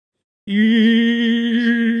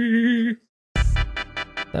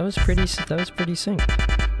That was pretty sync.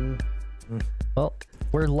 Well,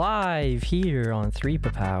 we're live here on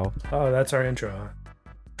 3PAPOW. Oh, that's our intro, huh?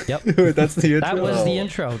 Yep. That's the intro. That was the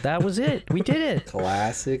intro. That was it. We did it.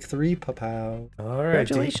 Classic 3PAPOW. All right.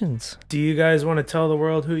 Congratulations. Do you guys want to tell the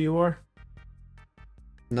world who you are?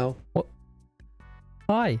 No.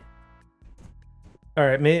 Hi. All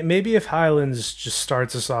right. Maybe if Highlands just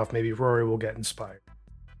starts us off, maybe Rory will get inspired.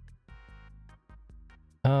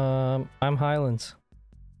 I'm Highlands.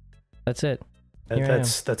 That's it.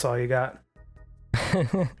 That's all you got?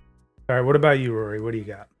 All right. What about you, Rory? What do you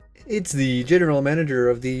got? It's the general manager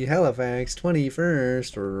of the Halifax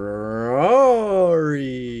 21st,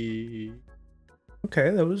 Rory.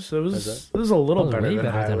 Okay, that was a little That was better way than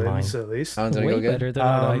better than Highlands, at least. Highlands, wanna Way go again? better than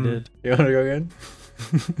what I did. You want to go again?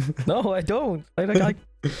 No, I don't. I All right.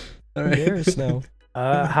 embarrassed now.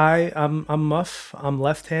 Hi, I'm Muff. I'm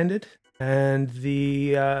left-handed, and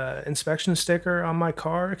the inspection sticker on my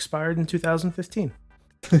car expired in 2015.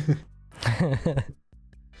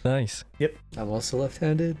 Nice. I'm also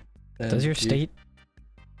left-handed. Does your state...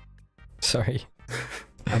 Sorry.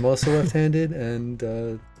 I'm also left-handed,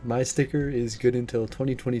 and my sticker is good until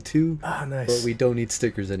 2022. Ah, nice. But we don't need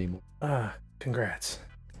stickers anymore. Congrats.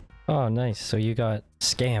 Oh, nice. So you got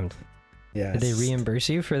scammed. Yeah. Did they reimburse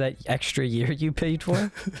you for that extra year you paid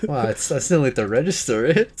for? Well, I still need to register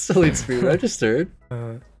it. It still needs to be registered.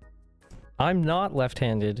 I'm not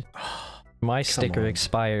left-handed. My sticker on.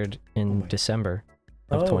 expired in my- December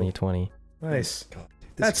of Oh. 2020. Nice. God, dude,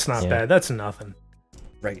 this That's is not Yeah. bad. That's nothing.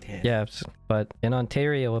 right hand. Yeah, but in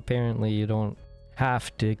Ontario, apparently you don't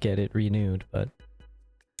have to get it renewed. But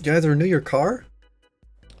You guys renew your car?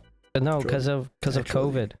 no, because of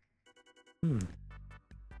Naturally. COVID.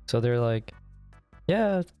 So they're like,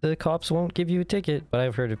 yeah, the cops won't give you a ticket. But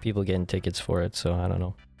I've heard of people getting tickets for it, so I don't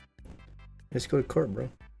know. Just go to court, bro.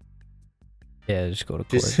 Yeah, just go to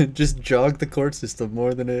court. Just jog the court system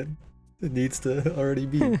more than it needs to already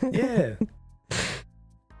be. Yeah.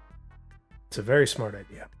 It's a very smart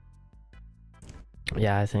idea.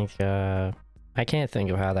 Yeah, I think I can't think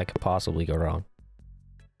of how that could possibly go wrong.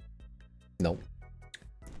 No.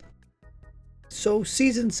 So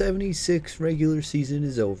season 76 regular season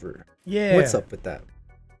is over. Yeah. What's up with that?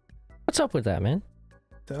 What's up with that, man?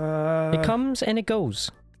 It comes and it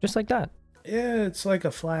goes, just like that. Yeah, it's like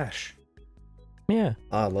a Flash. Yeah.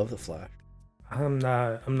 I love the Flash. I'm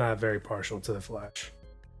not very partial to the Flash.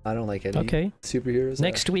 I don't like any Okay. superheroes.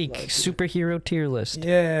 Next I week, love it. superhero tier list.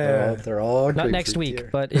 Yeah. They're all Not great next for week, tier.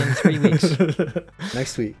 but in 3 weeks.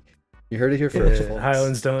 Next week. You heard it here first, Yeah, folks.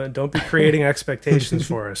 Highlands, don't be creating expectations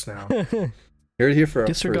for us now. Heard it here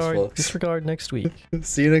first, folks. Disregard next week.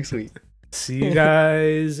 See you next week. See you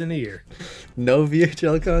guys in a year. No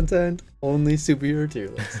VHL content, only superhero tier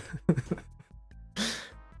list.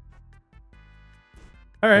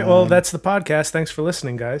 All right, well, that's the podcast. Thanks for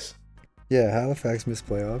listening, guys. Yeah, Halifax missed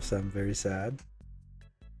playoffs. I'm very sad.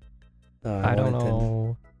 I don't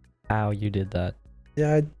know how you did that.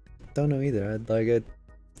 Yeah, I don't know either. I'd like it.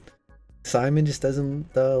 Simon just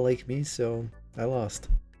doesn't like me, so I lost.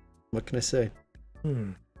 What can I say?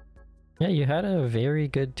 Yeah, you had a very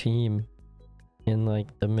good team in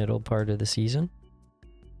like the middle part of the season.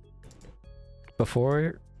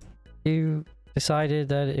 Before you decided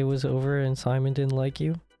that it was over and Simon didn't like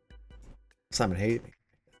you. Simon hated me.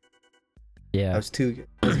 Yeah. I was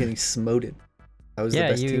getting smoted. I was the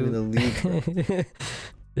best team in the league. Bro.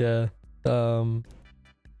 Yeah.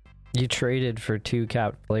 You traded for 2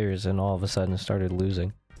 capped players and all of a sudden started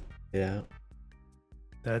losing. Yeah.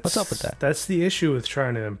 What's up with that? That's the issue with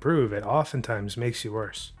trying to improve. It oftentimes makes you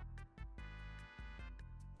worse.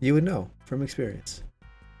 You would know from experience.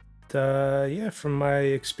 Yeah, from my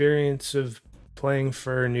experience of playing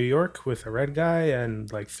for New York with a red guy and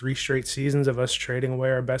like 3 straight seasons of us trading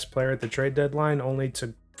away our best player at the trade deadline only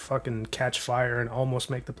to fucking catch fire and almost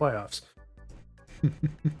make the playoffs.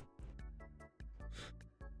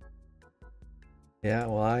 Yeah,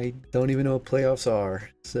 well, I don't even know what playoffs are,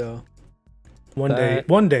 so One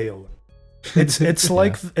day you'll learn. It's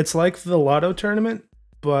like it's like the lotto tournament,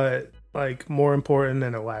 but like more important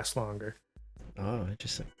and it lasts longer. oh,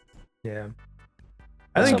 interesting. Yeah.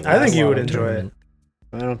 What's I up think with the you would lotto enjoy tournament?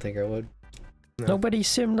 I don't think I would. No. Nobody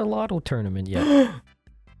simmed the lotto tournament yet. it.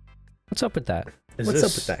 What's up with that? What's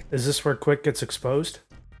up with that? Is this where Quick gets exposed?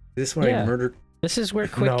 This one Yeah. I murdered. This is where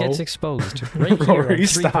Quick No. gets exposed. Right here Rory, on 3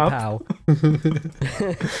 stop.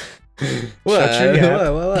 What? Shut your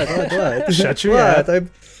yap. What? Shut your what? yap.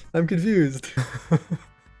 I'm confused.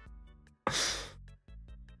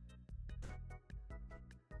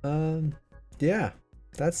 Yeah.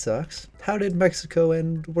 That sucks. How did Mexico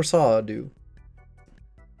and Warsaw do?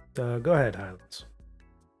 Go ahead, Highlands.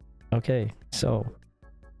 Okay, so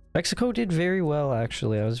Mexico did very well,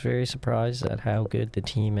 actually. I was very surprised at how good the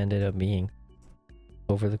team ended up being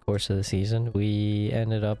over the course of the season. We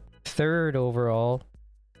ended up third overall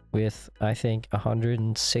with, I think,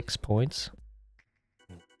 106 points.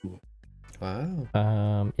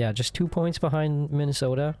 Wow. Yeah, just 2 points behind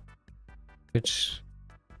Minnesota, which,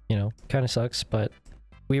 kind of sucks, but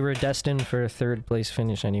we were destined for a third place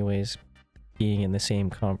finish anyways, being in the same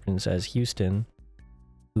conference as Houston,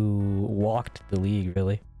 who walked the league,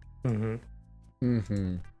 really.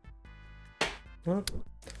 Well,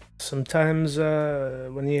 sometimes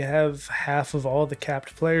when you have half of all the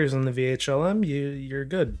capped players in the VHLM, you're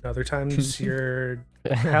good. Other times you're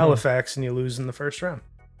Halifax and you lose in the first round.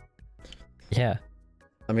 Yeah.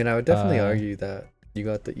 I mean, I would definitely argue that you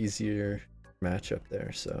got the easier matchup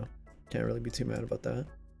there, so can't really be too mad about that.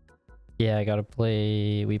 Yeah,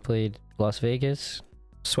 we played Las Vegas,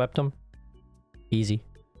 swept them. Easy.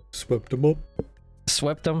 Swept them up.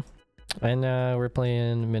 Swept them. And we're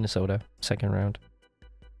playing Minnesota, second round,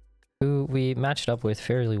 who we matched up with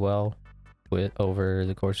fairly well over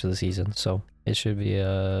the course of the season. So it should be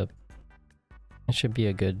a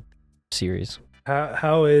good series.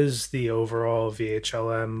 How is the overall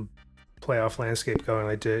VHLM playoff landscape going?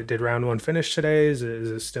 Like, did round one finish today? Is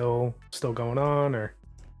it still going on, or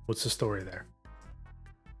what's the story there?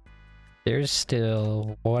 There's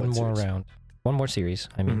still one more series.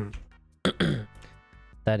 I mean,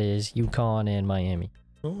 that is UConn and Miami.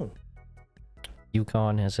 Oh,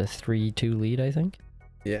 UConn has a 3-2 lead, I think.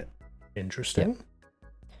 Yeah. interesting. Yep.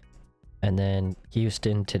 And then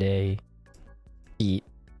Houston today beat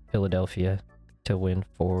Philadelphia to win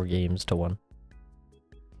 4-1.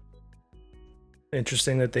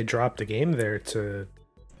 Interesting that they dropped a game there to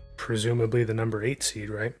presumably the number 8 seed,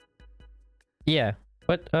 right? Yeah,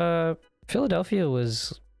 but Philadelphia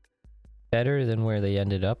was better than where they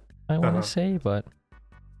ended up, I want to say, but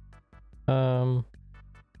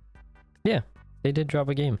yeah, they did drop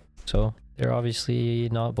a game, so they're obviously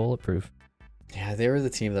not bulletproof. Yeah, they were the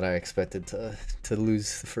team that I expected to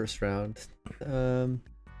lose the first round.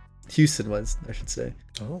 Houston was, I should say.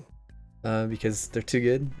 Oh. Because they're too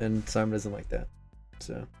good, and Simon doesn't like that.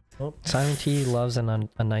 So Simon T loves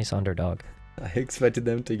a nice underdog. I expected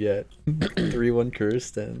them to get 3-1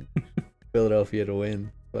 cursed and Philadelphia to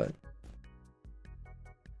win, but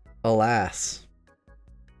alas.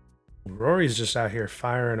 Rory's just out here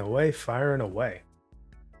firing away.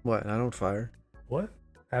 What? I don't fire. What?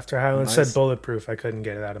 After Highland Nice. said bulletproof, I couldn't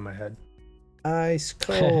get it out of my head. Ice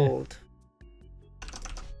cold.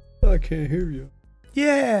 I can't hear you.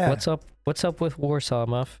 Yeah. What's up with Warsaw,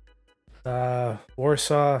 Muff?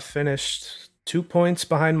 Warsaw finished 2 points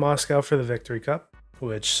behind Moscow for the Victory Cup,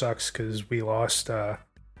 which sucks because we lost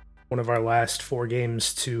one of our last 4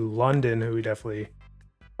 games to London, who we definitely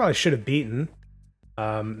probably should have beaten.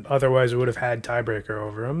 Otherwise, we would have had tiebreaker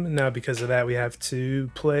over them. And now, because of that, we have to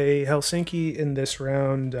play Helsinki in this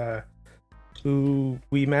round, who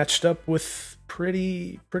we matched up with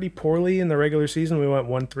pretty poorly in the regular season. We went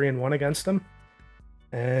 1-3-1 against them.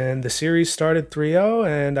 And the series started 3-0,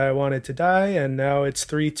 and I wanted to die, and now it's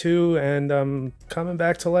 3-2, and I'm coming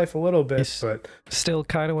back to life a little bit, but still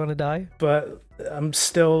kind of want to die. But I'm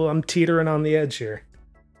teetering on the edge here.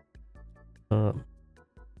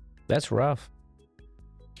 That's rough.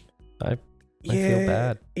 I feel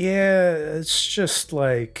bad. Yeah, it's just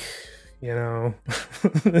like, the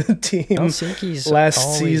team. Helsinki's last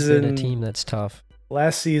always season, been a team that's tough.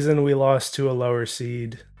 Last season, we lost to a lower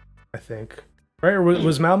seed, I think. Right? Or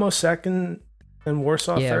was Malmo second and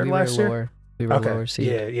Warsaw third last year? We were lower seed.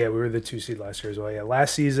 Yeah, we were the 2 seed last year as well. Yeah,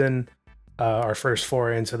 last season, our first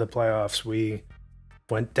 4 into the playoffs, we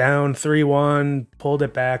went down 3-1, pulled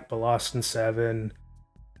it back, but lost in 7.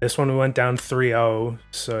 This one we went down 3-0.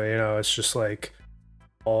 So, it's just like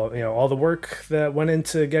all the work that went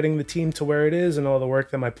into getting the team to where it is and all the work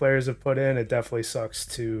that my players have put in. It definitely sucks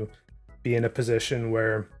to be in a position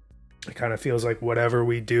where it kind of feels like whatever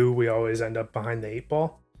we do, we always end up behind the 8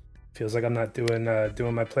 ball. Feels like I'm not doing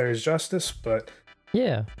my players justice, but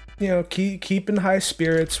yeah, keeping high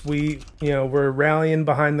spirits. We're rallying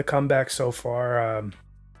behind the comeback so far,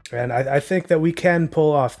 and I think that we can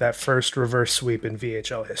pull off that first reverse sweep in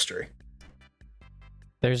VHL history.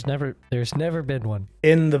 There's never been one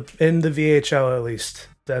in the VHL, at least.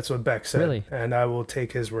 That's what Beck said, really? And I will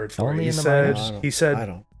take his word for Only it. in He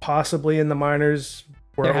said possibly in the minors.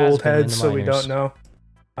 We're old heads, so we don't know.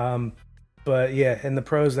 But yeah, in the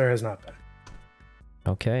pros, there has not been.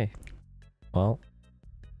 Okay. Well,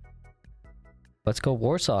 let's go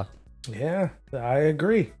Warsaw. Yeah, I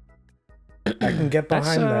agree. I can get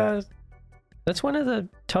behind that. That's one of the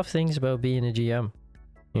tough things about being a GM.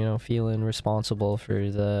 You know, feeling responsible for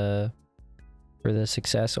the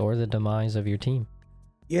success or the demise of your team.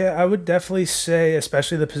 Yeah, I would definitely say,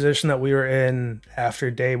 especially the position that we were in after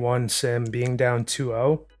day one sim being down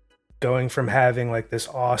 2-0, going from having like this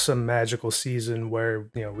awesome magical season where,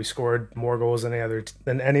 you know, we scored more goals than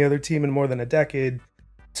any other team in more than a decade,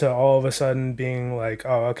 to all of a sudden being like,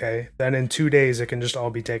 oh, okay, then in 2 days it can just all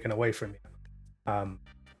be taken away from you.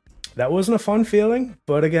 That wasn't a fun feeling,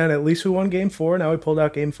 but again, at least we won game 4. Now we pulled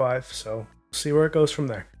out game 5, so we'll see where it goes from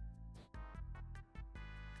there.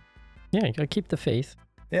 Yeah, you gotta keep the faith.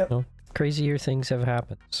 Yeah. You know, crazier things have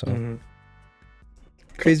happened. So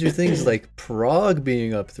Crazier things like Prague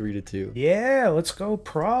being up 3-2. Yeah, let's go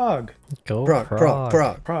Prague. go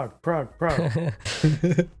Prague.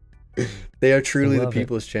 They are truly I the love it.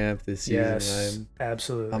 people's champ this season. Yes,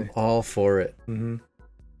 absolutely. I'm all for it.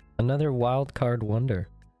 Another wild card wonder.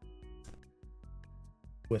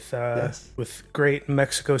 With Yes. with great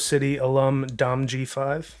Mexico City alum Dom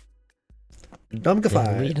G5. Dumka Yeah,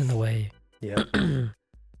 5. leading the way. Yeah.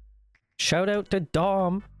 Shout out to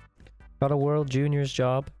Dom. Got a World Juniors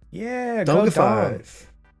job. Yeah, go Dumka Dom.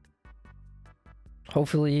 5.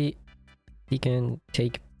 Hopefully, he can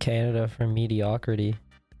take Canada from mediocrity.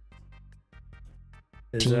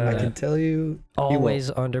 Is, Team I that- can tell you, he won't.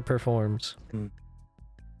 Always underperforms.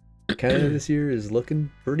 Canada this year is looking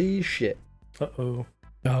pretty shit. uh-oh.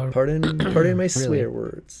 Oh, Pardon my swear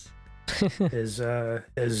words. Is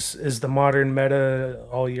the modern meta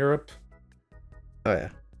all Europe? Oh yeah,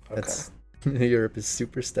 that's Europe is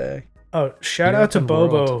super stag. Oh, shout Europe out to and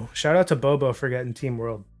Bobo. World. Shout out to Bobo for getting Team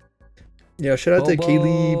World. Yeah, shout out to Bobo.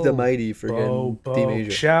 Caleb the Mighty for getting Bobo. Team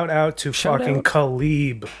Asia. Shout out to Shout fucking out.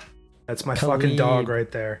 Khalib. That's my fucking dog Khalib.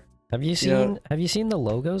 right there. have you seen? know- Have you seen the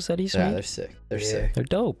logos that he's Yeah, made? they're sick. They're Yeah. sick. They're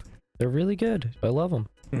dope. They're really good. I love them.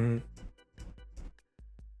 Mhm.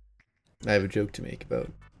 I have a joke to make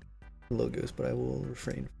about logos, but I will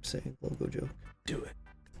refrain from saying logo joke. Do it.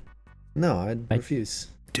 No, I'd I- refuse.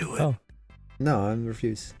 Do it. Oh. No, I'm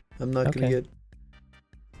refuse. I'm not gonna Okay. get.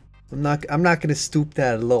 I'm not gonna stoop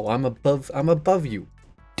that low. I'm above you.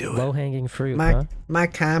 Do Low it. hanging fruit, My huh? my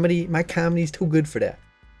comedy's too good for that.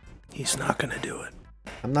 He's not gonna do it.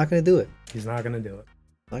 I'm not gonna do it. He's not gonna do it.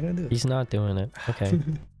 I'm not gonna do it. He's not doing it. Okay.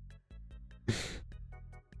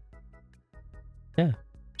 Yeah.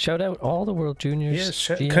 Shout out all the World Juniors.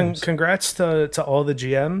 Yeah, GMs. congrats to all the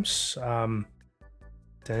GMs.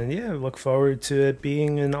 And yeah, look forward to it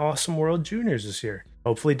being an awesome World Juniors this year.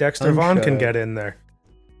 Hopefully Dexter Vaughn can Unshut. get in there.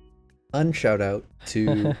 Unshout out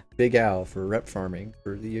to Big Al for rep farming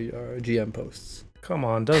for the GM posts. Come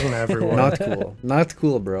on, doesn't everyone? Not cool. Not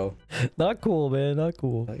cool, bro. Not cool, man. Not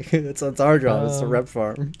cool. Like, that's our job. It's to rep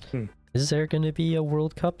farm. Is there going to be a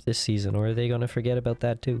World Cup this season, or are they going to forget about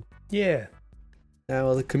that too? Yeah. Now,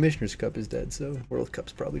 well, the Commissioner's Cup is dead, so World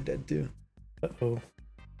Cup's probably dead too. Uh-oh.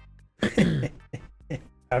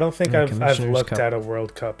 I don't think The I've Commissioner's looked Cup. at a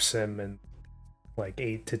World Cup sim in like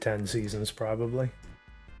 8 to 10 seasons probably.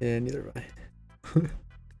 Yeah, neither have I.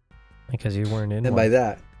 Because you weren't in And one. by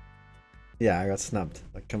that, yeah, I got snubbed.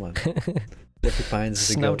 Like, come on. Jeffrey Pines is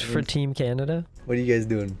the Snubbed goat. for Team Canada? What are you guys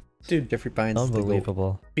doing? Dude, Jeffrey Pines is the goat.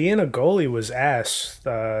 Unbelievable. being a goalie was ass.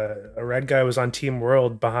 A red guy was on Team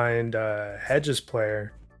World behind Hedges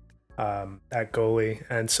player at goalie,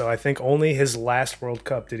 and so I think only his last World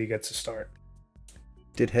Cup did he get to start.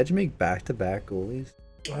 Did Hedge make back-to-back goalies?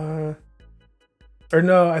 Or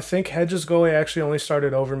no, I think Hedges goalie actually only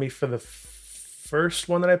started over me for the first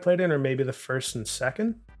one that I played in, or maybe the first and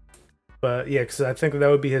second. But yeah, because I think that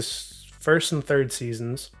would be his first and third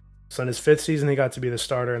seasons. So in his 5th season, he got to be the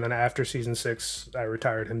starter, and then after season 6, I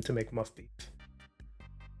retired him to make Muff Beef.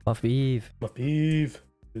 Muff Eve. Muff Beef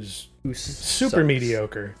is Who super sucks.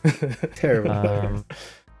 mediocre. Terrible.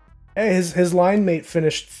 Hey, his line mate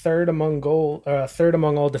finished third among all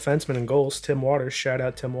defensemen in goals. Tim Waters, shout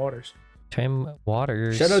out Tim Waters. Tim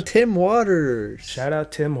Waters. Shout out Tim Waters. Shout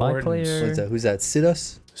out Tim My Hortons. player. What's that? Who's that?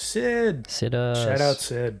 Sidus? Sid. Sida. Shout out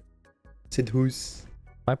Sid. Sid who's?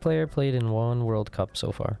 My player played in one World Cup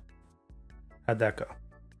so far. How'd that go?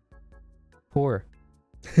 Poor.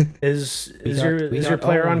 Is We your got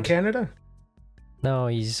player on owned. Canada? No,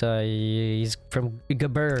 he's from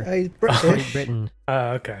Gabur, Hey, Great British. Britain.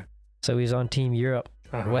 Okay. So he's on Team Europe,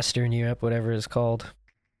 Uh-huh. Western Europe, whatever it's called.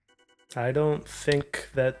 I don't think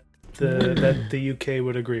that the UK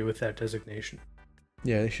would agree with that designation.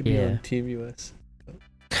 Yeah, they should be Yeah. on Team US.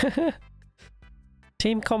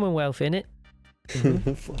 Team Commonwealth, innit?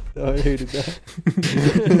 Fuck, I hated that.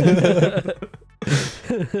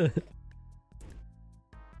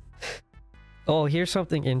 Oh, here's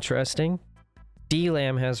something interesting.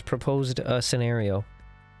 D-Lam has proposed a scenario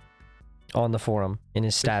on the forum in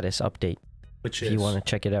his status update. Which If is you want to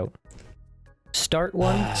check it out. Start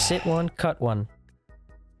one, sit one, cut one.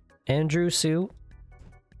 Andrew Sue,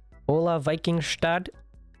 Ola Vikingstad,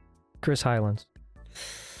 Chris Highlands.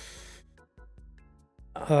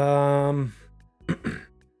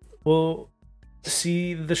 Well,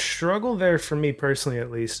 see, the struggle there for me personally,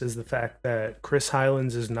 at least, is the fact that Chris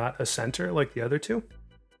Highlands is not a center like the other two.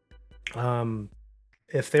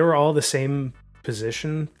 If they were all the same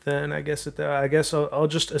position, then I guess I'll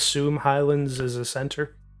just assume Highlands is a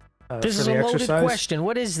center. This for is the a loaded exercise. question.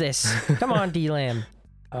 What is this? Come on, D-Lam.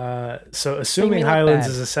 So assuming look Highlands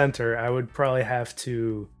bad. is a center, I would probably have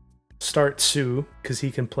to start Sue because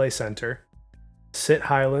he can play center. Sit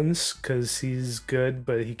Highlands because he's good,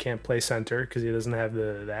 but he can't play center because he doesn't have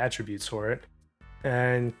the attributes for it.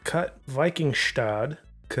 And cut Vikingstad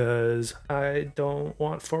because I don't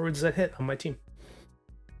want forwards that hit on my team.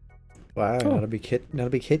 Wow, Oh. not a big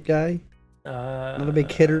hit guy. Not a big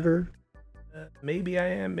Uh, hitter. Maybe I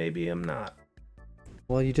am, maybe I'm not.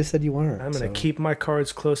 Well, you just said you weren't. I'm gonna so. keep my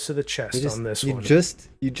cards close to the chest You just, on this you one. just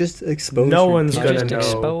exposed. No your one's You cards. gonna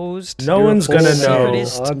just know. exposed. No Your one's whole gonna know.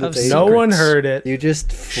 secretest on the of table. No one secrets. heard it. You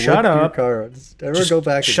just Shut flipped your up. cards. Never Just go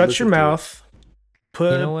back. And shut listen your to it. mouth.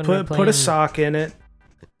 Put You know when we're put a playing- sock in it.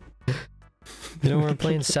 You know when we're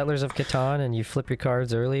playing Settlers of Catan and you flip your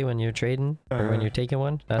cards early when you're trading or when Uh-huh. you're taking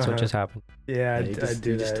one? That's what Uh-huh. just happened. Yeah, Yeah, you I just-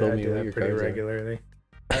 do you just that. told I me do what that your pretty cards are. regularly.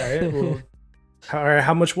 All right. Well, all right.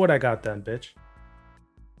 How much wood I got then, bitch?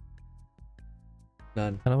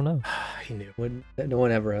 None. I don't know. He knew. Wood. No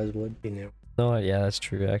one ever has wood. He knew. No, yeah, that's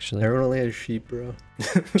true, actually. Everyone only has sheep, bro.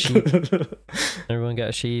 Sheep. Everyone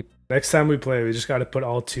got sheep. Next time we play, we just got to put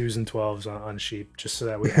all 2s and 12s on sheep, just so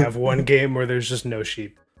that we have one game where there's just no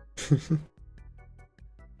sheep.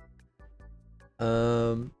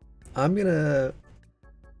 I'm gonna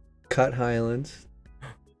cut Highlands,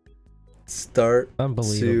 start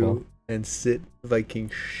Unbelievable. Sue, and sit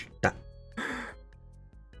Viking.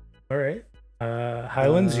 All right.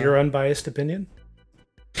 Highlands, your unbiased opinion?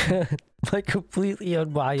 My completely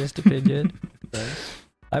unbiased opinion.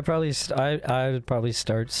 I would probably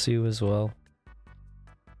start Sue as well.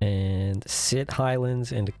 And sit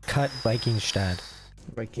Highlands and cut Vikingstad.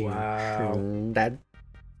 Viking. Wow. That.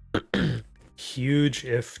 Huge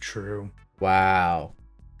if true. Wow.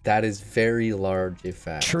 That is very large, if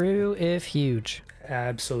fact. True if huge.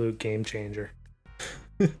 Absolute game changer.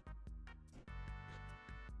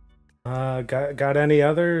 Got any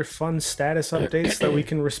other fun status updates that we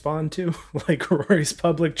can respond to, like Rory's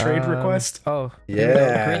public trade request? Oh,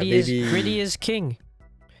 Yeah, Gritty is king.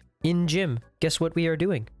 In gym. Guess what we are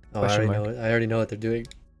doing? Oh, I Question already mark. know. I already know what they're doing.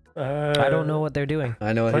 I don't know what they're doing.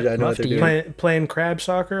 I know. Play- I know what they're Mufti. doing. Playing crab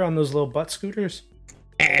soccer on those little butt scooters.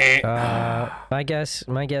 My guess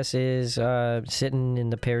is sitting in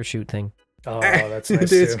the parachute thing. Oh, that's nice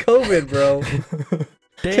Dude, it's too. COVID, bro.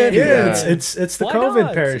 Damn. do Yeah, that. it's the Why COVID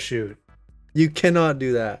not? parachute. You cannot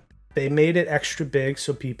do that. They made it extra big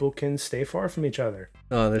so people can stay far from each other.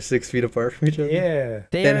 Oh, they're 6 feet apart from each other. Yeah.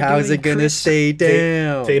 They Then are how is doing it gonna Chris- stay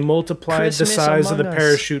down? They multiplied Christmas the size of the Among Us.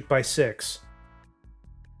 parachute by 6.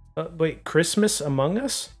 Wait, Christmas Among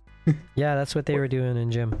Us? Yeah, that's what they were doing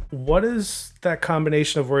in gym. What does that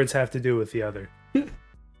combination of words have to do with the other?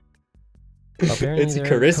 Apparently It's they're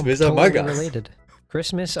Christmas totally Among Us. related.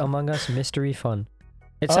 Christmas Among Us mystery fun.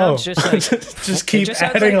 It Oh, sounds just like just it keep just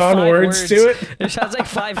sounds adding like on 5 words to it. It sounds like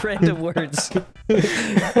 5 random words.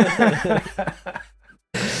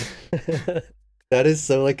 That is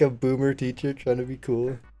so like a boomer teacher trying to be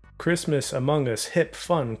cool. Christmas Among Us, hip,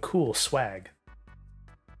 fun, cool swag.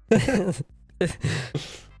 That's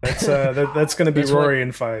that's gonna be That's what- Rory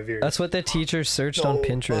in 5 years. That's what the teacher searched on Oh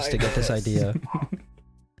Pinterest to my get this goodness. idea.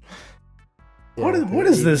 What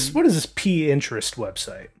is this? What is this P interest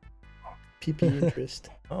website? PP interest.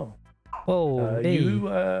 Oh, Whoa, hey.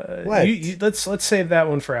 What? Let's save that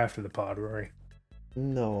one for after the pod, Rory.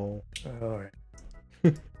 No. All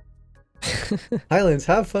right. Highlands,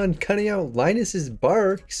 have fun cutting out Linus's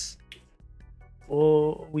barks.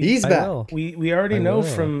 Well, He's I back. will. we already I know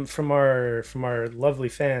will. from our lovely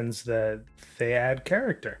fans that they add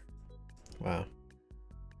character. Wow.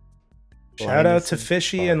 Shout out Linus to and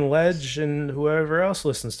Fishy Bob. and Ledge and whoever else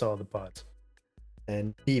listens to all the pods.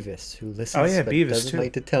 And Beavis, who listens Oh, yeah, but Beavis, doesn't too.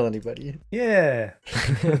 like to tell anybody. Yeah.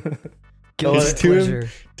 Guilty It's too- pleasure. Too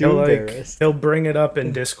He'll, like, embarrassed. he'll bring it up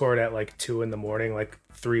in Discord at like 2 a.m, like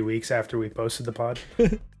 3 weeks after we posted the pod.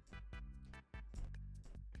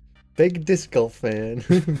 Big disc golf fan.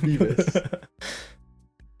 Beavis.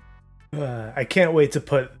 I can't wait to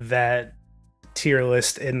put that tier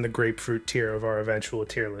list in the grapefruit tier of our eventual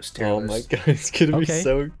tier list. Oh my god, it's gonna be Okay.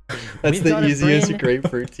 so. That's We've the got a easiest brand-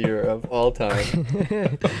 grapefruit tier of all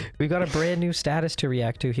time. We got a brand new status to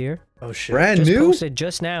react to here. Oh shit! Brand Just new. posted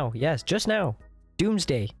just now. Yes, just now.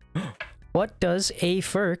 Doomsday. What does a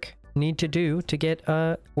FERC need to do to get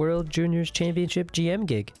a World Juniors Championship GM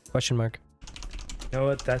gig? Question mark. You know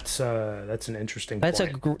what? That's an interesting. That's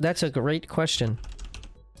point. that's a great question,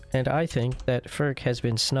 and I think that FERC has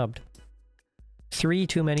been snubbed 3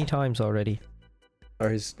 too many times already. Are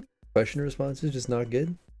his question responses just not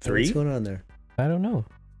good? Three? What's going on there? I don't know.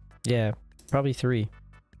 Yeah, probably 3.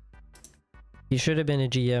 He should have been a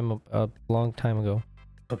GM a long time ago.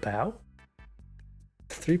 Papow?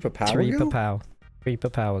 3 papow 3 ago? papow. 3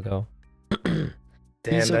 papow ago.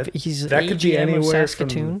 Damn, he's that could be AGM of anywhere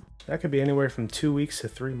Saskatoon. that could be anywhere from 2 weeks to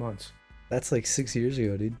 3 months. That's like 6 years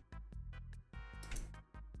ago, dude.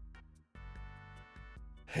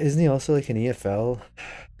 Isn't he also like an EFL?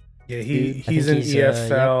 Yeah, Dude, I he's think an he's,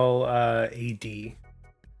 EFL AD.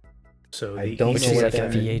 So I the don't know Which what is like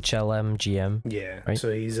that a means. VHLM GM. Yeah, right?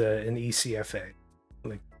 so he's an ECFA,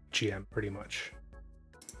 like GM pretty much,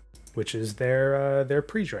 which is their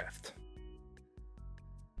pre-draft.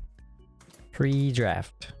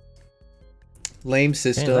 Pre-draft. Lame Man,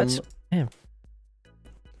 system. man.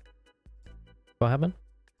 What happened?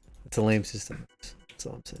 It's a lame system. That's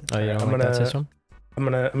all I'm saying. Oh, you don't I'm like that gonna- system? I'm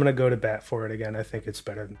gonna go to bat for it again. I think it's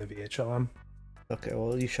better than the VHLM. Okay,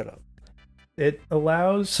 well, you shut up. It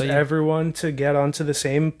allows So you- everyone to get onto the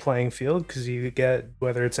same playing field because you get,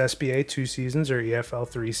 whether it's SBA 2 seasons or EFL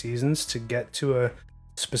 3 seasons, to get to a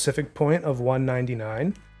specific point of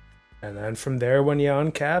 199, and then from there, when you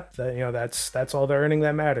uncap, that's all the earning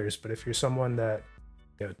that matters. But if you're someone that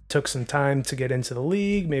took some time to get into the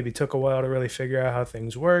league, maybe took a while to really figure out how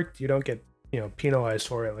things worked, you don't get penalized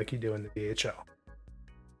for it like you do in the VHL.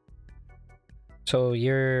 So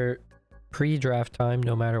your pre-draft time,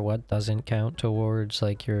 no matter what, doesn't count towards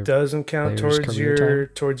like your. Doesn't count player's towards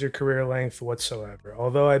career your career length whatsoever.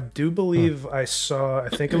 Although I do believe I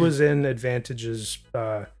think it was in Advantage's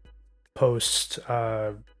post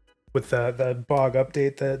with the bog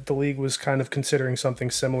update that the league was kind of considering something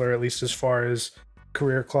similar, at least as far as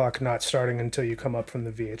career clock not starting until you come up from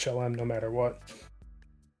the VHLM, no matter what,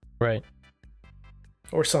 Right.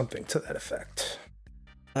 or something to that effect.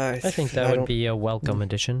 I think that would be a welcome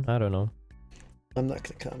addition. I don't know. I'm not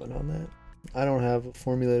going to comment on that. I don't have a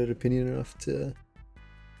formulated opinion enough to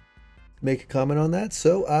make a comment on that,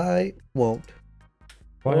 so I won't.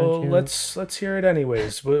 Why Well, don't you- let's hear it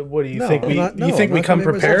anyways. What do you No, think? I'm not- no, You think I'm we not come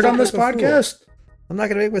gonna make prepared myself on this look like a fool. podcast? I'm not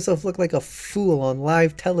going to make myself look like a fool on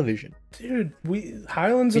live television. Dude,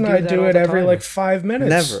 Highlands We and do I that do all it the every time. like 5 minutes.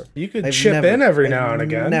 Never. You could I've chip never- in every I've now and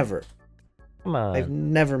again. Never. Come on. I've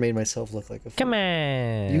never made myself look like a fool. Come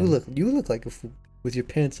on. You look like a fool with your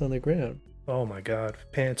pants on the ground. Oh my god.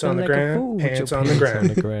 Pants Sound on the like a ground. fool with your Pants on the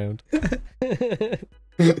ground. ground.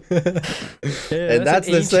 And that's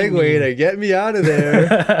an the ancient segue meme. to get me out of there.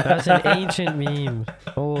 That's an ancient meme.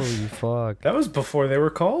 Holy fuck. That was before they were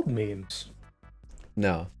called memes.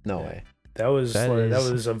 No way. That was That like, that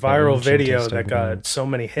is was a viral ancientest video of that got memes. so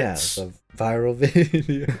many Yeah, hits. it's a viral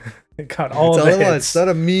video. It got all That's the all it was. hits. It's not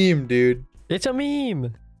a meme, dude. It's a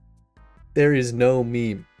meme. There is no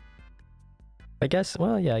meme. I guess.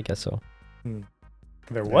 Well, yeah, I guess so.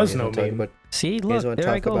 There was You guys no wanna talk meme. about See, guys look, wanna there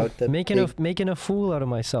I talk go, about the making a fool out of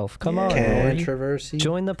myself. Come on, Yeah. Rory. controversy.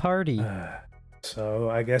 Join the party. So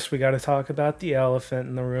I guess we got to talk about the elephant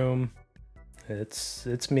in the room.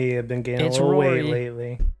 It's me. I've been gaining It's a little Rory. weight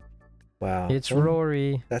lately. Wow. It's Don't-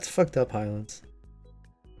 Rory. That's fucked up, Highlands.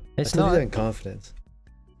 It's I told you not. that in confidence.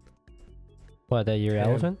 What, that your Damn.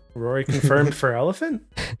 elephant? Rory confirmed for elephant.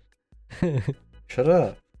 Shut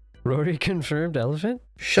up. Rory confirmed elephant?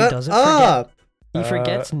 Shut doesn't up. He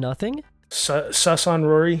forgets nothing? Sus on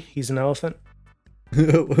Rory. He's an elephant.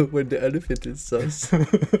 When the elephant is sus.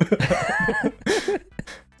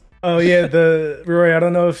 Oh yeah, the Rory. I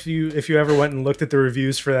don't know if you ever went and looked at the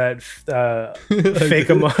reviews for that Fake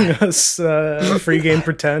Among Us free game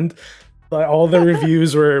pretend. Like, all the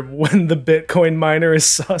reviews were when the Bitcoin miner is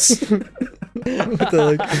sus. With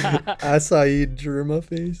the like acai Jerma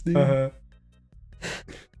face, dude. Uh-huh.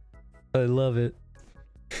 I love it.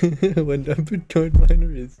 When the Bitcoin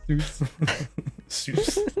miner is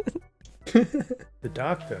sus. The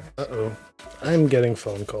doctor. Uh-oh. I'm getting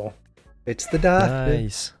phone call. It's the doctor.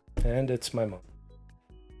 Nice. And it's my mom.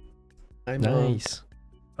 I'm Nice.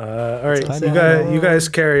 All right, Hi, you guys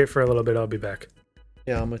carry it for a little bit. I'll be back.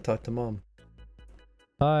 Yeah, I'm gonna talk to mom.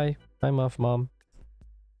 Hi. I'm off, Mom.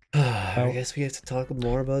 I guess we have to talk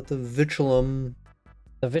more about the vitulum.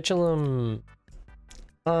 The Vitulum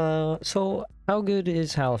So how good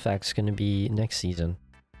is Halifax going to be next season?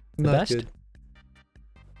 The Not best? good.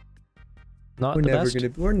 Not We're the never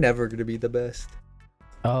best? gonna be the best.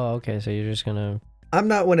 Oh, okay. So you're just gonna. I'm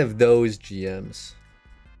not one of those GMs.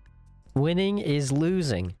 Winning is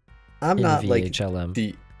losing I'm in not the like VHLM.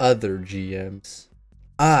 the other GMs.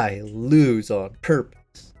 I lose on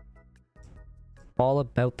purpose. All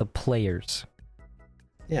about the players.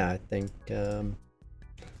 Yeah, I think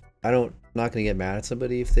not gonna get mad at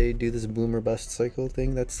somebody if they do this boom or bust cycle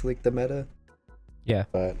thing. That's like the meta. Yeah.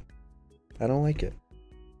 But I don't like it.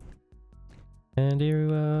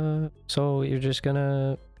 And so you're just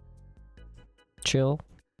gonna chill.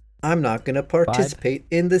 I'm not gonna participate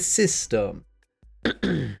in the system.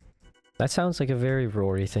 That sounds like a very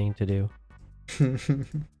Rory thing to do.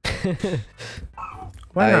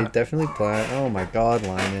 Why I not? definitely plan. Oh my God,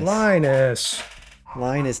 Linus. Linus.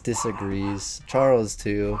 Linus disagrees. Charles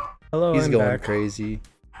too. Hello, He's I'm going back. crazy.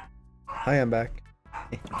 Hi, I'm back.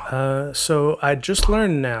 So I just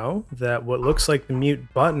learned now that what looks like the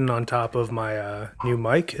mute button on top of my new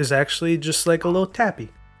mic is actually just like a little tappy.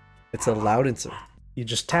 It's a loudencer. You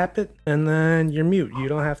just tap it and then you're mute. You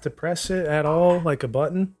don't have to press it at all like a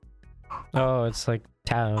button. Oh, it's like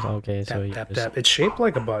tap. Okay, so Tap, you tap, just, tap. It's shaped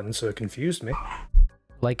like a button, so it confused me.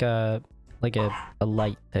 like a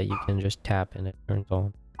light that you can just tap and it turns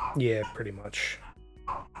on. Yeah, pretty much.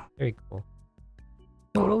 Very cool.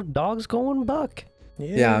 Oh, those dogs going buck.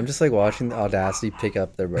 Yeah, I'm just like watching the Audacity pick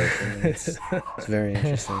up their barking. It's very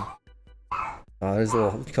interesting. There's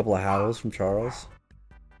a couple of howls from Charles.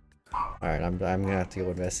 All right, I'm gonna have to go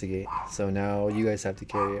investigate. So now you guys have to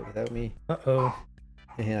carry it without me, Uh-oh.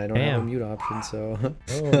 and I don't have a Damn. mute option. So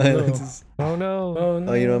Oh, no. Oh no. Oh,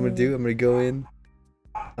 no. oh, you know what I'm gonna do? I'm gonna go in.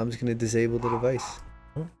 I'm just gonna disable the device.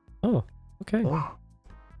 Oh, okay. Oh,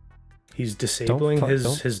 He's disabling fuck-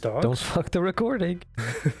 his dogs? Don't fuck the recording.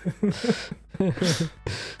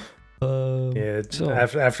 Yeah, So-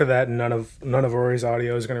 after that, none of Rory's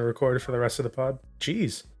audio is going to record for the rest of the pod.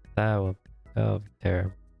 Jeez. That would be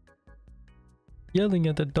terrible. Yelling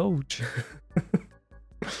at the Doge.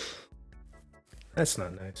 That's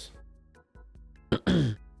not nice.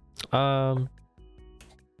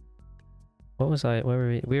 What was I? Where were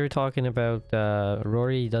we? We were talking about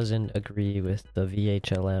Rory doesn't agree with the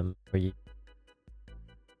VHLM where you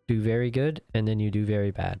do very good and then you do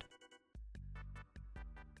very bad.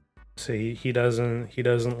 So he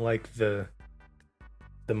doesn't like the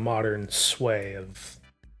modern sway of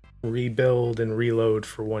rebuild and reload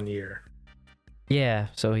for 1 year. Yeah,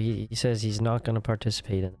 so he says he's not going to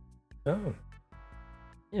participate in it. Oh,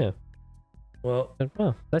 Yeah. well, But,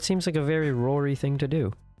 well, that seems like a very Rory thing to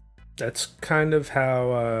do. that's kind of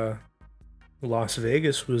how Las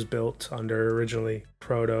Vegas was built under originally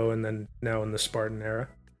Proto and then now in the Spartan era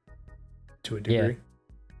to a Yeah. degree.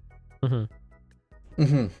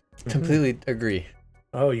 Mm-hmm. completely agree.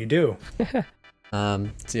 Oh, you do?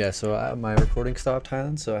 So yeah, so my recording stopped,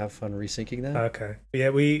 Highland. So I have fun resyncing that. Okay. Yeah,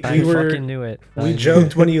 we I were fucking knew it. I we knew joked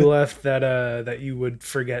it. when you left that you would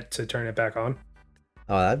forget to turn it back on.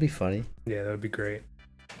 Oh, that'd be funny. Yeah, that would be great.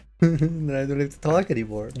 Then I don't have to talk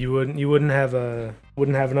anymore. You wouldn't have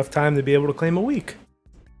enough time to be able to claim a week.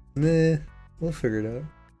 Nah, we'll figure it out.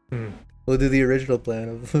 Hmm. We'll do the original plan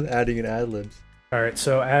of adding an ad libs. All right.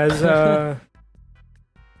 So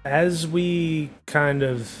as we kind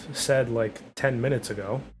of said like 10 minutes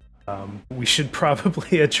ago, we should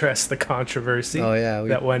probably address the controversy Oh yeah,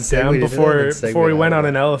 that went segued down into before that and segued we out went of on it.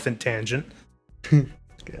 an elephant tangent.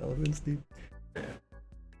 Okay, elephants, dude.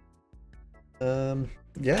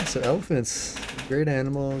 Yeah, so elephants, great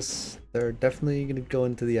animals. They're definitely gonna go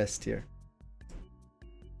into the S tier.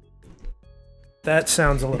 That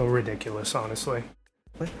sounds a little ridiculous, honestly.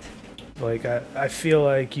 What? Like I feel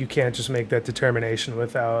like you can't just make that determination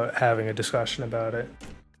without having a discussion about it.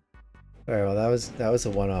 All right, well that was a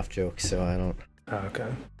one-off joke, so Oh, okay.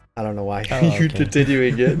 I don't know why Oh, you're okay.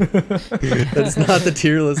 continuing it. That's not the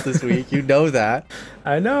tier list this week. You know that.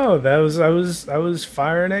 I know that was I was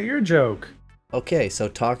firing at your joke. Okay, so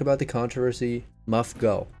talk about the controversy. Muff,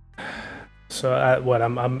 go. So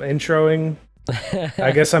I'm introing.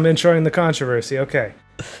 I guess I'm introing the controversy. Okay.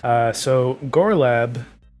 So Gorlab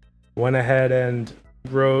went ahead and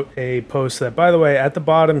wrote a post that, by the way, at the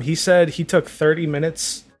bottom he said he took 30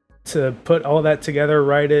 minutes to put all that together,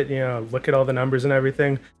 write it, look at all the numbers and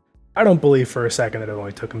everything. I don't believe for a second that it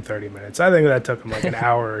only took him 30 minutes. I think that took him like an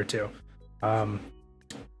hour or two.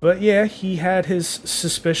 But yeah, he had his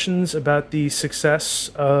suspicions about the success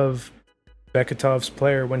of Beketov's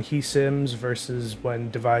player when he sims versus when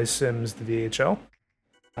Devise sims the VHL.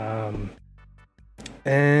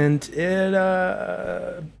 and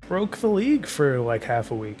it broke the league for like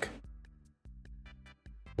half a week.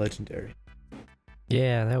 Legendary.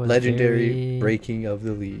 Yeah, that was Legendary very... breaking of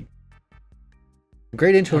the league.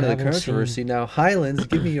 Great intro I to the haven't controversy. seen- Now, Highlands,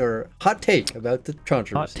 give me your hot take about the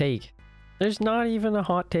controversy. Hot take. There's not even a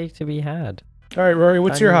hot take to be had. All right, Rory,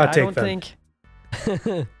 what's your hot take then? I don't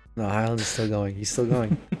think... No, Highlands is still going. He's still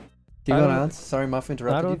going. Keep I going, don't- Highlands. Sorry, Muff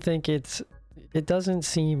interrupted I you. don't think it doesn't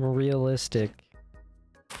seem realistic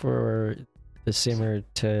for the Simmer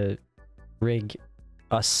to rig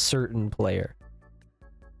a certain player.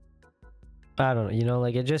 I don't know,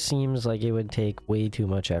 like it just seems like it would take way too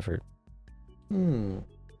much effort.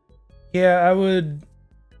 Yeah, I would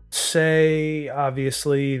say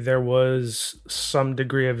obviously there was some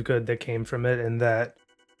degree of good that came from it, and that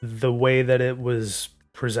the way that it was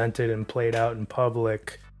presented and played out in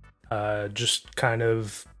public just kind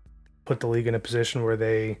of put the league in a position where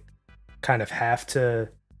they kind of have to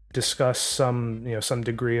discuss some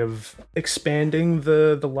degree of expanding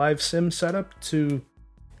the live sim setup to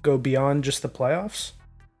go beyond just the playoffs.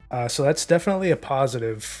 So that's definitely a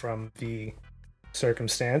positive from the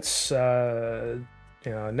circumstance.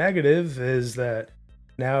 Negative is that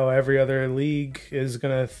now every other league is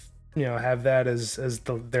gonna have that as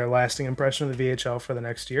their lasting impression of the VHL for the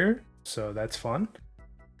next year. So that's fun.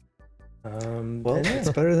 Well, and it's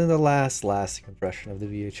better than the lasting impression of the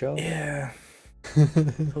VHL. yeah.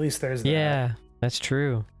 At least there's that. Yeah, that's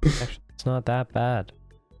true. Actually, it's not that bad.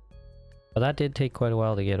 But that did take quite a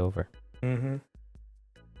while to get over. Mm-hmm.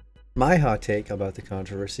 My hot take about the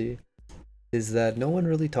controversy is that no one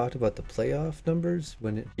really talked about the playoff numbers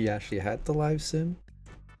when he actually had the live sim.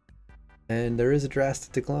 And there is a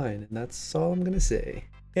drastic decline, and that's all I'm going to say.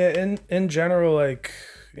 Yeah, in general, like,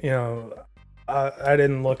 I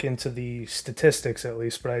didn't look into the statistics at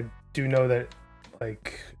least, but I do know that,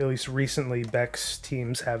 like, at least recently, Beck's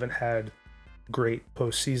teams haven't had great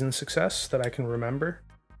postseason success that I can remember.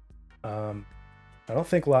 I don't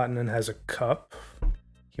think Lottanen has a cup.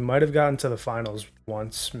 He might have gotten to the finals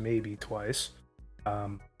once, maybe twice.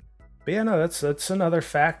 But yeah, no, that's another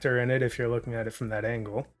factor in it if you're looking at it from that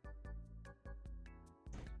angle.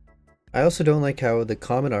 I also don't like how the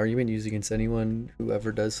common argument used against anyone who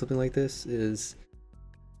ever does something like this is,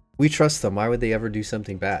 we trust them. Why would they ever do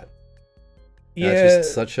something bad? Yeah, That's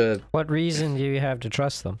just such a... What reason do you have to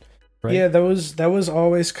trust them? Right? Yeah, that was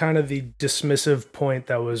always kind of the dismissive point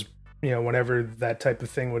that was, whenever that type of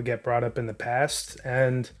thing would get brought up in the past.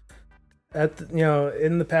 And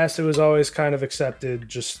in the past, it was always kind of accepted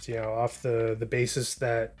just, off the basis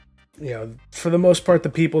that, for the most part, the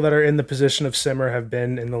people that are in the position of Simmer have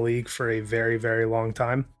been in the league for a very, very long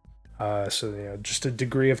time. So, just a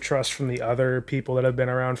degree of trust from the other people that have been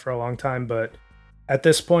around for a long time. But at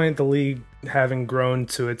this point, the league having grown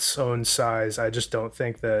to its own size, I just don't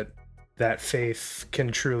think that faith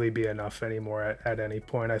can truly be enough anymore at any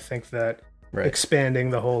point. I think that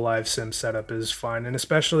expanding the whole live sim setup is fine. And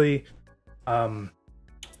especially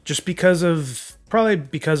just because of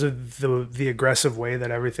the aggressive way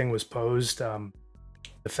that everything was posed, the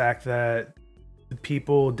fact that the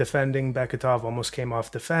people defending Beketov almost came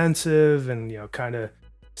off defensive and kind of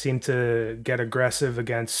seemed to get aggressive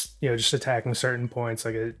against just attacking certain points.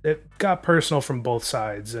 Like it got personal from both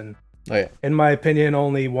sides, and in my opinion,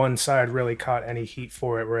 only one side really caught any heat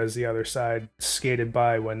for it, whereas the other side skated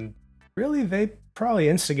by when really they probably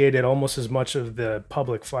instigated almost as much of the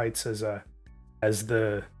public fights as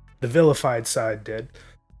the vilified side did.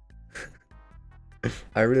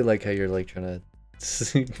 I really like how you're like trying to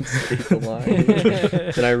stay the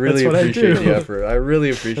line. And I really appreciate the effort. I really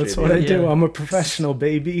appreciate That's what I do. I'm a professional,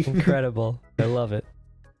 baby. Incredible. I love it.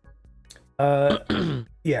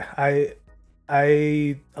 Yeah,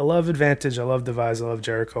 I love Advantage. I love Devise. I love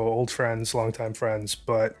Jericho. Old friends, longtime friends.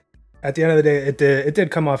 But at the end of the day, it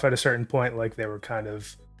did come off at a certain point like they were kind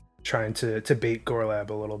of trying to bait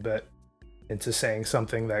Gorlab a little bit into saying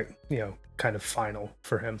something that kind of final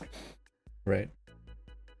for him. Right.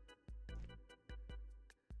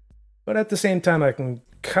 But at the same time, I can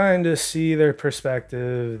kind of see their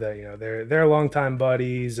perspective that they're longtime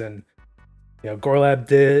buddies, and Gorlab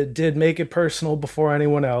did make it personal before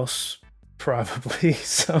anyone else, probably.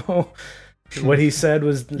 So what he said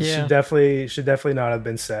was should definitely not have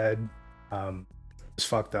been said. It's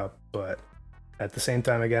fucked up, but at the same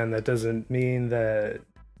time, again, that doesn't mean that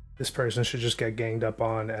this person should just get ganged up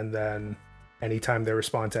on, and then anytime they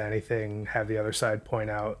respond to anything, have the other side point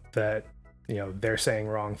out that they're saying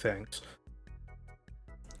wrong things.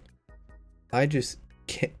 I just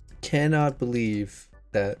cannot believe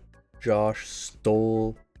that Josh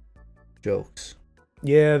stole jokes.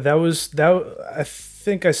 Yeah, I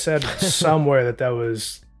think I said somewhere that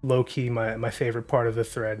was low key my favorite part of the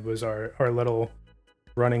thread was our little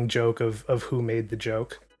running joke of who made the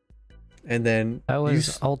joke. And then That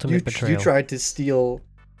was ultimate betrayal. You tried to steal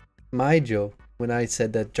my joke when I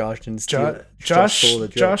said that Josh didn't steal. Josh stole the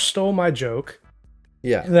joke. Josh stole my joke.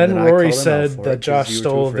 Yeah. And then I Rory called him out said for it that 'cause Josh you were too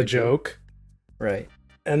stole the afraid to. joke. Right.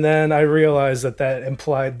 And then I realized that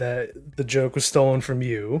implied that the joke was stolen from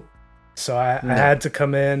you. So I had to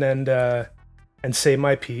come in and say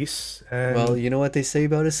my piece. And Well, you know what they say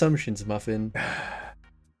about assumptions, Muffin.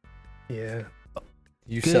 yeah,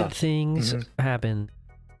 You Good suck. things happen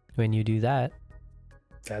when you do that.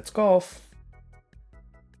 that's golf.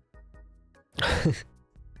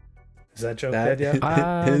 Is that joke dead yet?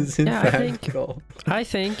 Is in yeah, I fact think- golf. I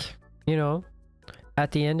think,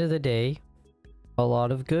 at the end of the day, a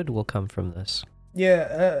lot of good will come from this.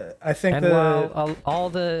 Yeah, I think And while all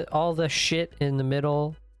the shit in the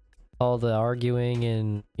middle, all the arguing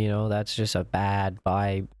and that's just a bad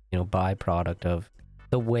byproduct of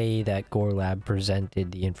the way that Gore Lab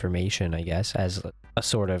presented the information, I guess, as a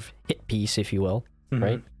sort of hit piece, if you will,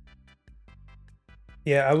 right?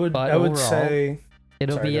 Yeah, I would But say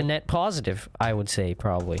It'll Sorry, be a go. net positive, I would say,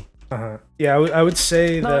 probably. yeah, I would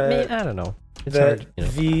say Not me, that I don't know. It's that hard,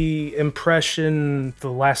 the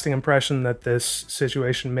lasting impression that this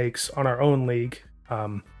situation makes on our own league,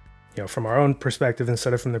 from our own perspective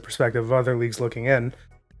instead of from the perspective of other leagues looking in,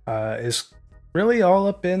 is really all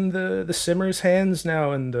up in the Simmers' hands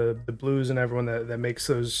now, and the Blues and everyone that makes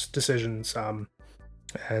those decisions.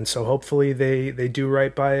 And so hopefully they do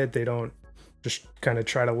right by it. They don't just kind of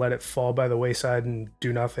try to let it fall by the wayside and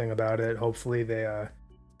do nothing about it. Hopefully they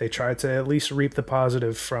try to at least reap the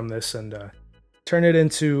positive from this and turn it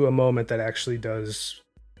into a moment that actually does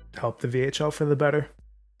help the VHL for the better.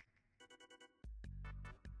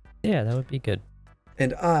 Yeah, that would be good.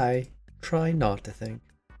 And I try not to think.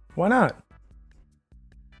 Why not?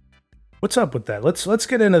 What's up with that? Let's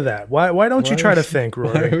get into that. Why don't you try to think, Why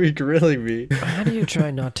are Rory? we grilling me? How do you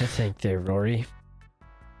try not to think there, Rory?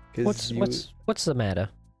 'Cause What's the matter?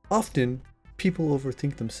 often people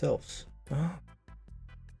overthink themselves. Oh,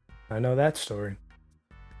 I know that story.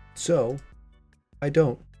 So I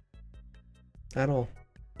don't. At all.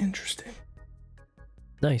 Interesting.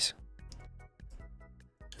 Nice.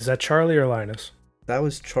 Is that Charlie or Linus? That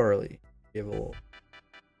was Charlie. Give a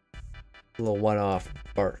little one-off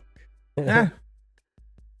bark. Yeah,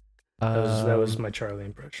 that was Um, my Charlie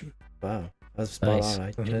impression. Wow, that was spot Nice.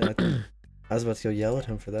 on. I was about to go yell at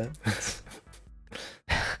him for that.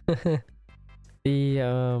 the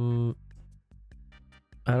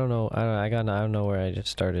I don't know. I don't know where I just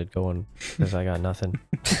started going because I got nothing.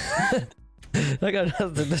 I got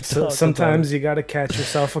nothing to So talk sometimes you got to catch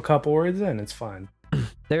yourself a couple words in. It's fine. about.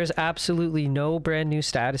 There's absolutely no brand new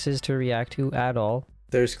statuses to react to at all.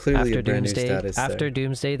 There's clearly After a brand Doomsday, new status after there.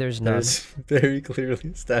 Doomsday, there's none. There's very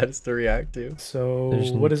clearly a status to react to. So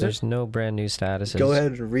There's, what is it? There's no brand new statuses. Go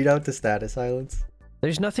ahead and read out the status, Silence.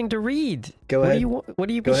 There's nothing to read. Go What ahead. do you want? What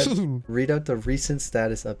do you Go ahead. mean? Read out the recent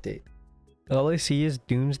status update. All I see is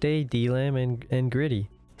Doomsday, D-Lam, and Gritty.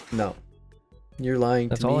 No. You're lying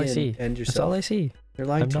That's to all me I see. and yourself. That's all I see. You're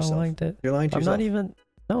lying I'm to not yourself. lying to. You're lying to I'm yourself. not even.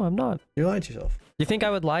 No, I'm not. You're lying to yourself. You think I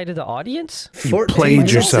would lie to the audience? You 14 played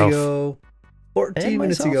minutes yourself. Ago, 14 And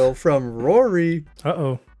minutes myself. ago from Rory,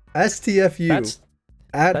 Uh-oh. STFU, That's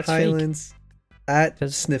at that's fake. Highlands, at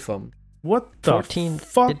 'Cause- Sniffum. What the 14.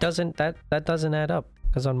 fuck? It doesn't. That doesn't add up.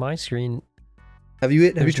 Because on my screen, Have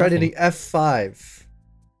you There's tried nothing. hitting F5?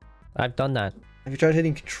 I've done that. Have you tried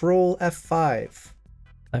hitting Control F5?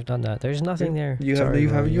 I've done that. There's nothing there. You Sorry,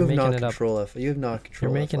 have Rory, you you're have not making it up. Control F. You have not Control.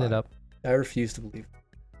 You're making F5. it up. I refuse to believe.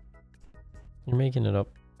 You're making it up.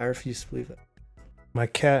 I refuse to believe it. My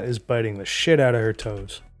cat is biting the shit out of her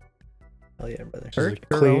toes. Hell yeah, brother. She's Her- like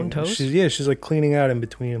her own toes? She's like cleaning out in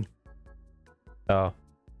between them. Oh.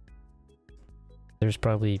 There's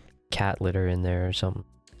probably cat litter in there or something.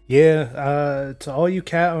 Yeah, to all you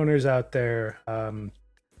cat owners out there,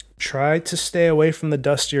 try to stay away from the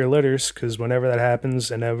dustier litters because whenever that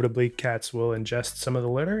happens, inevitably cats will ingest some of the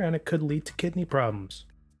litter and it could lead to kidney problems.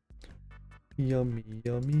 Yummy,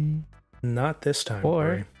 yummy. Not this time. Or-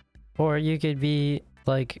 Corey. Or you could be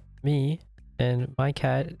like me and my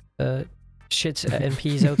cat shits and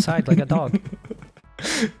pees outside like a dog.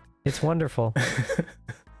 It's wonderful.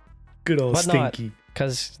 Good old But not- Stinky.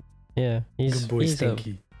 Cause yeah, he's Good boy he's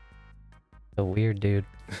Stinky. a weird dude.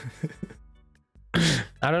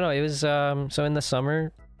 I don't know. It was so in the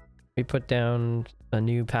summer we put down a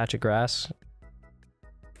new patch of grass,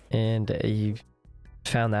 and he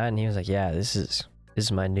found that and he was like, "Yeah, this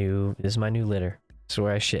is my new litter. This is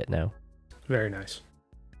where I shit now." Very nice.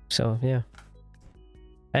 So yeah.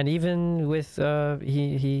 And even with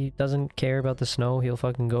he doesn't care about the snow. He'll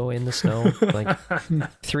fucking go in the snow, like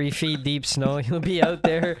 3 feet deep snow. He'll be out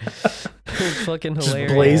there. It's fucking Just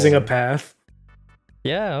hilarious. blazing a path.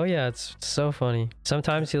 Yeah, oh yeah, it's so funny.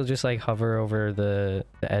 Sometimes he'll just like hover over the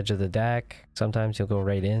edge of the deck. Sometimes he'll go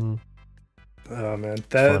right in. Oh man,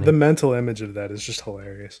 funny. the mental image of that is just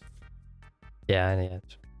hilarious. Yeah,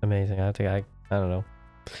 it's amazing. I think I don't know.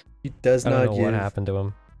 He does I don't not know give what happened to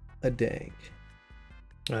him. a dang.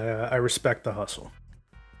 I respect the hustle.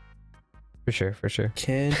 For sure, for sure.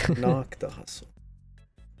 Can't knock the hustle.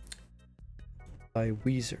 By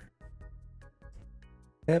Weezer.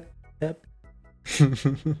 Yep.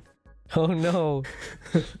 Oh no.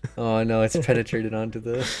 Oh no, it's penetrated onto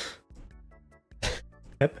the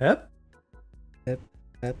Hep. Hep.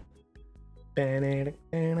 hep.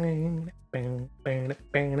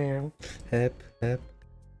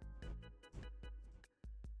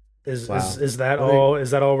 Is Wow. is that all?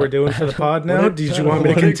 Is that all we're doing for the pod now? What a- Did I you don't want me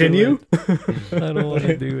to wanna do continue? I don't want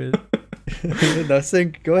to do it. No,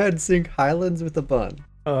 sing. Go ahead and sing Highlands with a bun.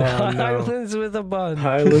 Oh no, Highlands with a bun.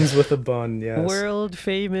 Highlands with a bun. Yes. World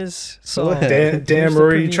famous Go song. ahead. Damn, Who's the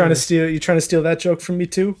Rory, you trying to premier? steal? You trying to steal that joke from me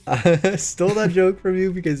too? I stole that joke from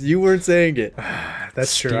you because you weren't saying it.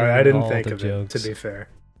 That's true. Stealing I didn't all think the of jokes. it. To be fair.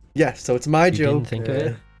 Yeah, so it's my You joke. didn't think of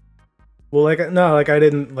it? Well, I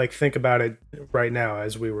didn't like think about it right now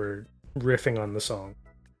as we were riffing on the song.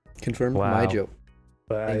 Confirmed Wow. my joke.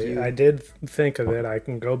 But Thank you. I did think of it. I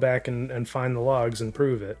can go back and find the logs and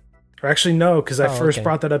prove it. Or actually, no, because I Oh, first okay.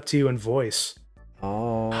 brought that up to you in voice.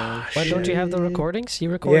 Oh, Why don't you have the shit. recordings? You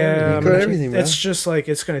record Yeah, everything. record everything, it's bro. just like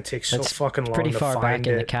it's gonna take so That's fucking long Pretty to far find back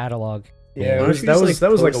in the it. catalog. Yeah, Why it was, don't you that just, was like,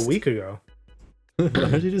 that was like a post- week ago. Why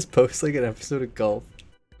don't you just post like an episode of golf?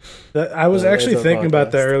 I was actually it's a thinking about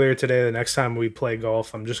that podcast. earlier today. The next time we play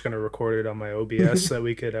golf, I'm just gonna record it on my OBS so that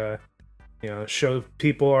we could, show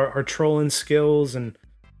people our trolling skills and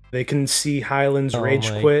they can see Highlands Oh Rage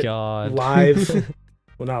my Quit God. live.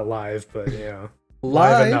 Well, not live, but Live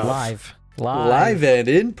Live, enough. Live. and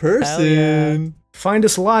in person. find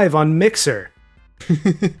us live on Mixer.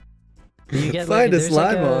 You get Find us there's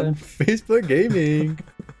like live on Facebook Gaming.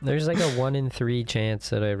 There's like a 1 in 3 chance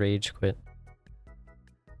that I rage quit.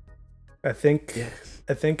 I think Yes.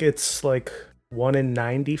 I think it's like 1 in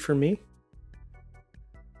 90 for me.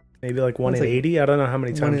 Maybe like 1 Sounds in like 80. I don't know how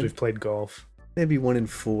many 1 times in- we've played golf. Maybe 1 in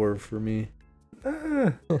 4 for me.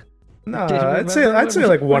 No, Dude, I'd say remember I'd say when-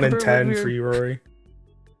 like 1 in remember when 10 we for were- you, Rory.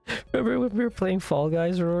 Remember when we were playing Fall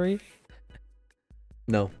Guys, Rory?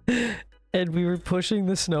 No. And we were pushing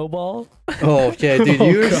the snowball? Oh, okay, dude, Oh,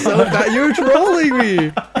 you were so God. bad. You were trolling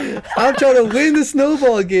me. I'm trying to win the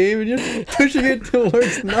snowball game, and you're pushing it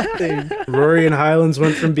towards nothing. Rory and Highlands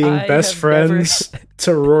went from being I best have never- friends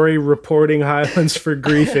to Rory reporting Highlands for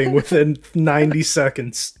griefing within 90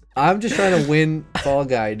 seconds. I'm just trying to win Fall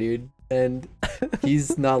Guy, dude, and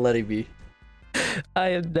he's not letting me. I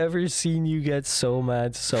have never seen you get so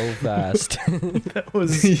mad so fast. That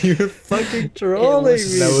was You're fucking trolling me.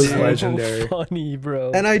 That was so dude. legendary. funny,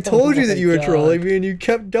 bro. And I Oh told you my that you were God. trolling me, and you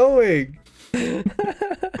kept going.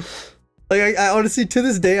 Like, I honestly, to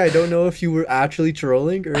this day, I don't know if you were actually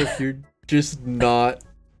trolling or if you're just not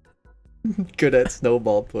good at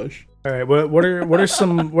snowball push. All right. What are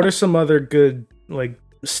some other good like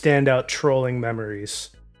standout trolling memories?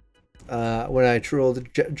 When I trolled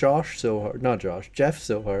Josh so hard, not Josh, Jeff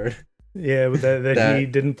so hard, Yeah, that That- he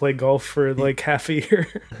didn't play golf for like half a year.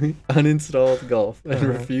 uninstalled golf and Uh-huh.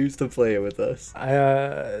 refused to play it with us.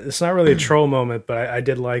 It's not really a troll moment, but I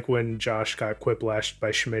did like when Josh got quiplashed by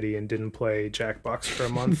Schmitty and didn't play Jackbox for a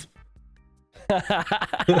month.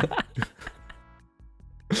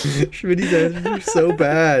 Schmitty's answers are so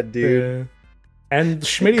bad, dude. Yeah. And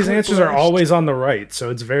Schmitty's answers are always on the right, so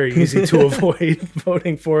it's very easy to avoid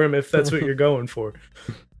voting for him if that's what you're going for.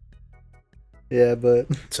 Yeah, but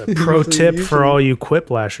It's a pro tip for usually- all you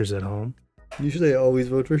quiplashers at home. usually I always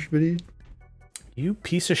vote for Schmitty. You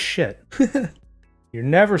piece of shit. You're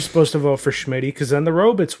never supposed to vote for Schmitty because then the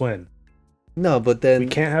Robots win. No, but We then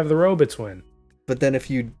can't have the Robots win. if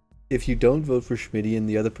you don't vote for Schmitty and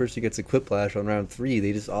the other person gets a quiplash on round 3,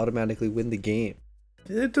 they just automatically win the game.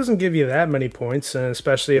 It doesn't give you that many points, and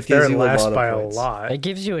especially if It gives they're in you a last lot of by points. a lot. It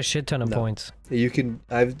gives you a shit ton of No. points. You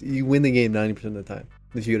win the game 90% of the time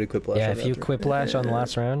if you get a quiplash. Yeah, on if you round 3. quiplash on the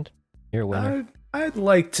last round, you're a winner. I'd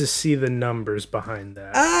like to see the numbers behind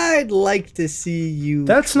that. I'd like to see you.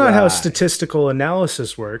 That's not how try. statistical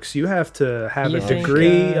analysis works. You have to have You a think,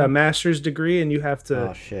 degree, uh, a master's degree, and you have to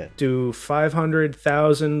Oh shit! do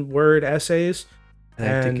 500,000 word essays. I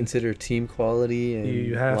have to and consider team quality and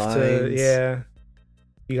You have lines. to, yeah.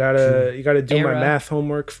 You gotta do my Era. math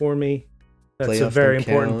homework for me. That's a Playoffs very don't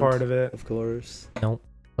important count. part of it. Of course.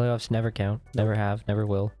 Playoffs never count. Never have. Never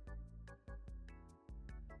will.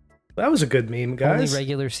 That was a good meme, guys. Only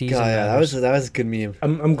regular season. God, yeah, matters. that was a good meme.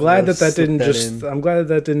 I'm glad that Slip didn't that just. in. I'm glad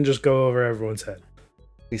that didn't just go over everyone's head.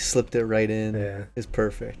 We slipped it right in. Yeah. It's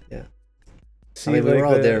perfect. Yeah. See, I mean, we were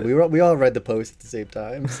all like there. We all read the post at the same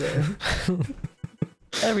time. So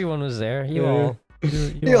Everyone was there. You Yeah. all.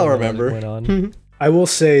 you all know what remember. went on. I will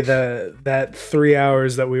say that 3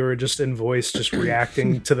 hours that we were just in voice, just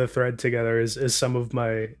reacting to the thread together, is some of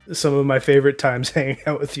my favorite times hanging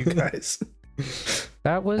out with you guys.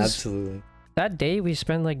 That was Absolutely. that day. We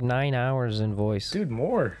spent like 9 hours in voice. Dude,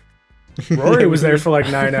 more. Rory was there for like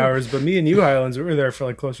 9 hours, but me and you, Highlands, we were there for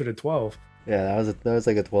like closer to 12. Yeah, that was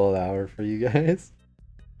like a 12-hour for you guys.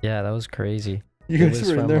 Yeah, that was crazy. You It guys was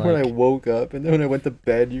were in from, there when I like- woke up, and then when I went to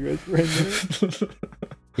bed, you guys were in there.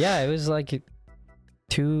 Yeah, it was like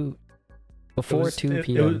 2 before 2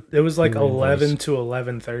 p.m. It was like we were in 11 voice. to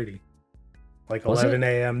 11:30. Like Was it? 11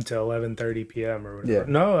 a.m. to 11:30 p.m. or whatever. Yeah.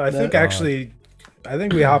 No, I think actually, I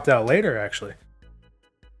think we hopped out later actually.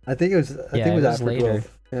 I think it was. I think it was after later. 12.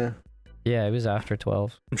 Yeah. Yeah, it was after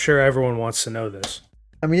 12. I'm sure everyone wants to know this.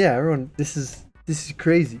 I mean, yeah, everyone. This is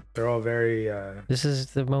crazy. They're all very This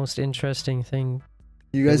is the most interesting thing.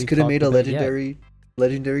 You That guys we could have made a talked about yet.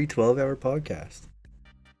 legendary 12-hour podcast.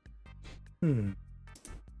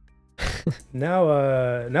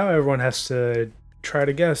 Now everyone has to try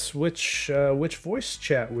to guess which voice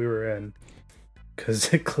chat we were in,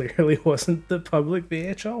 because it clearly wasn't the public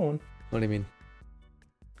VHL one, What do you mean?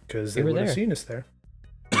 because We they were would have there. seen us there.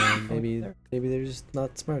 Maybe they're just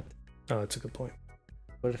not smart. Oh, that's a good point.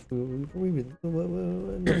 What if we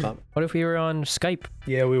no comment. What if we were on Skype?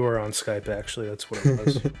 Yeah, we were on Skype actually. That's what it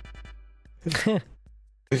was.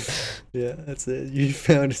 Yeah, that's it. You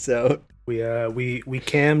found us out. we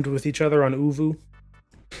cammed with each other on Uvu.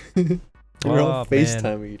 We're all Oh, man.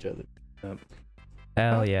 FaceTiming each other.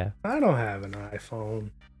 Hell yeah. I don't have an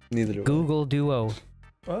iPhone. Neither do I. Google Duo.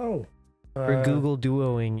 Oh, We're Google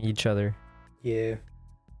Duoing each other. Yeah.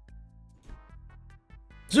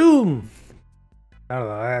 Zoom. I don't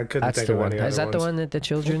know. I couldn't That's think the of one. any Is other that the ones. one that the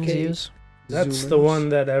children's Okay. use? That's the Zoomers. one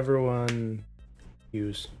that everyone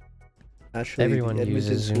use. Actually, Everyone the Edmonton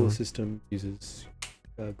uses school Zoom. system uses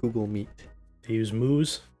Google Meet, They use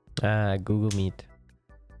Moose. Google Meet.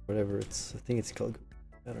 whatever it's. I think it's called.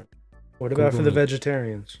 I don't know. What about Google for the Meet.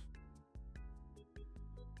 vegetarians?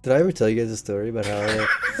 Did I ever tell you guys a story about how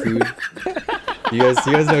food? You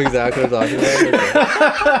guys know exactly what I'm talking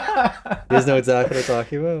about. You guys know exactly what I'm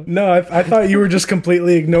talking about. No, I thought you were just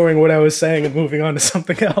completely ignoring what I was saying and moving on to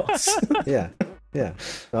something else. Yeah. I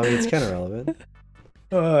mean, it's kind of relevant.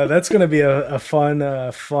 That's gonna be a fun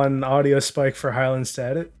audio spike for Highlands to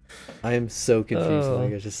edit. I am so confused. Oh.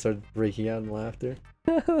 Like I just started breaking out in laughter.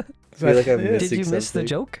 Is I feel that- like I'm yeah. missing Did you miss the something.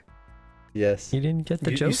 joke? Yes. You didn't get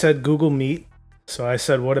the You joke? said Google Meet, so I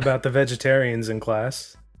said, "What about the vegetarians in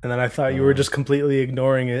class?" And then I thought you were just completely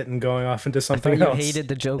ignoring it and going off into I thought something you else. hated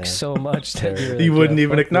the joke Yeah. so much that you, were You like, wouldn't "Yeah,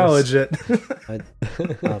 even fuck acknowledge this."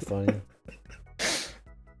 it. Not funny.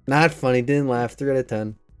 Not funny. Didn't laugh. 3 out of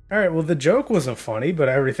 10. All right, well, the joke wasn't funny, but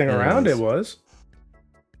everything It around was. it was.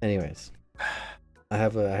 Anyways, I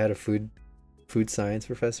had a food science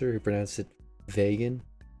professor who pronounced it vegan.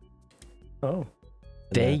 Oh,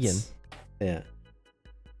 and Vegan? that's- Yeah.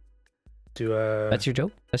 do That's your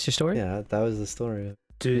joke? That's your story? Yeah, that was the story. You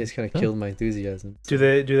do guys kind of killed my enthusiasm. do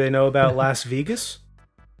they know about Las Vegas?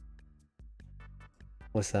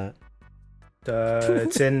 What's that?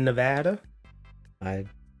 It's in Nevada. I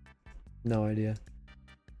no idea.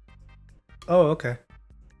 Oh, okay.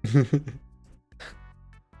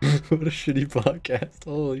 What a shitty podcast.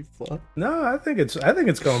 Holy fuck. No, I think it's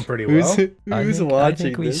going pretty Who's well. who's I watching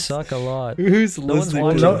think we this? suck a lot. Who's No one's listening?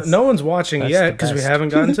 Well, to watching. no, this? no one's watching That's yet the because we best. haven't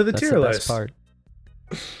gotten to the That's tier the best list.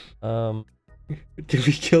 part. Did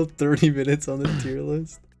we kill 30 minutes on the tier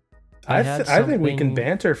list? I had I think we can something-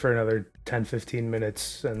 banter for another 10-15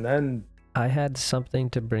 minutes, and then I had something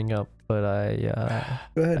to bring up, but I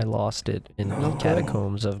Go ahead. lost it in No. the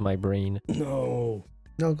catacombs of my brain. no.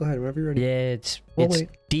 No, go ahead. Whenever you're ready. Yeah, it's We'll it's wait.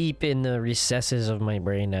 deep in the recesses of my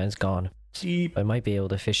brain and it's gone. Deep. I might be able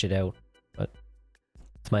to fish it out, but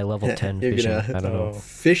it's my level 10 You're fishing. gonna- I don't know.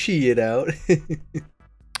 Fishy it out.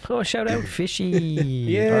 Oh, shout out Fishy!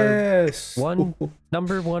 Yes. Our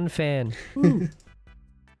number one fan.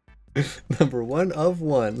 Number 1 of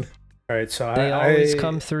 1. All right, so They I always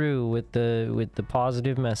come through with the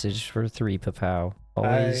positive message for 3 Papow.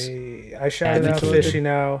 Always. I shouted out advocated. Fishy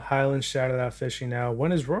now. Highland shouted out Fishy now.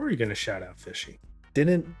 When is Rory gonna shout out Fishy?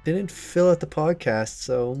 Didn't fill out the podcast,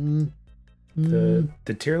 so The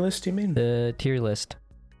tier list, you mean? The tier list.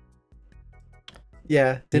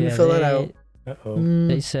 Yeah, didn't Yeah, fill that out. Uh-oh.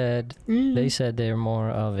 They said they're more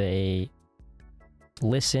of a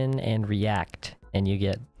listen and react, and you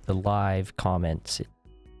get the live comments.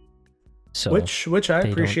 So Which I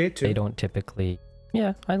appreciate too. They don't typically.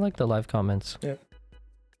 Yeah, I like the live comments. Yeah.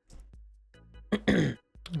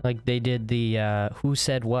 Like they did the who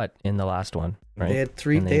said what in the last one, right? They had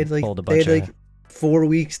three. And They had pulled a like they had bunch like 4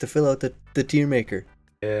 weeks to fill out the tier maker.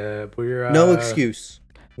 Yeah, we're No excuse.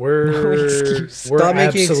 We're No excuse. we're Stop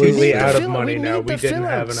making absolutely excuses. out of We money need now. the We didn't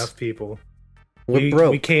have fill-outs. enough people. We're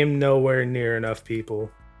broke. We came nowhere near enough people.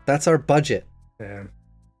 That's our budget. Yeah.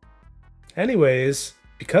 Anyways,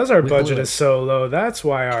 because our We budget blew is it. so low, that's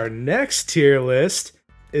why our next tier list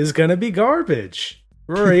is gonna be garbage.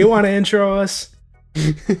 Rory, you want to intro us?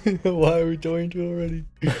 Why are we going to already?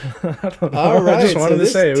 I don't know. All right, I just wanted so to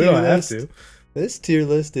this say it. We tier don't have list- to. This tier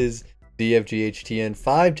list is DFGHTN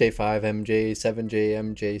 5, J5, MJ, 7J,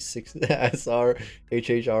 MJ, 6, SR,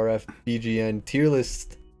 HHRF, BGN tier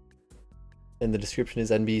list. And the description is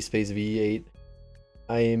NB space V8.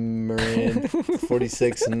 I'm Moran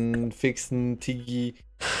 46 and Fixen Tigi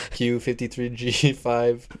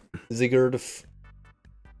Q53G5 Zigurd.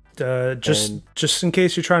 Just in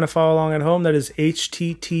case you're trying to follow along at home, that is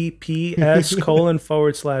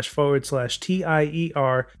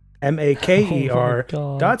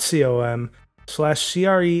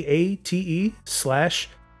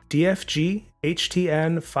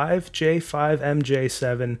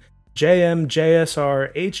https://tiermeker.com/CREATE/DFGHTN5J5MJ7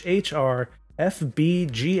 JMJSR HHR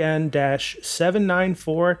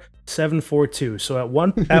FBGN-794742. So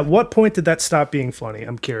at what point did that stop being funny?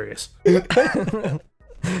 I'm curious.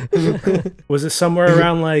 Was it somewhere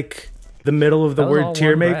around like the middle of the That was all word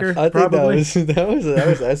tier one maker? breath. I think Probably. that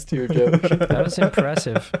was S tier joke. That was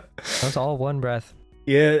impressive. That was all one breath.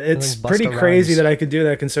 Yeah, it's Like pretty Busta crazy Rhymes. that I could do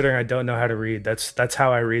that considering I don't know how to read. That's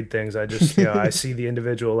how I read things. I just I see the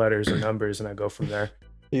individual letters or numbers and I go from there.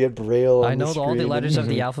 You get Braille on I know the all the screen. letters of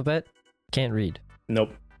the alphabet. Can't read.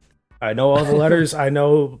 Nope. I know all the letters. I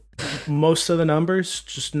know most of the numbers.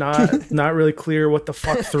 Just not really clear what the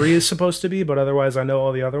fuck 3 is supposed to be, but otherwise I know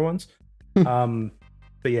all the other ones.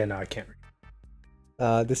 But yeah, no, I can't read.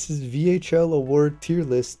 This is VHL award tier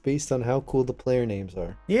list based on how cool the player names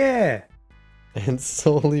are. Yeah. And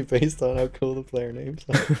solely based on how cool the player names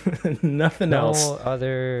are. Nothing No else.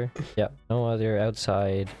 other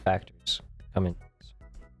outside factors come in.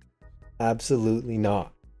 Absolutely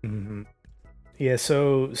not. hmm Yeah,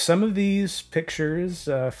 so some of these pictures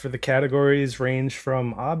for the categories range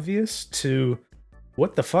from obvious to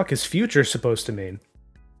what the fuck is future supposed to mean?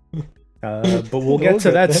 But we'll get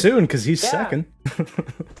to that soon because he's second.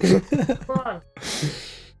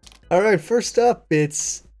 All right, first up,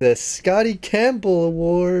 it's the Scotty Campbell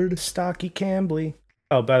Award. Stocky Cambly.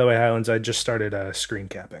 Oh, by the way, Highlands, I just started screen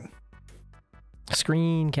capping.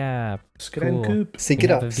 Screen cap. Screen Cool. coop. Sync We it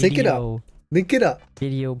have up, a sync it up, video- link it up.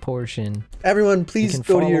 Video portion. Everyone, You please can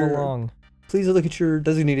go follow to your, along. please look at your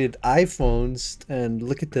designated iPhones and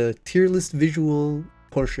look at the tier list visual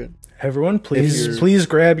portion. Everyone, you're- please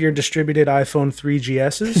grab your distributed iPhone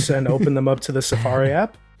 3GSs and open them up to the Safari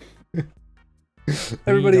app.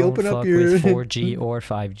 Everybody, We don't open up fuck your with 4G or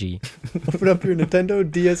 5G. open up your Nintendo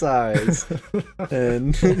DSIs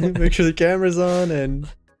and make sure the camera's on and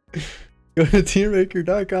go to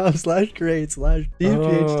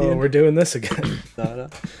tiermaker.com/create/DFGHTN. Oh, we're doing this again. No.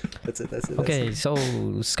 That's it. Okay, so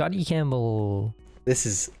Scotty Campbell. This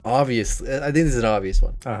is obvious. I think this is an obvious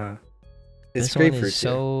one. Uh-huh. It's This one grapefruit. is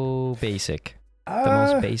so basic. The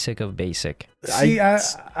most basic of basic. See,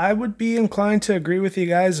 I would be inclined to agree with you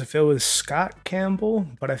guys if it was Scott Campbell,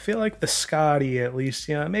 but I feel like the Scotty at least,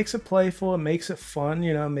 it makes it playful, it makes it fun,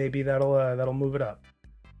 maybe that'll move it up.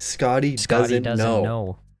 Scotty Scotty doesn't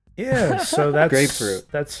know. Yeah, so that's Grapefruit.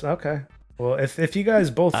 That's okay. Well, if you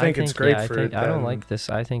guys both think it's grapefruit, I don't then like this.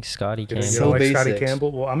 I think Scotty you Campbell. don't So like Scotty basic.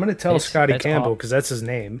 Campbell. Well, I'm gonna tell It's- Scotty it's Campbell all- because that's his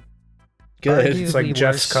name. Good. It's like Arguably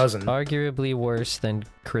Jeff's worse- cousin. Arguably worse than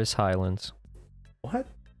Chris Highlands. What?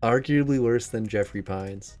 Arguably worse than Jeffrey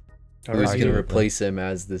Pines, All who's right. going to Arguably. replace him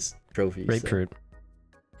as this trophy. so. Grapefruit.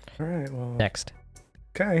 All right. Well. Next.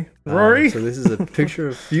 Okay. Rory. So this is a picture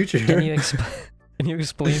of Future Can you can you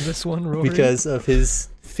explain this one, Rory? because of his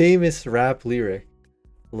famous rap lyric,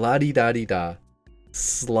 "La di da di da,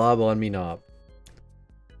 slob on me knob,"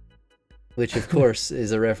 which of course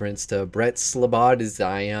is a reference to Brett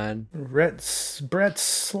Slobodian. Brett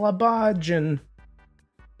Slobodjan.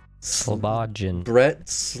 Slobodjan. Brett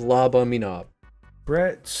Slob on me knob.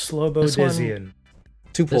 Brett Slobodizian.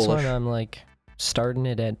 Too This Polish. one I'm like starting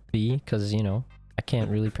it at B because I can't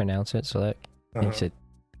really pronounce it, so that makes it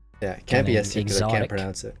Yeah, it can't be then S tier because I can't exotic.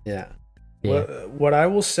 pronounce it. Yeah. Yeah. What I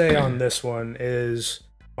will say on this one is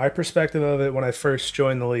my perspective of it when I first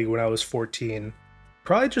joined the league when I was 14.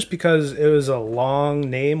 Probably just because it was a long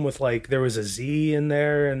name with like there was a Z in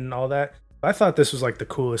there and all that. I thought this was like the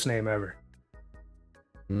coolest name ever.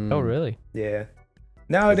 Mm. Oh, really? Yeah.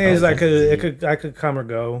 Nowadays like I Z. could come or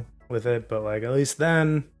go with it, but like at least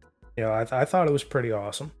then, you know, I thought it was pretty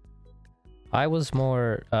awesome. I was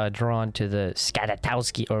more drawn to the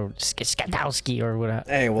Skatowski or Skatowski or whatever.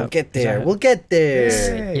 Hey, we'll Oh, get is there. that- We'll get there.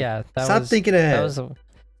 Hey. Yeah, that Stop was, thinking that ahead. was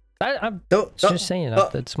I'm Don't, just saying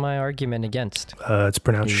that's my argument against. It's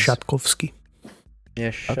pronounced Is- Shatkovsky.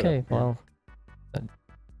 Yeah, shut Okay, up. well,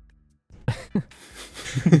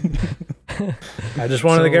 I just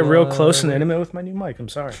wanted to get real So, close and intimate with my new mic. I'm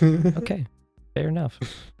sorry. okay, fair enough.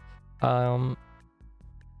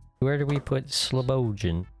 Where do we put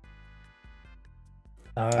Slobojin?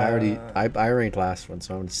 I ranked last one,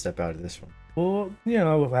 so I'm gonna step out of this one. Well, you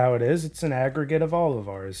know how it is. It's an aggregate of all of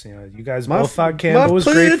ours. You know, you guys Muff- both thought Campbell was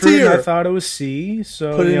Muff, put it in a grapefruit, and I tier. thought it was C.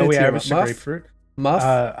 So Put it you know in a we tier. averaged a Muff, grapefruit.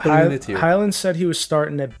 Muff, put it in a tier. Highland said he was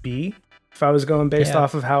starting at B. If I was going based Yeah.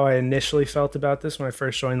 off of how I initially felt about this when I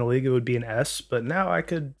first joined the league, it would be an S. But now I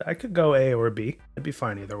could go A or B. I'd be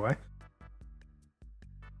fine either way.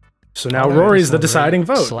 So now Alright, Rory's just the a deciding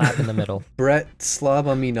right vote. Slap in the middle. Brett slob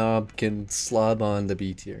on me knob can slob on the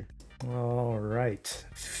B tier. All right,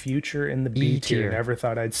 future in the B B tier. tier. Never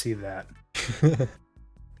thought I'd see that.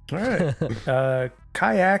 All right,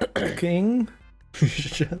 kayaking.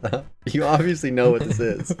 Shut up. You obviously know what this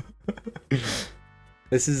is.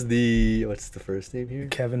 This is the what's the first name here?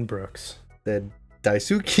 Kevin Brooks. The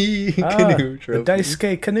Daisuke Ah, Canoe the Trophy.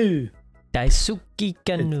 Daisuke Canoe. Daisuke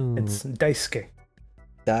Kanu. It's Daisuke.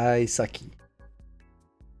 Daisaki.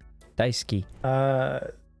 Daisuke.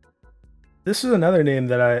 This is another name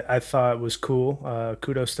that I thought was cool.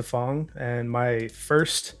 Kudos to Fong. And my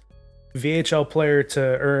first VHL player to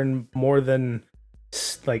earn more than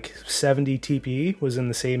like 70 TPE was in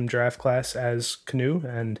the same draft class as Canoe.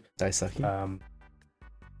 And Daisaki.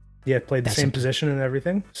 yeah, played the That's same a- position and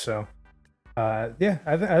everything. So yeah,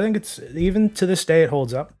 I think it's even to this day it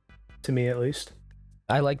holds up to me at least.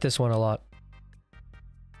 I like this one a lot.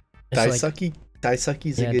 It's like- Daisaki.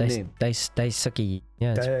 Daisaki's a good name. Daisuke.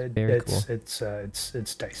 Yeah, it's very cool. It's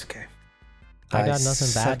Daisuke. I got nothing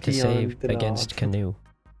bad to Daisuke say on the against knob. Canoe.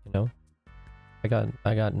 You know,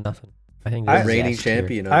 I got nothing. I think I- this is Reigning S tier.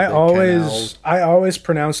 champion of I the always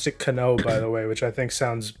pronounced it Canoe, by the way, which I think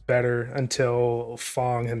sounds better until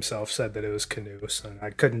Fong himself said that it was Canoe, so I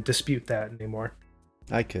couldn't dispute that anymore.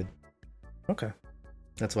 Canal. I could. Okay,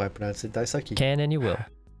 That's why I pronounced it Daisaki. Can and you will.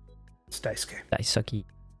 it's Daisuke. Daisuke.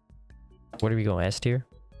 What are we going? S tier?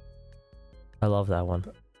 I love that one.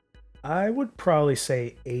 I would probably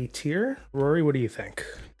say A tier. Rory, what do you think?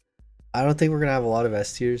 I don't think we're gonna have a lot of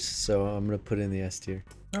S tiers, so I'm gonna put in the S tier.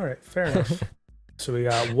 All right, fair enough. So we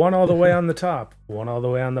got one all the way on the top, one all the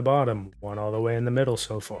way on the bottom, one all the way in the middle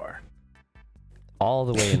so far. All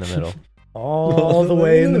the way in the middle. All the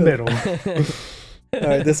way in the middle. All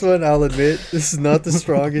right, this one I'll admit this is not the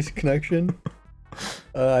strongest connection.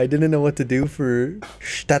 I didn't know what to do for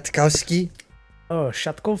Statkowski. Oh,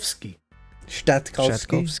 Shatkovsky.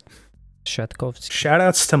 Statkowski. Shatkovsky.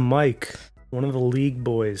 Shoutouts to Mike, one of the league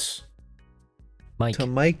boys. Mike. To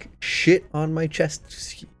Mike shit on my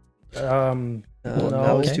chest. No, That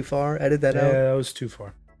was okay. too far. Edit that yeah, out. that was too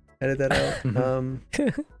far. Edit that out. Mhm.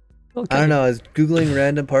 Okay. I don't know. I was googling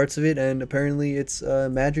random parts of it, and apparently it's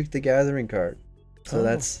Magic the Gathering card. So Oh.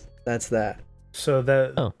 that's that. So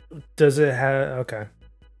that Oh. does it have? Okay.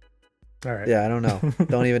 All right. Yeah, I don't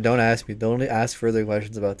know. Don't ask me. Don't ask further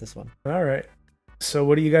questions about this one. All right. So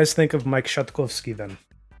what do you guys think of Mike Shatkovsky then?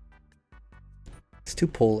 It's too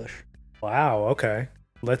Polish. Wow. Okay.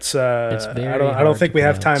 Let's. It's I very don't hard think to we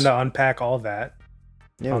have time pronounce. to unpack all that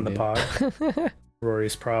Yeah, on the man. pod.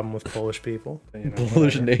 Rory's problem with Polish people. You know,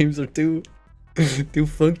 Polish whatever. names are too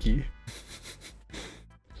funky.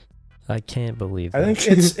 I can't believe I that.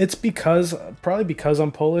 think it's probably because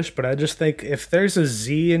I'm Polish, but I just think if there's a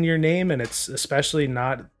Z in your name and it's especially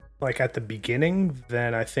not like at the beginning,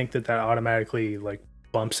 then I think that automatically like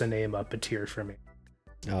bumps a name up a tier for me.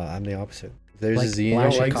 Oh, I'm the opposite. If there's Like a Z in your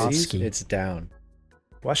name, Blaszczykowski. it's down.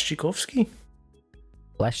 Waszczykovsky?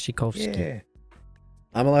 Blaszczykowski. Yeah.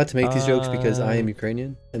 I'm allowed to make these jokes because I am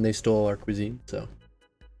Ukrainian and they stole our cuisine. So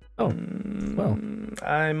Oh, well.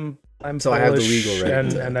 I'm So I have the Polish, legal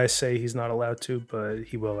right to- and I say he's not allowed to, but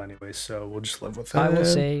he will anyway. So we'll just live with it. I will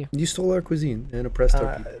say you stole our cuisine and oppressed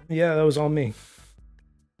our people. Yeah, that was all me.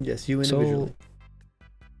 Yes, you individually. so.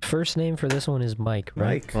 First name for this one is Mike,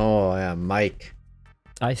 right? Mike. Oh yeah, Mike.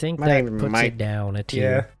 I think My that name's puts Mike. it down a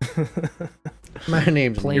tier. Yeah. My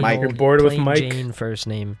name's Plain Mike. You're old- bored with plain Mike? Jane first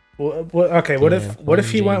name. Okay, what if Yeah, what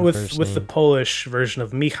if he plain went Jane with first the name. Polish version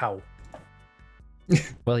of Michał?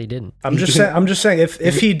 Well, he didn't. I'm just saying if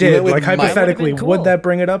he went did, with like Mike. hypothetically, That would've been would cool. that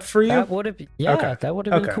bring it up for you? That would have, yeah, Okay. that would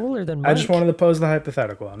have been Okay. cooler than Mike. I just wanted to pose the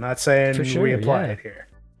hypothetical. I'm not saying For sure, we apply yeah. it here.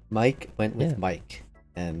 Mike went with Yeah. Mike,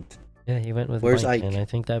 and Yeah, he went with Where's Mike, Ike? and I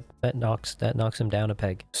think that knocks him down a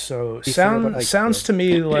peg. So Be fair about Ike, sounds though. to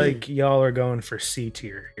me like y'all are going for C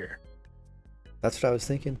tier here. that's what I was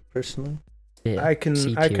thinking personally. Yeah, I can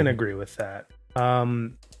C I can tier. agree with that.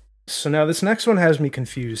 So now this next one has me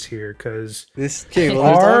confused here because This okay, well,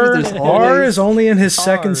 R there's R always, is only in his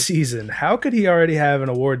second R. season. How could he already have an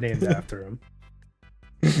award named after him?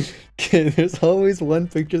 okay, there's always one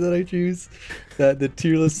picture that I choose that the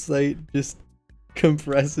tier list site just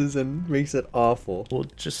compresses and makes it awful. Well,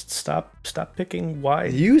 just stop picking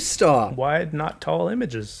wide You stop. not tall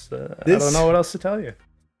images. I This- don't know what else to tell you.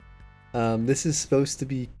 This is supposed to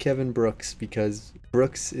be Kevin Brooks because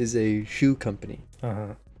Brooks is a shoe company,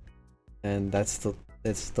 Uh-huh. and that's the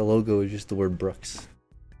logo is just the word Brooks.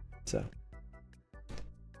 So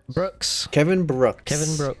Brooks. Kevin Brooks.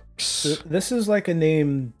 Kevin Brooks. This is like a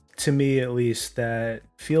name to me at least that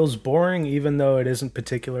feels boring even though it isn't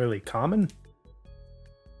particularly common.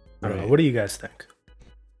 I don't know. Right. What do you guys think?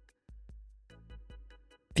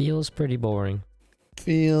 Feels pretty boring.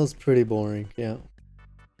 Feels pretty boring. Yeah.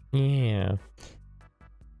 Yeah.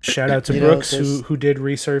 Shout out to You know, Brooks there's- who did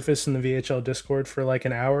resurface in the VHL Discord for like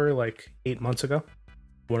an hour like 8 months ago.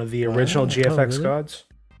 One of the Wow. original Oh, GFX really? gods.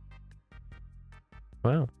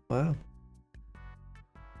 Wow. Wow.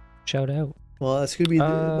 Shout out. Well, that's gonna be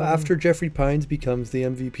after Jeffrey Pines becomes the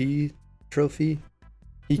MVP trophy.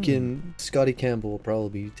 He can. Scotty Campbell will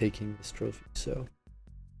probably be taking this trophy. So,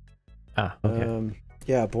 Ah, okay.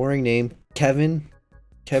 yeah, boring name. Kevin.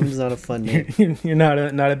 Kevin's not a fun name. You're not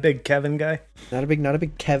a big Kevin guy. Not a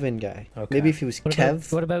big Kevin guy. Okay. Maybe if he was What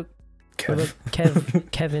Kev. about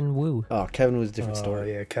Kev. Kevin Wu? Oh, Kevin was a different Oh,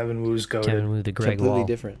 story. yeah, Kevin Wu's goated. Kevin Wu, the Greg Completely Wall.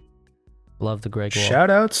 different. Love the Greg Wall. Shout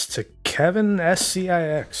outs to Kevin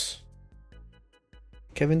SCIX.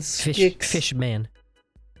 Kevin Fish Skix. man.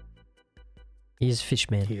 He's fish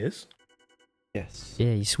man. He is? Yes.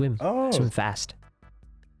 Yeah, he swim Oh, fast.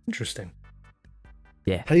 interesting.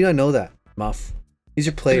 Yeah. How do you not know that, Muff? He's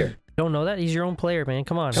your player. Don't know that? He's your own player, man.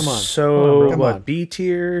 Come on. Come on. So, Come what, on. B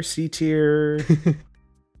tier, C tier?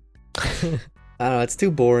 I don't know. It's too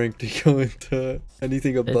boring to go into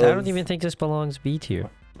anything I above. don't even think this belongs B tier.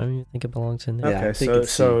 I don't even think it belongs in there. Yeah, I Okay, think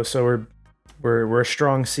so it's so we're a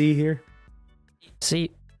strong C here.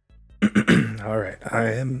 See, All right, I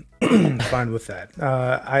am fine with that.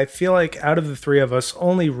 I feel like out of the three of us,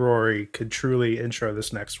 only Rory could truly intro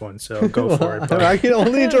this next one. So go for it. bud. I can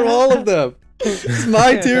only intro all of them. It's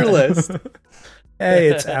my tier list. Hey,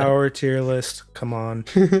 it's our tier list. Come on.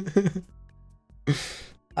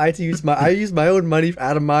 I use my own money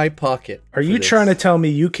out of my pocket. Are you trying to tell me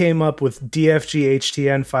you came up with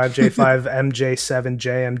DFGHTN 5J5 MJ7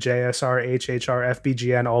 JMJSR HHR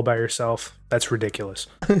FBGN all by yourself? That's ridiculous.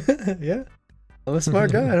 to? Yeah, I'm a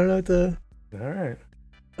smart guy. I don't know what to. All right.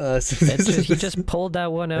 he just pulled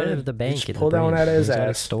that one out Yeah, of the he bank. just in the pulled that one brain. out of his He's got it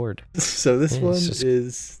ass. stored. So this Yeah, one it's just-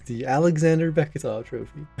 is the Alexander Beketov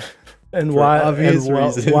Trophy. And For obvious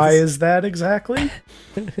reasons. why is that exactly?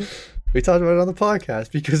 We talked about it on the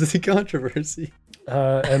podcast because of the controversy.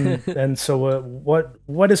 And so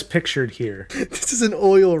what is pictured here? This is an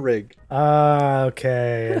oil rig.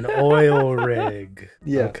 Okay, an oil rig.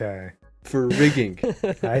 Yeah. Okay, For rigging.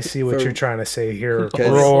 I see what For- you're trying to say here, Because-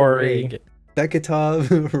 Rory.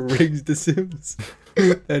 Beketov rigs the Sims,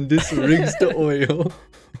 and this rigs the oil.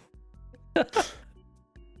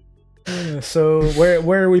 So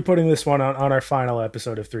where are we putting this one on our final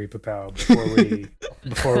episode of Three Papao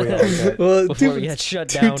before we all get? Well, Before we get shut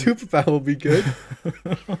down. Two Papa will be good.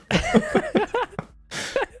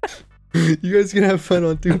 You guys can have fun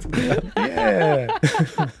on Two Papa.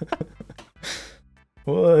 Yeah.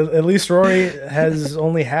 Well, at least Rory has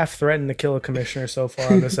only half threatened to kill a commissioner so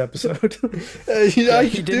far on this episode. He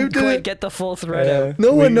didn't quite get the full thread out.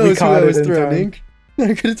 No one knows who I caught it was in time. threatening.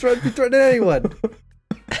 I could have been threatening anyone.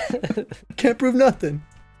 Can't prove nothing.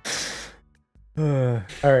 All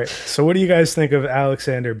right. So, what do you guys think of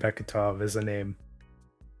Alexander Beketov as a name?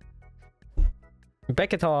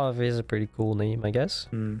 Beketov is a pretty cool name, I guess.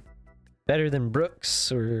 Hmm. Better than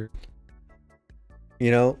Brooks or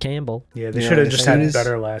You know, Campbell. Yeah, they Yeah, should have as just soon had as-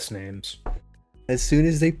 better last names. as soon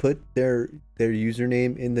as they put their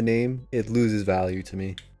username in the name, it loses value to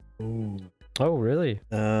me. Ooh. Oh, really?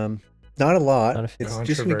 Not a lot. Not a It's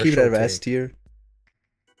just gonna keep it out of S controversial tier.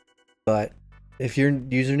 But if your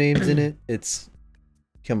username's in it, it's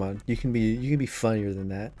come on. You can be funnier than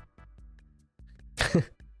that.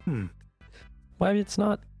 Well, it's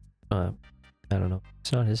not. I don't know.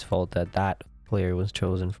 It's not his fault that that player was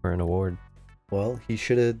chosen for an award. Well, he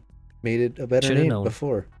should have made it a better Shoulda name known.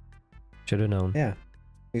 before. Should have known. Yeah,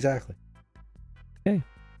 exactly.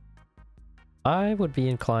 I would be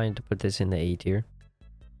inclined to put this in the A tier.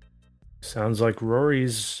 Sounds like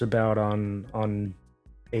Rory's about on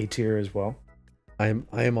A tier as well. I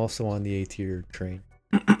am also on the A tier train.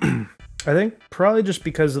 I think probably just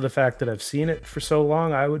because of the fact that I've seen it for so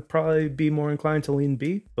long, I would probably be more inclined to lean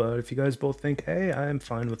B. But if you guys both think A, I am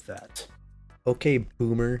fine with that. Okay,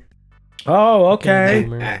 boomer. Oh, okay.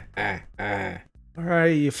 Boomer. All right,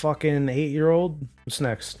 you fucking 8-year-old. What's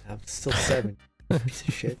next? I'm still 7. Piece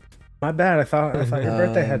of shit. My bad. I thought your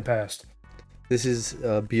birthday had passed. This is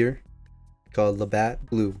a beer called Labatt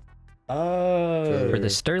Blue. Oh. For the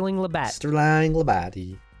Sterling Labatt. Sterling Labatt.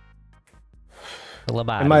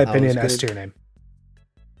 Labatt. In my was opinion, gonna- S tier name.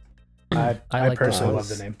 I like the personally house.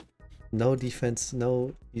 love the name. No defense.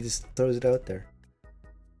 No, he just throws it out there.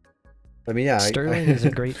 I mean, yeah. Sterling is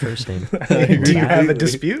a great first name. Do you have a Completely.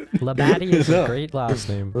 dispute? Labatti is No. a great last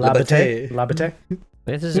name. Labate. Labate. Labate.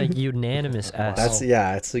 This is a unanimous S. That's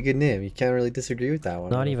it's a good name. You can't really disagree with that one.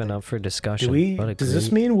 I Not don't even think. up for discussion. Do we? What a Does this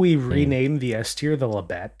great- mean we rename the S tier the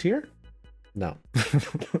Labatt tier? No,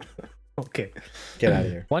 Okay. get out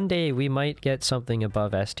of here. One day we might get something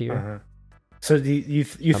above S tier. Uh-huh. So do you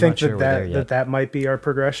I'm think not sure we're there yet. that might be our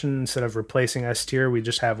progression? Instead of replacing S tier, we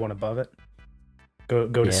just have one above it. Go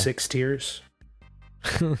to Yeah. 6 tiers.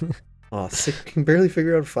 Oh, 6. Can barely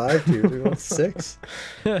figure out 5 tiers. We want 6.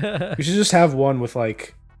 We should just have one with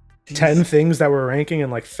like 10 things that we're ranking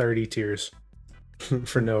and like 30 tiers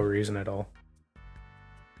for no reason at all.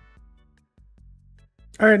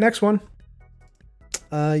 All right, next one.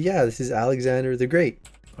 Yeah, this is Alexander the Great.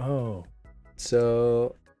 Oh.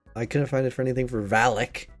 So I couldn't find it for anything for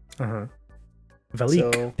Valak. Uh-huh.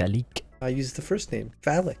 Valik. So Valik. I used the first name,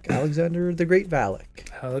 Valak. Alexander the Great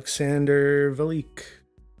Valak. Alexander Valik.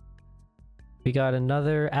 We got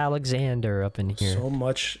another Alexander up in here. So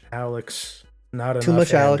much Alex. Not enough Too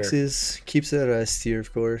much Ander. Alex's. Keeps it at S tier,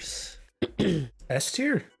 of course. S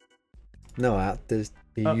tier? No, they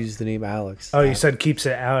Oh. used the name Alex. Oh, you said keeps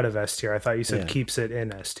it out of S tier. I thought you said Yeah. keeps it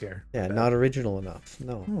in S tier. Yeah, not original enough.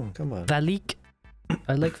 No, Hmm. come on. Valik.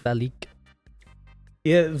 I like Valik.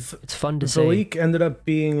 Yeah, It's fun to say. Valik ended up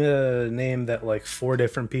being a name that like 4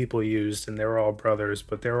 different people used, and they were all brothers,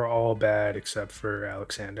 but they were all bad except for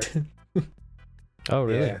Alexander. Oh,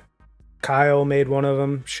 really? Yeah. Kyle made one of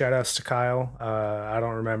them. Shout outs to Kyle. I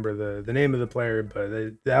don't remember the name of the player, but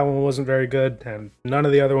that one wasn't very good, and none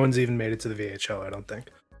of the other ones even made it to the VHL, I don't think.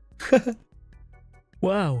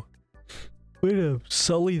 Wow. Way to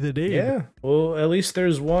sully the name. Yeah. Well, at least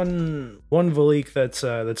there's one Valik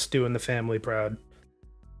that's doing the family proud.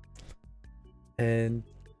 And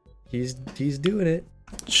he's doing it.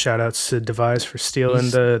 Shout outs to Devise for stealing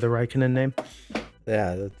He's- the Raikkonen name.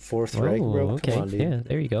 Yeah, the 4th Oh, rank, bro. okay. Come on, dude. Yeah,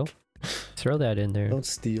 there you go. Throw that in there. Don't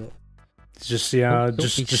steal. It's just Don't be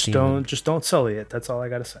just stealing. don't sully it. That's all I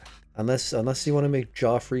gotta say. Unless you want to make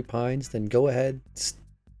Joffrey Pines, then go ahead.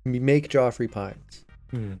 Make Joffrey Pines.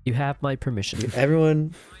 You have my permission.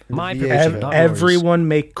 Everyone. My VHL, permission, not yours. Everyone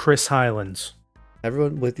make Chris Highlands.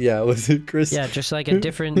 Everyone with Chris. Yeah, just like a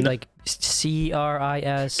different, like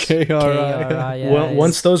CRIS, KRIS. Well,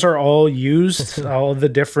 once those are all used, all the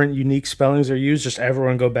different unique spellings are used. Just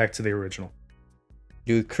everyone go back to the original.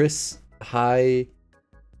 Do Chris High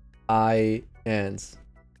I Ans.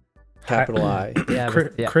 Capital I. Yeah,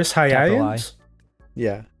 Chris, yeah, Chris capital Hyans?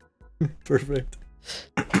 Yeah. Perfect.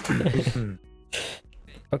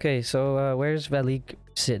 Okay, so where's Valik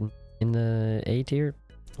sitting? In the A tier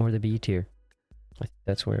or the B tier? I think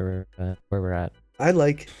that's where we're at. I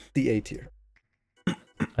like the A tier.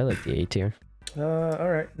 I like the A tier. All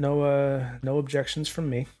right, no objections from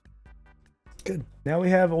me. Good. Now we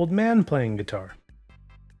have old man playing guitar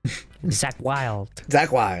Zach Wild.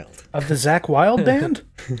 Zach Wild. of the Zach Wild band.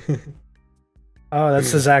 Oh,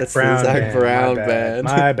 that's the Zach That's the Brown. Zach band. Brown My band.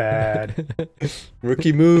 bad. My bad.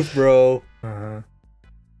 Rookie move, bro. Uh-huh.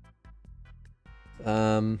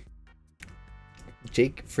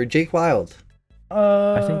 Jake Wild.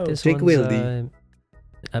 I think this Jake one's Wilde.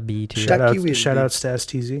 a B tier. Shut- Jackie Shout Wilde. outs to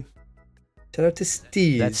STZ. Shout out to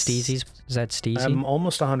Steez. That's Steezy's. Is that Steezy? I'm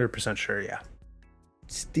almost 100% sure. Yeah.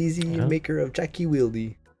 Steezy, Yeah. maker of Jackie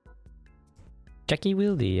Wilde. Jackie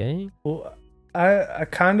Wildy, eh? Well, I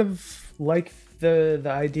kind of like the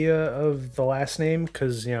idea of the last name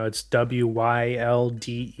because it's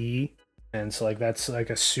WYLDE, and so like that's like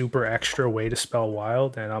a super extra way to spell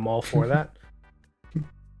wild, and I'm all for that.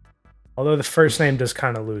 Although the first name does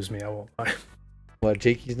kind of lose me, I won't lie. What,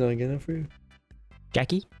 Jakey's not good enough for you?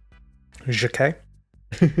 Jackie? Jacquet?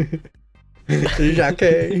 Jacques.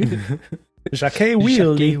 Jacquet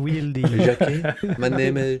Wieldy. Wieldy. My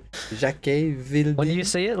name is Jacques Vildy. When you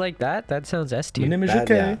say it like that, that sounds S My tier. name is Bad,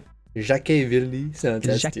 Jacquet. yeah. Jacques Vildy sounds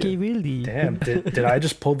Jackie S tier. Wieldy. Damn, did I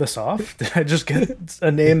just pull this off? Did I just get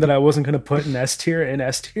a name that I wasn't going to put in S tier in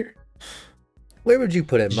S tier? Where would you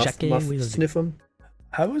put it? Muff, Jacques muff Wildy. sniff 'em?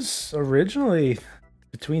 I was originally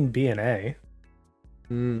between B and A.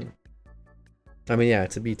 Mm. I mean, yeah,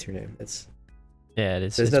 it's a B tier name. Yeah, it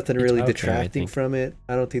is. There's nothing it's really okay, I detracting think. from it.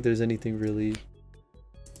 I don't think there's anything really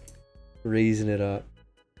raising it up.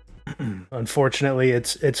 Unfortunately,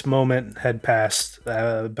 its moment had passed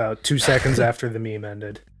about 2 seconds after the meme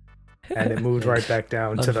ended, and it moved right back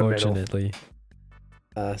down to the middle. Unfortunately.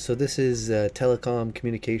 So this is telecom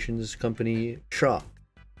communications company Shaw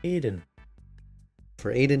Aiden.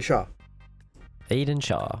 for Aiden Shaw. Aiden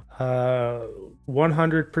Shaw.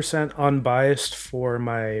 100% unbiased for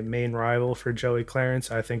my main rival for Joey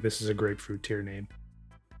Clarence. I think this is a grapefruit tier name.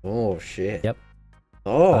 Oh shit. Yep.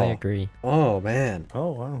 Oh. I agree. Oh man.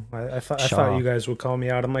 Oh wow! I thought Shaw. you guys would call me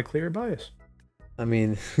out on my clear bias. I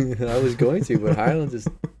mean, I was going to, but Highland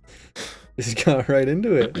just got right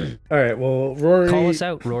into it. All right, well, Rory, Call us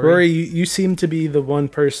out, Rory. Rory, you seem to be the one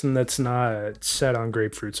person that's not set on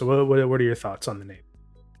grapefruit. So what are your thoughts on the name?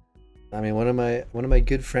 I mean, one of my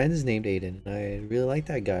good friends is named Aiden, and I really like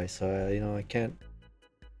that guy. So I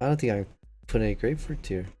don't think I put any grapefruit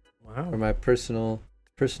tier. Wow, For my personal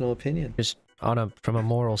opinion. Just from a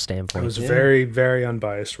moral it standpoint. was Yeah. very, very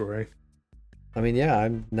unbiased, Rory. I mean, yeah,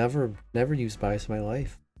 I've never used bias in my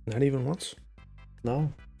life. Not even once.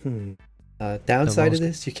 No. Hmm. Downside most- of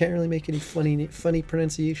this, you can't really make any funny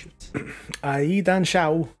pronunciations. Aidan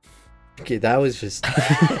Shao. Okay, that was just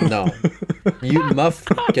no. Muff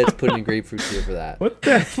gets put in grapefruit tier for that. What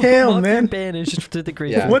the hell, Muffin man? banished to the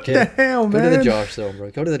grave. Yeah. What okay. the hell, Go man? to the Josh zone,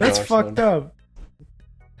 bro. Go to the That's Josh fucked zone. up.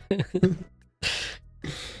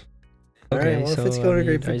 All right, well, if it's going to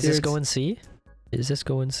grapefruit is tier, this it's- going C? Is this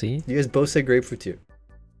going C? You guys both said grapefruit tier.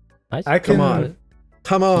 I Come can. on.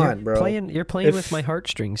 Come on, bro. You're playing If- with my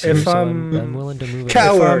heartstrings here, if so I'm- I'm willing to move it.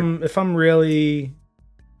 Coward. If I'm really,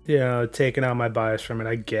 taking out my bias from it,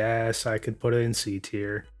 I guess I could put it in C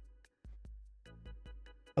tier.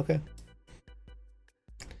 Okay.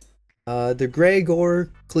 The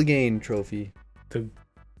Gregor Clegane Trophy.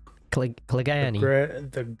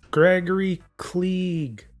 Clegane. The Gregory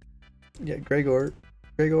Klieg. Yeah, Gregor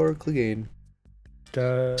Clegane.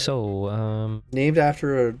 So, Named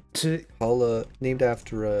after a To,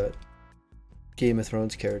 Game of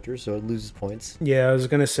Thrones character, so it loses points. yeah, I was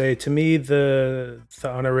gonna say, to me, the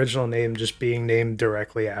unoriginal name just being named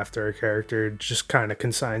directly after a character just kind of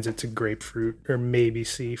consigns it to grapefruit, or maybe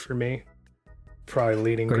C for me. Probably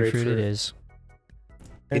leading grapefruit grapefruit. it is.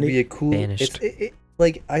 It'd be a cool. Banished.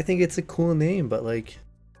 Like I think it's a cool name, but like,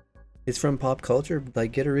 it's from pop culture.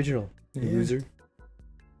 Like, get original, you Yeah. loser.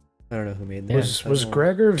 I don't know who made that. Was I was don't know.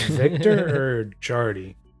 Gregor Victor or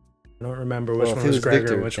Jardy? I don't remember which Well, if one it was was Gregor,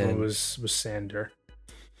 Victor, which one then- was Sander.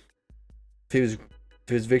 If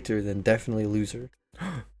it was Victor, then definitely loser.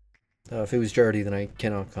 If it was Jardy, then I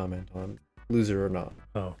cannot comment on loser or not.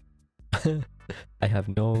 Oh, I have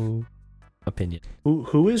no opinion.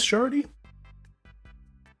 who is Jardy?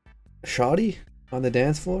 Shoddy on the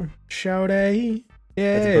dance floor. Shouty.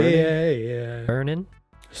 Yeah, That's burning? yeah. Burning?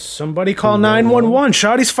 Somebody call Whoa. 911.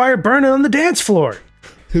 Shotty's fire burning on the dance floor.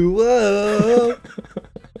 Whoa!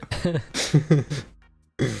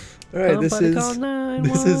 All right, this Somebody is call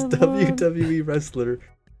 911. WWE wrestler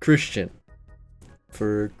Christian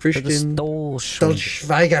for For the Christian Stolschweiger.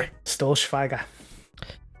 Stolschweiger. Stolschweiger.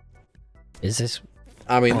 Is this?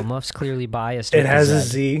 I mean, Oh, Muff's clearly biased. It with the has a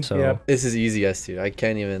Z. So Yep. this is easy S tier. I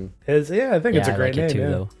can't even. I think it's a I great like it name. too, Yeah.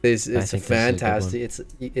 though. This I it's think this is a good fantastic.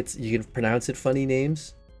 It's you can pronounce it funny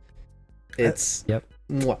names. It's Yep.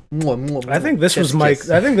 Mwah, mwah, mwah, I think this mwah. was Chef's Mike. kiss.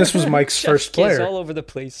 I think this was Mike's first player. all over the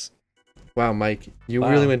place. Wow, Mike, you Wow.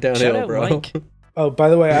 really went Shout downhill, out, bro. Mike. Oh, by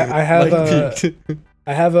the way, I have Mike peaked.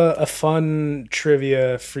 I have a fun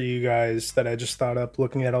trivia for you guys that I just thought up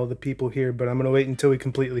looking at all the people here, but I'm gonna wait until we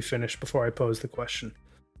completely finish before I pose the question.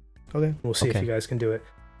 Okay. We'll see if Okay. you guys can do it.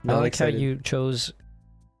 I Not like excited. how you chose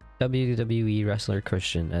WWE wrestler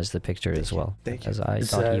Christian as the picture as well. Thank you. As I Is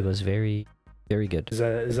thought he that- was very, very good. Is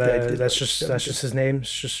that Okay, that's just his name?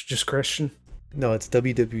 It's just Christian. No, it's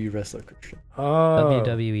WWE wrestler Christian. Oh,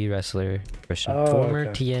 WWE wrestler Christian, Oh, former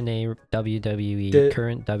okay. TNA, WWE, Did-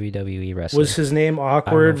 current WWE wrestler. was his name I don't know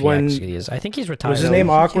awkward if he when actually is. I think he's retired. was his No, name he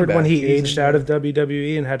came awkward when back. he He's aged in out the- of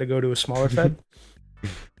WWE and had to go to a smaller fed?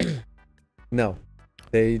 No,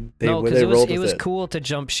 They No, when because they rolled it with was it. cool to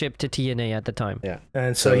jump ship to TNA at the time. Yeah.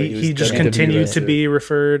 And so So he, he was he just WWE continued to wrestler. be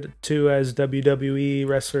referred to as WWE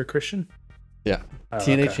wrestler Christian. Yeah. Oh,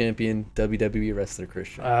 TNA okay. champion, WWE wrestler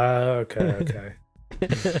Christian. Okay.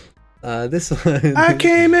 This one. I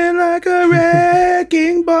came in like a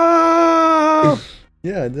wrecking ball.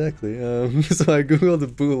 Yeah, exactly. So I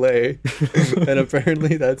googled boulet, and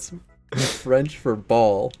apparently that's French for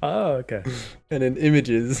ball. Oh, okay. And in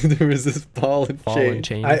images, there was this ball and Ball chain. and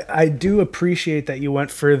chain. I do appreciate that you went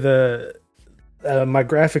for the. My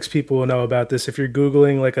graphics people will know about this. If you're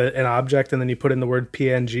Googling like an object and then you put in the word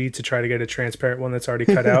PNG to try to get a transparent one that's already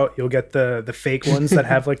cut out, you'll get the fake ones that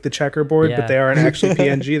have like the checkerboard, Yeah. but they aren't actually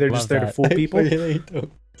PNG. They're just Love there to that. fool I people. fucking hate those.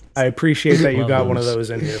 I appreciate that you Love got one of those. those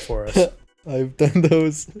in here for us. I've done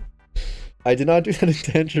those. I did not do that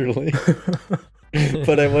intentionally,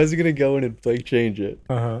 but I was gonna go in and like change it.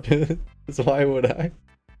 Uh-huh. So why would I?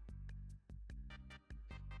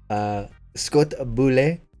 Scott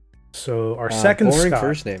Boulet. So our second boring Scott.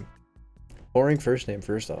 first name. Boring first name.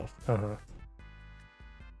 First off, Uh-huh.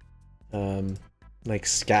 like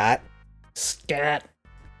Scott. Scat.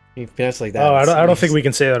 You pronounce it like that. Oh, I It's don't think nice. we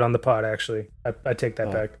can say that on the pod. Actually, I take that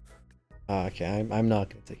Oh. back. Oh, okay, I'm not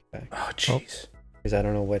gonna take it back Oh, jeez. because I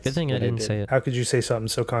don't know what. Good thing I didn't did. say it. How could you say something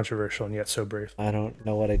so controversial and yet so brave? I don't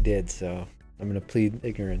know what I did, so I'm gonna plead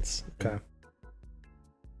ignorance. Okay.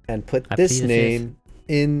 And put I this plead the name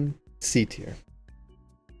in C tier.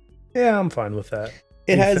 Yeah, I'm fine with that.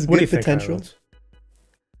 It has What do you good think, potential.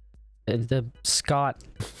 Highlands? The Scott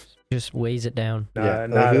just weighs it down. Yeah,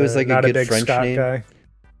 Not if it was like a not good big French Scott name. guy.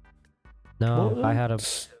 No, Well, I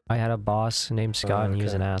had a boss named Scott, and he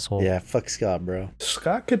was okay. an asshole. Yeah, fuck Scott, bro.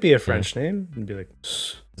 Scott could be a French name. It'd be like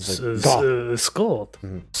It's like, Scott.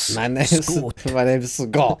 My name's Scott. my name's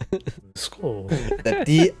Scott. Skull. The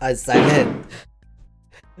D assignment.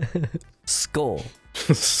 Skull.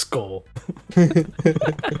 Skull.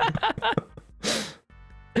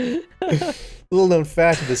 Little known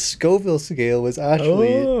fact: the Scoville scale was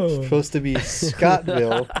actually Oh. supposed to be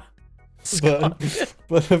Scottville,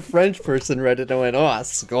 but a French person read it and went, "Oh,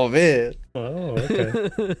 Scoville," Oh, okay.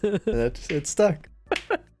 and it stuck.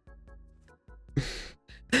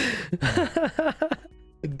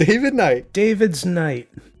 David Knight. David's Knight.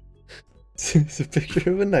 It's a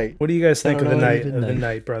picture of a knight. What do you guys think I of don't the know Knight David of the Knight.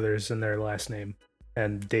 Knight brothers and their last name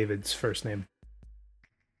and David's first name?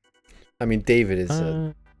 I mean, David is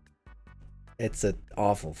David it's an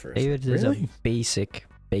awful first. is Really? a basic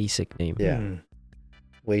name. Yeah. Hmm.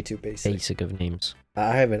 Way too basic. Basic of names.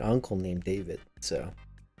 I have an uncle named David, so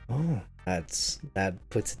Oh, that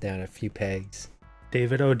puts it down a few pegs.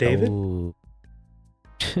 David David. Ooh.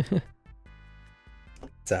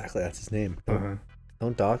 Exactly, that's his name. Uh-huh.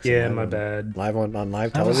 Don't dox him Yeah, live my on- bad. Live on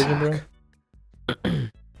live I was- television, bro.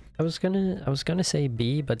 I was gonna say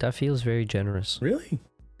B, but that feels very generous. Really?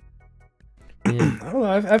 Yeah. I don't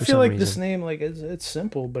know. I For feel some like this reason. name, like, it's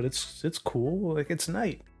simple, but it's cool. Like, it's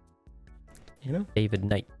Knight. You know? David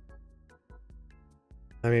Knight.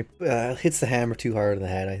 I mean, hits the hammer too hard on the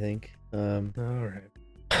head. I think. All right.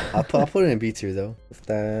 I'll put it in B tier though. If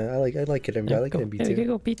I like it. I like it in B Yeah, we tier. can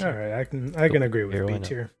go B All tier. right. I can agree with Here, why B not?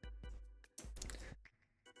 tier.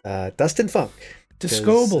 Dustin Funk. 'cause,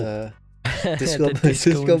 Discoble. Disco, The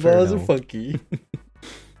disco balls are Inferno. funky.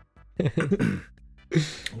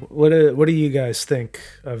 What do you guys think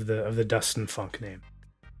of the Dustin Funk name?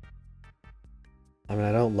 I mean,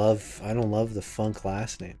 I don't love the Funk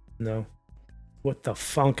last name. No. What the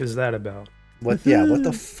funk is that about? What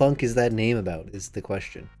the funk is that name about? Is the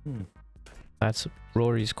question. That's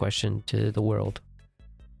Rory's question to the world.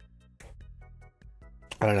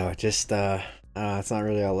 I don't know. It just it's not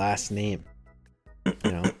really a last name.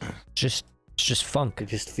 You know, It's just funk. you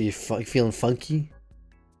just feeling funky.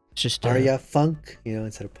 It's just Are ya funk? You know,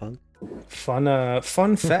 instead of punk.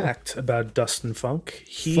 Fun fact about Dustin Funk.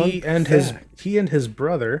 Funk fact. He and his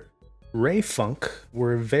brother Ray Funk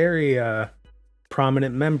were very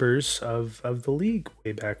prominent members of the league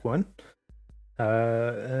way back when.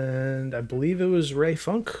 And I believe it was Ray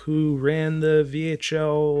Funk who ran the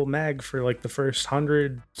VHL mag for like the first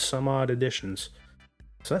 100 some odd editions.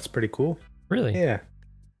 So that's pretty cool. really. Yeah.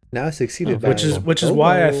 Now succeeded Oh, by Which is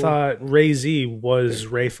why I Homo. thought Ray Z was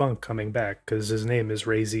Ray Funk coming back, because his name is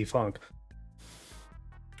Ray Z Funk.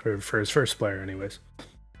 Or for his first player, anyways.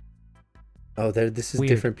 Oh, this is Weird.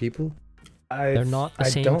 different people. They're not the I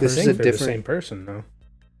same don't This is think a they're the different- same person, though.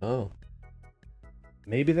 Oh,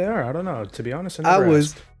 Maybe they are. I don't know. To be honest, I never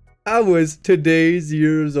asked. I was today's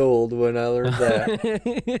years old when I learned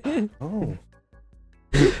that. Oh,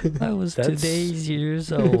 I was That's- today's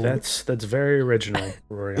years old. that's very original,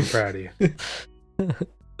 Rory. I'm proud of you.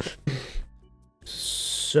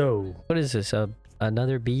 So, What is this?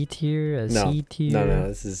 Another B tier? A No, C tier? No,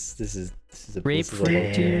 this is a this is a Grapefruit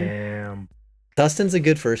whole- tier? damn. Dustin's a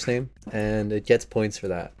good first name, and it gets points for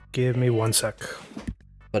that. Give me 1 sec.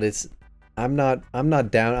 But I'm not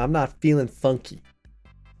down. I'm not feeling funky.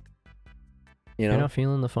 You You're know, not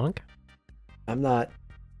feeling the funk? I'm not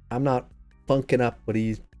funking up what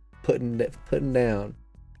he's putting down.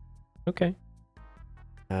 Okay.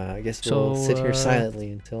 I guess we'll sit So, here silently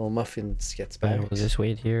until Muffins gets back. We'll just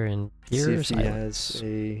wait here and See hear if he silence. has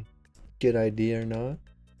a good idea or not.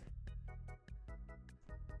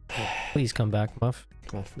 Please come back, Muff.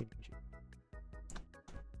 Muffin.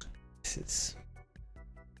 This is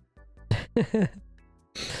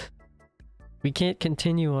We can't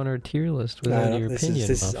continue on our tier list I without don't- your this opinion, is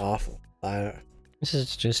this is Muff. awful. This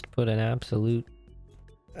is just put an absolute...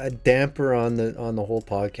 A damper on the whole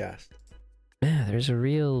podcast. Yeah, there's a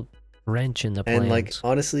real wrench in the plans. And like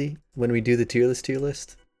honestly, when we do the tier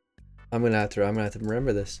list, I'm gonna have to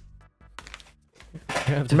remember this. You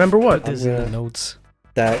have to Remember what? put this I'm in the gonna- notes.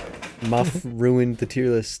 That Muff ruined the tier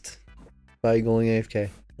list by going AFK.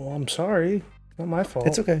 Well, I'm sorry. Not my fault.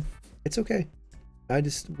 It's okay. It's okay. I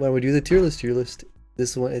just when we do the tier list,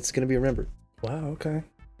 this one it's gonna be remembered. Wow, okay.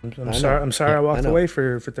 I'm I know. sorry. I'm sorry Yeah, I walked I know. away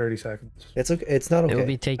for 30 seconds. It's okay. It's not okay. It will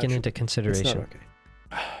be taken Actually, into It's consideration. not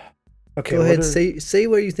okay. Okay, Go ahead. Say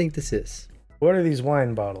where you think this is. what are these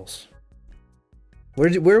wine bottles? Where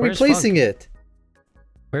are we Where's placing it?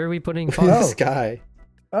 Where are we putting In funk? the sky.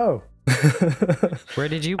 Oh. Where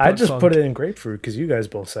did you put I just funk? put it in grapefruit because you guys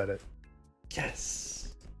both said it.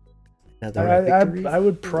 Yes. Another victory. I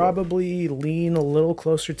would probably lean a little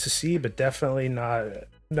closer to C, but definitely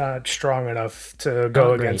not strong enough to go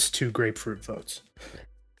Not great. against 2 grapefruit votes.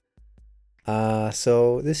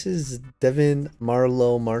 So this is Devin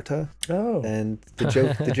Marlowe Marta, Oh, and the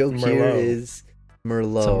joke here Merlot. is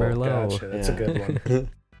Merlot. It's a Merlot. gotcha. That's a Yeah. good one.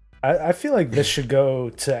 I feel like this should go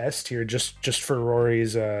to S tier just for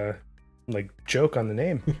Rory's like joke on the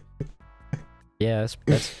name. Yeah,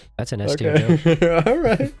 that's an S tier joke. Okay. All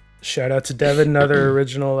right. Shout out to Devin, another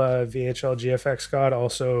original VHL GFX god,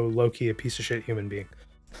 also low-key a piece of shit human being.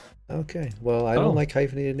 Okay. Well, I Oh. don't like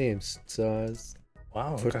hyphenated names, so I was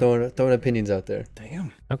Wow. for Okay. throwing opinions out there.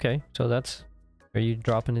 Damn. Okay, so that's... Are you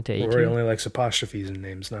dropping it to A Rory tier? only likes apostrophes in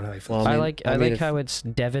names, not hyphens. Well, I mean- like I mean, if- how it's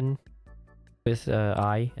Devin with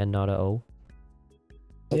I and not a O.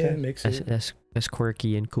 yeah, okay. it makes That's, it. that's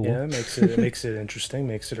quirky and cool. Yeah, it makes it interesting,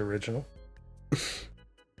 makes it original.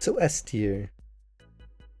 So S tier.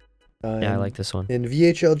 Yeah, I like this one. In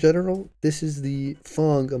VHL general, this is the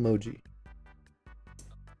Fong emoji.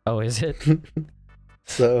 Oh, is it?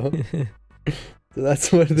 So, so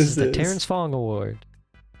that's what This this is the Terrence Fong Award.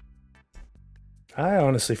 I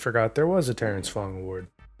honestly forgot there was a Terrence Fong award.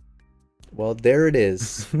 Well, there it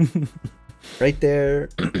is, right there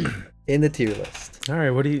in the tier list. All right,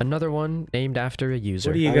 what do you Another one named after a user.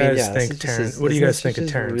 what do you I mean, guys yeah, think this is just Terrence? his- What do you isn't guys this think of just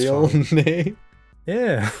his Terrence real Fong? name?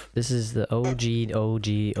 Yeah. This is the OG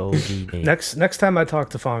name. Next time I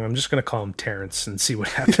talk to Fong, I'm just gonna call him Terrence and see what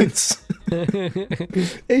happens.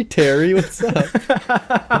 Hey Terry, what's up?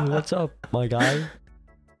 What's up, my guy?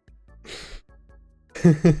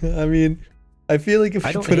 I mean, I feel like if I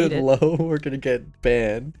we don't put it hate it. low, we're gonna get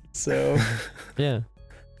banned. So Yeah.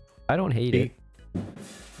 I don't hate it.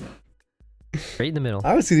 Right in the middle.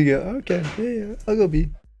 I was gonna go okay, yeah, I'll go B.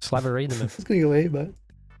 Slap it right in the I middle. was gonna go A, but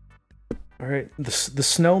All right, the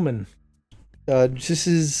snowman. this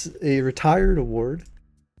is a retired award.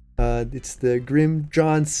 It's the Grim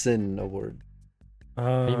Johnson Award.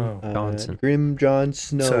 Oh, Johnson. Grim John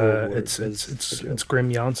Snow. Award it's was the joke. it's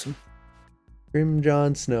Grim Janssen. Grim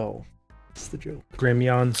John Snow. That's the joke. Grim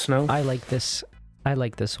Jan Snow. I like this. I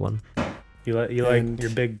like this one. You like And- your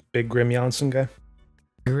big Grim Janssen guy?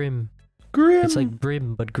 Grim. Grim. It's like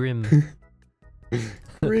brim, but grim.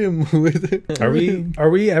 Grim with it. Are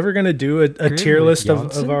we ever gonna do a Grim tier with list of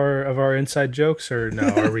Janssen? our inside jokes, or no?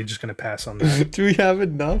 Are we just gonna pass on that? Do we have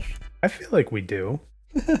enough? I feel like we do.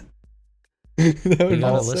 That We would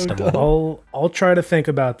gotta be list so them dumb. I'll try to think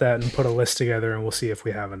about that and put a list together, and we'll see if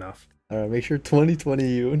we have enough. All right, make sure 2020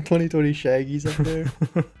 you and 2020 Shaggy's up there.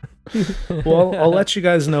 Well, I'll let you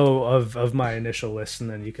guys know of my initial list, and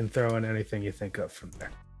then you can throw in anything you think of from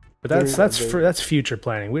there. But that's future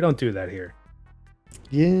planning. We don't do that here.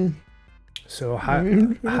 Yeah. So I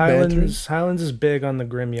mean, we're bantering. Highlands is big on the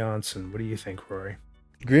Grim Janssen. What do you think, Rory?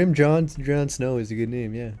 Grim John Snow is a good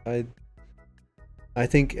name. Yeah, I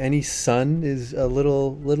think any son is a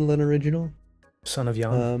little unoriginal. Son of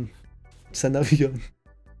Jan. Son of Yon.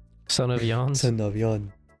 Son of Jans. Son of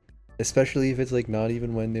Yon. Especially if it's like not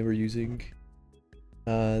even when they were using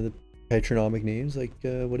the patronymic names like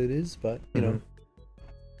what it is, but you know.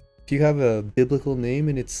 Do you have a biblical name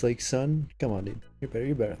and it's like son? Come on, dude. You're better.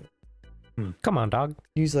 You're better. Come on, dog.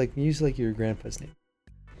 Use like your grandpa's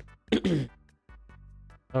name.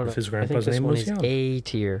 If his I think grandpa's this name one was is young. A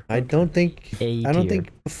tier. I don't think A I don't tier.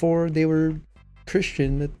 think before they were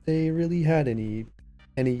Christian that they really had any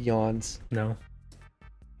yawns. No.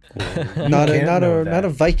 Not can't know a that.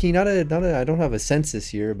 Viking. Not a. I don't have a census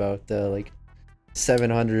here about like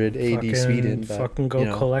 700 AD Fucking- Sweden. But, fucking go you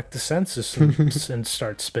know. collect the census and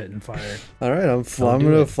start spitting fire. All right, I'm Don't do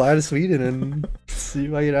gonna it. fly to Sweden and see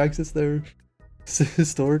if I can access their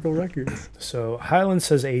historical records. So Highland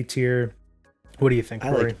says A tier. What do you think,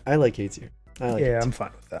 Rory? I like A tier. I like Yeah, it. I'm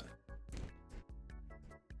fine with that.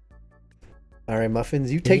 All right,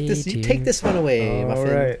 Muffins, you take this. You A take tier. this one away, All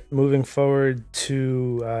Muffin. right, moving forward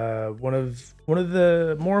to one of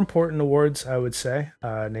the more important awards, I would say,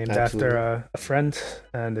 named Absolutely. after a friend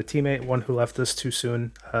and a teammate, one who left us too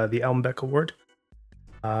soon. The Elmbeck Award.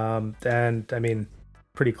 And I mean,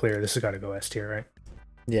 pretty clear. This has got to go S tier, right?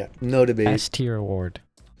 Yeah, no debate. S tier award.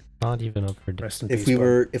 Not even up for debate. Rest in If peace.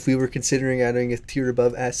 we bud. were considering adding a tier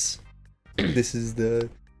above S, this is the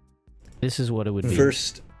This is what it would be.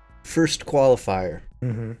 first qualifier.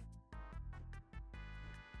 Mhm.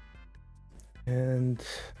 And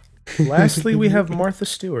lastly, we have Martha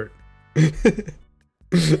Stewart.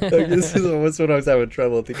 This is almost what I was having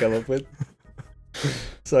trouble to come up with.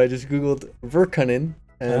 So I just googled Virkanen,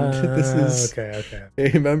 and this is Okay.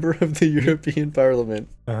 a member of the European Parliament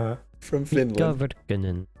Uh from Finland.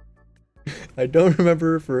 Virkanen. I don't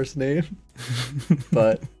remember her first name, huh.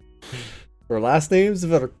 but her last name's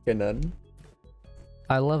Virkanen.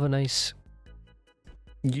 I love a nice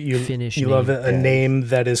you Finnish you love name. a Yeah. name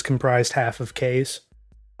that is comprised half of K's.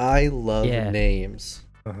 I love Yeah. names.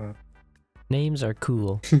 Uh-huh. Names are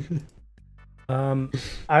cool.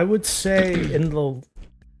 I would say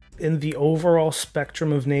in the overall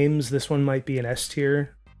spectrum of names, this one might be an S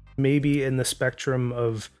tier. Maybe in the spectrum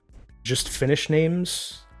of just Finnish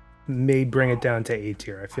names, may bring it down to A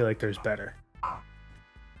tier. I feel like there's better.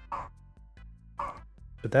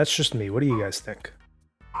 But that's just me. What do you guys think?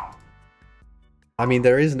 I mean,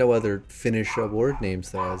 there is no other Finnish award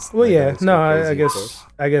names though. As Well, I know yeah, it's no, crazy, I of guess course.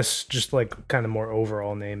 just like kind of more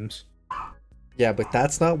overall names. Yeah, but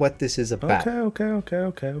that's not what this is about.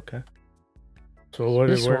 Okay. So what,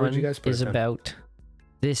 This where one would you guys put is it then? about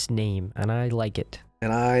this name, and I like it.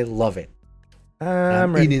 And I love it. And I'm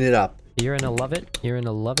I'm ready. eating it up. You're in a love it. You're in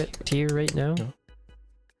a love it tier right now.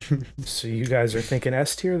 So you guys are thinking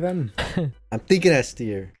S tier then? I'm thinking S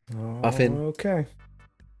tier. Muffin. Okay.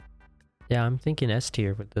 Yeah, I'm thinking S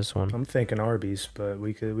tier with this one. I'm thinking Arby's, but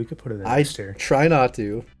we could put it in I S tier. try not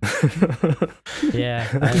to. Yeah.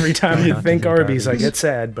 Every time try you not to think Arby's, I Arby's. get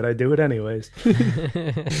sad, but I do it anyways.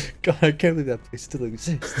 God, I can't believe that place still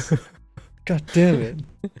exists. God damn it.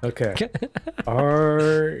 Okay.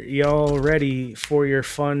 Are y'all ready for your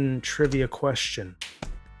fun trivia question?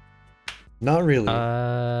 Not really.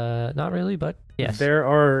 Not really, but yes. There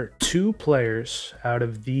are two players out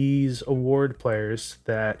of these award players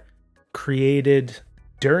that created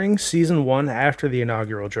during season 1 after the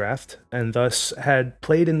inaugural draft and thus had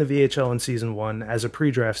played in the VHL in season 1 as a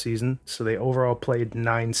pre-draft season, so they overall played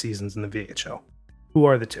 9 seasons in the VHL. Who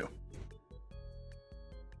are the two?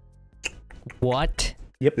 What?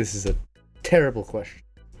 This is a terrible question.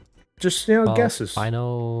 Just, guesses. I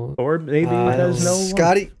know. Or maybe you guys know one.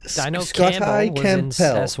 Scotty. I know Scotty Campbell was in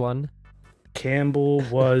Campbell. S1. Campbell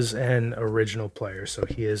was an original player, so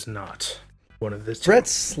he is not one of the two. Brett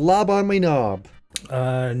Slob on my knob.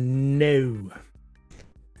 No.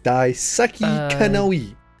 Daisuke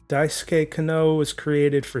Kanoi. Daisuke Kano was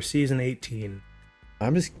created for season 18.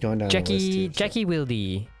 I'm just going down the list here. Jackie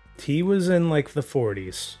Wilde. He was in like the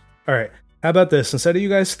 40s. All right. How about this? Instead of you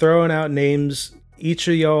guys throwing out names, each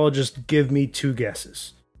of y'all just give me 2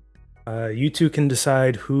 guesses. You two can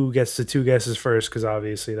decide who gets the 2 guesses first, because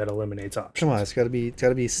obviously that eliminates options. Come on, it's gotta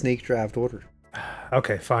be snake draft order.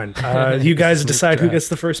 Okay, fine. You guys Snake decide who draft. gets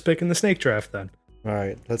the first pick in the snake draft then. All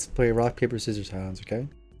right, let's play rock paper scissors hands. Okay,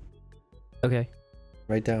 Okay.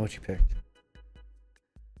 write down what you picked.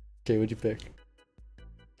 Okay, what'd you pick?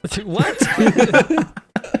 What?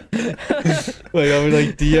 Wait, I was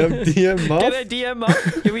like DM Muff. Can I DM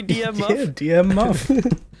up? Can we DM Yeah, up? DM Muff.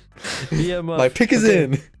 DM up. My pick is Okay.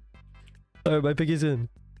 in. Alright, my pick is in.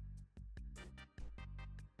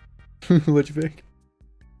 What'd you pick?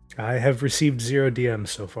 I have received 0 DMs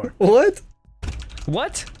so far. What?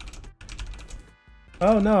 What?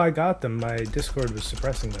 Oh no, I got them. My Discord was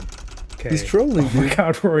suppressing them. Okay. He's trolling, Oh my dude.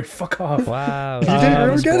 god, Rory, fuck off. Wow. You didn't Um,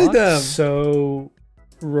 ever get them. So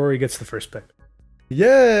Rory gets the first pick.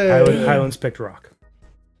 Yeah. Highlands picked Rock.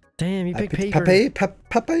 Damn, you I picked picked paper.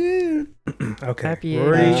 Papier. Okay, Happy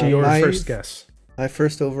Rory, age. your My- first guess. My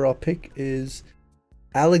first overall pick is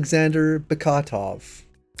Alexander Bekatov.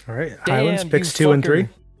 All right, Damn, Highlands you picks 2 and fucker. 3.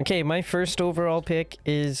 Okay, my first overall pick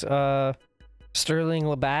is Sterling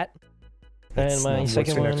Labatt. And my What's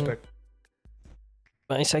second your next one, pick?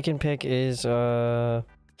 my second pick is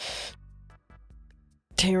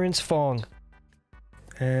Terrence Fong.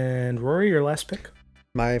 And Rory, your last pick.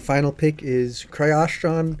 My final pick is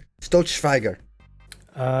Kryostron Stochschweiger.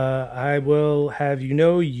 I will have you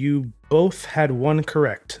know you both had one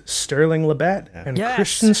correct. Sterling Labatt Yeah. and Yes.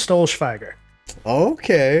 Christian Stolschweiger.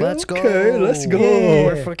 Okay, Let's go. okay, let's go. Yeah,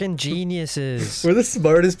 we're fucking geniuses. We're the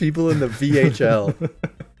smartest people in the VHL.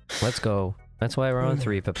 Let's go. That's why we're on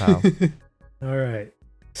 3, Papao. All right.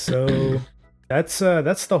 So that's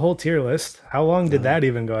the whole tier list. How long did that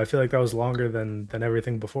even go? I feel like that was longer than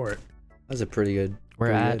everything before it. That's a pretty good. We're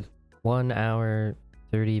pretty at good. 1 hour,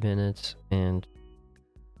 30 minutes, and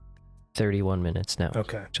 31 minutes now.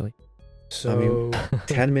 Okay. Actually. So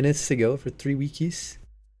 10 minutes to go for 3 weekies.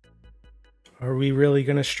 are we really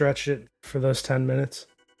gonna stretch it for those 10 minutes?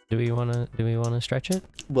 Do we wanna stretch it?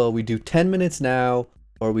 Well, we do 10 minutes now,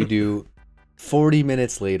 or we do 40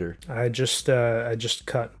 minutes later. I just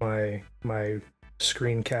cut my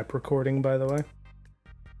screen cap recording, by the way.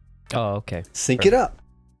 Oh, okay. Sync it up.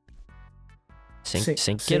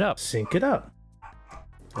 Sync it up. Sync it up.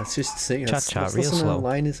 Let's just sing. Cha-cha, Let's real listen slow. to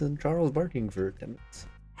Linus and Charles barking for 10 minutes.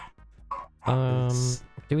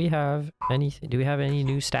 Do we have any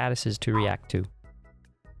new statuses to react to?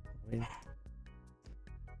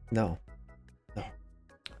 No.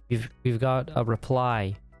 We've got a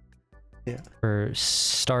reply. Yeah. For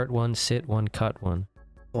start one, sit one, cut one.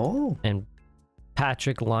 Oh. And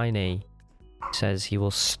Patrick Line says he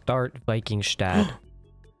will start Vikingstad,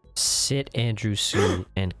 sit Andrew Sue,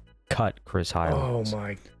 and cut Chris Oh Highlands.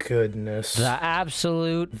 my goodness. The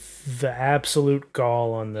absolute The absolute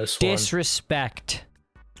gall on this one. disrespect.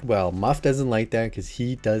 Well, Muff doesn't like that because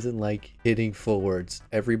he doesn't like hitting forwards.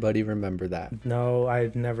 Everybody remember that. No, I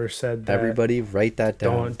never said that. Everybody write that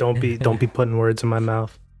down. don't be putting words in my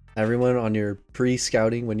mouth. Everyone on your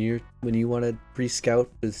pre-scouting, when you want to pre-scout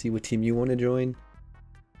to see what team you want to join,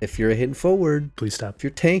 if you're a hitting forward, Please stop. if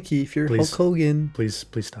you're tanky, if you're Please. Hulk Hogan, Please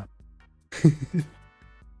stop.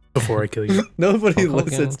 Before I kill you. nobody Hulk Hogan.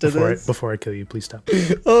 listens to this. Before I kill you, please stop.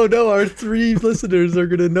 Oh no, our 3 listeners are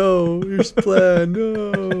gonna know your plan.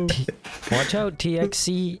 No. Watch out,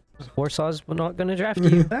 TXC. Warsaw's not gonna draft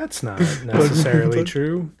you. That's not necessarily But-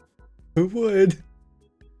 true. Who would?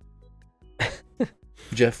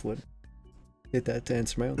 Jeff would. Hit that to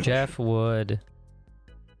answer my own. Jeff Wood.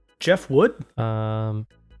 Jeff Wood? Yeah,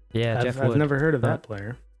 Jeff I've Wood. never heard of Uh, that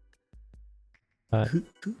player.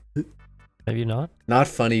 Have you not? Not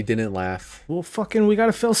funny. Didn't laugh. Well, fucking, we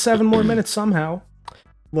gotta fill 7 more minutes somehow.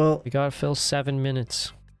 Well, We gotta fill 7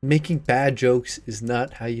 minutes. making bad jokes is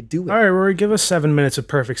not how you do it. All right, Rory, give us 7 minutes of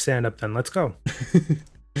perfect stand-up then. Let's go.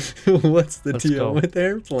 What's the Let's deal go. with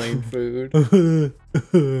airplane food?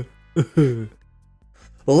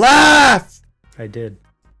 I Laugh! did.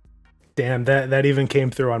 Damn, that even came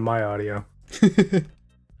through on my audio.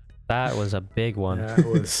 That was a big one. That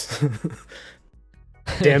was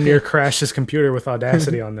damn near crashed his computer with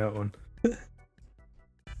Audacity on that one.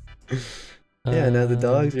 Yeah, now the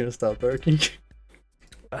dogs are gonna stop barking.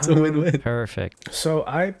 It's a win-win. Perfect. So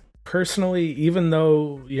I personally, even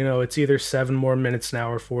though it's either 7 more minutes now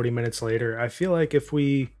or 40 minutes later, I feel like if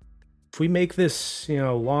we make this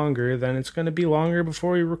longer, then it's going to be longer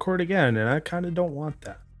before we record again, and I kind of don't want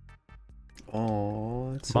that.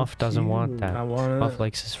 Oh, Muff doesn't want that. I want Muff to.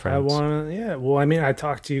 likes his I friends. want to. Yeah. Well, I mean, I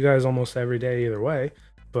talk to you guys almost every day either way,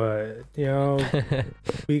 but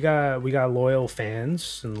we got loyal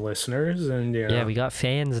fans and listeners, and Yeah, we got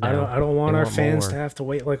fans now. I don't want They our want fans more. to have to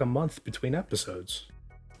wait like a month between episodes.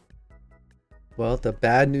 Well, the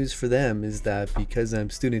bad news for them is that because I'm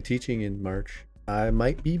student teaching in March, I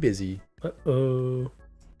might be busy. Uh-oh.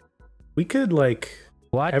 We could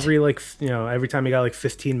What? every time you got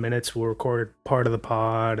 15 minutes, we'll record part of the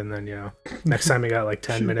pod, and then next time you got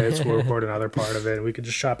 10 minutes, we'll record another part of it, and we could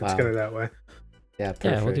just chop it Wow. together that way. Yeah, perfect.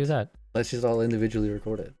 Yeah, we'll do that. Let's just all individually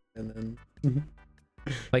record it, and then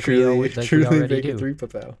Like truly, we truly already make do. a 3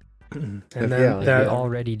 papao. And Yeah, then like We that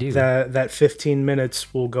already do. that 15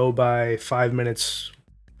 minutes will go by 5 minutes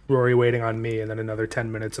Rory waiting on me, and then another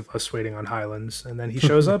 10 minutes of us waiting on Highlands, and then he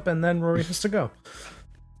shows up, and then Rory has to go.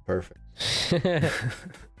 Perfect.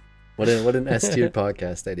 What an S tier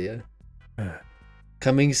podcast idea.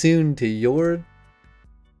 Coming soon to your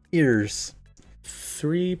ears.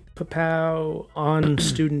 3 papow on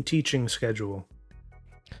student teaching schedule.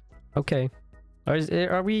 Okay.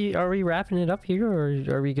 Are we wrapping it up here, or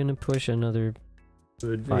are we gonna push another? It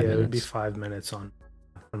would, 5 it would be minutes. 5 minutes on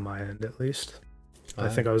my end at least. I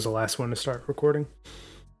Five. think I was the last one to start recording.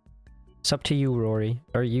 It's up to you, Rory.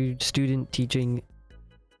 Are you student teaching?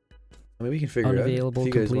 I mean, we can figure it out. Unavailable If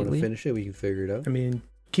you guys want to completely? finish it, we can figure it out. I mean,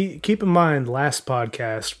 keep in mind, last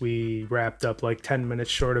podcast we wrapped up like 10 minutes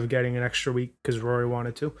short of getting an extra week because Rory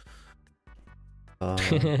wanted to.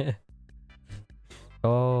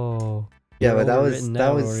 Oh. Yeah, You're but overwritten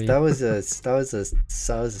now, Rory. that was a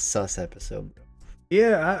sus episode.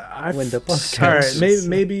 Yeah, I When the all podcast right, was-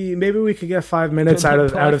 maybe we could get 5 minutes When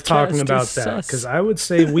out the of talking podcast about is that sus. because I would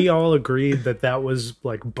say we all agreed that was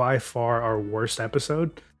like by far our worst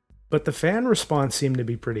episode. But the fan response seemed to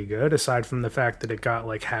be pretty good, aside from the fact that it got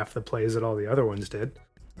like half the plays that all the other ones did.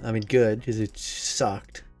 I mean, good because it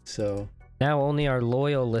sucked. So Now only our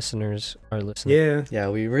loyal listeners are listening. Yeah, yeah,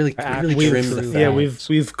 we really Actually trimmed the true. fat. yeah,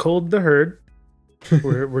 we've culled the herd.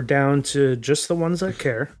 we're down to just the ones that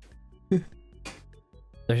care.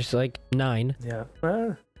 There's like 9. Yeah,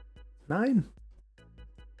 9.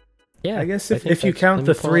 Yeah. I guess think if you that's- count let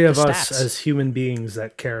the me pull three up of the us stats. as human beings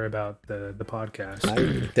that care about the podcast.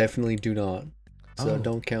 I definitely do not. So Oh.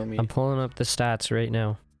 don't count me. I'm pulling up the stats right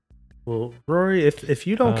now. Well, Rory, if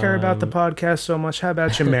you don't care about the Um, podcast so much, how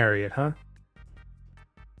about you marry it, huh?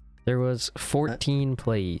 There was 14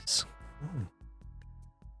 plays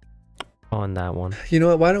on that one. You know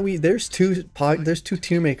what? Why don't we? There's two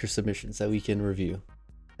tier maker submissions that we can review,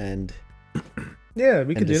 and Yeah,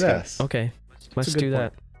 we could do that. discuss. Okay, let's a good do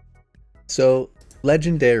point. that. So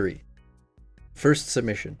legendary, first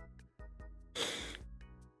submission.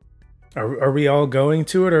 Are we all going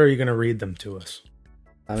to it, or are you going to read them to us?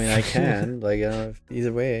 I mean, I can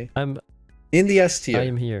either way. I'm In the S tier. I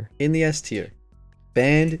am here, In the S tier,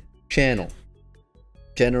 band channel,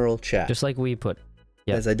 general chat just like we put.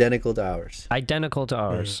 yeah. is identical to ours. Identical to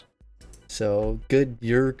ours. So good,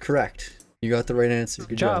 you're correct. You got the right answer.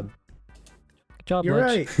 Good job. Good job, You're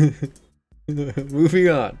Ledge. right. Moving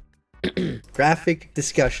on. Graphic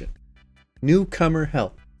discussion. Newcomer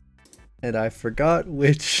help. And I forgot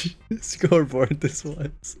which scoreboard this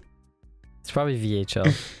was. It's probably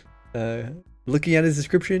VHL. Looking at his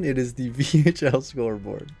description, it is the VHL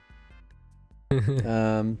scoreboard.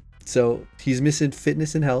 So he's missing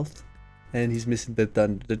fitness and health, and he's missing the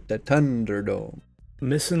Thunderdome.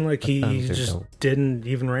 Missing like he Thunderdome. just didn't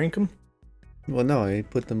even rank them? Well, no, he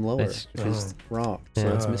put them lower That's- because it's wrong. So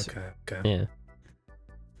Yeah. it's missing. Okay. Yeah.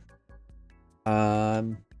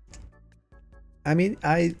 I mean,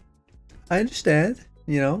 I understand.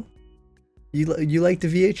 You know, you like the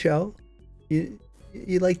VHL,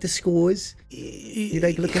 you like the scores, you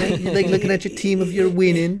like looking at your team if you're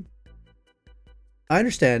winning. I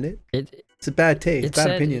understand it. It's a bad taste, It bad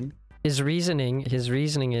said- opinion. His reasoning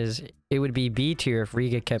is it would be B tier if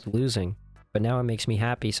Riga kept losing, but now it makes me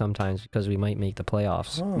happy sometimes because we might make the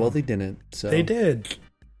playoffs. Oh, Well, they didn't. So they did.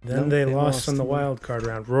 Then No, they they lost in the lost. wild card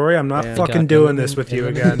round. Rory, I'm not Yeah. fucking doing this with you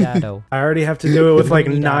again. Eliminado. I already have to do it with like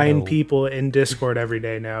 9 Eliminado. people in Discord every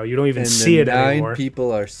day now. You don't even And see the it 9 anymore.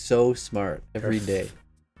 people are so smart every day.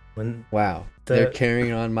 When Wow, The- they're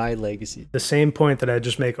carrying on my legacy. the same point that I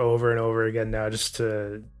just make over and over again now, just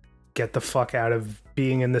to get the fuck out of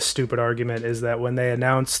being in this stupid argument, is that when they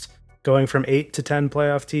announced going from 8 to 10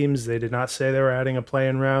 playoff teams, they did not say they were adding a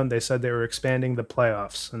play-in round. They said they were expanding the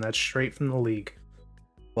playoffs, and that's straight from the league.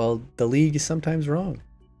 Well, the league is sometimes wrong.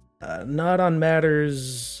 Not on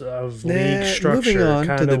matters of Nah, league moving structure. on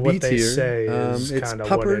to Kind the of what B they tier, say is it's kind of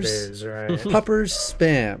what it Puppers. is, right? Puppers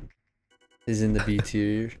spam is in the B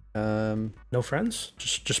tier. No friends,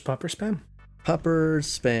 just pupper spam. Puppers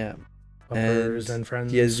spam. Puppers and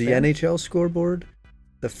friends. He has the spam. NHL scoreboard,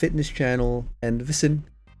 the fitness channel, and Vissen.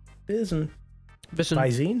 Isn't Listen,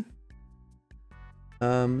 Visine?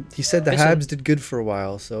 He said the Vissen. Habs did good for a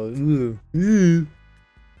while, so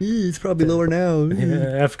it's probably lower now.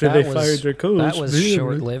 Yeah, after That they was- fired their coach. that was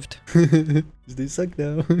short-lived. They suck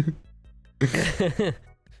now.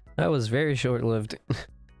 That was very short-lived.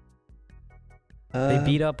 They Uh,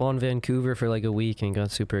 beat up on Vancouver for like a week and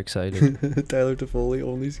got super excited. Tyler Toffoli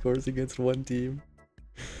only scores against one team,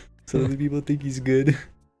 so the people think he's good.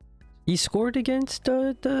 He scored against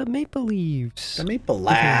the Maple Leafs. The Maple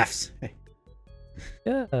laughs.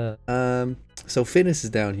 Yeah. So fitness is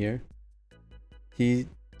down here. He,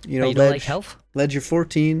 you know, You don't like Ledge, health? Ledge, you're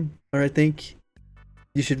 14, or I think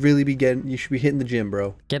you should really be you should be hitting the gym,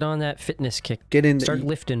 bro. Get on that fitness kick. Get in, Start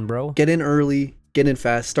lifting, bro. get in early, get in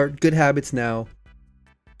fast, start good habits now.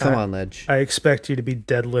 Come on, Ledge. I expect you to be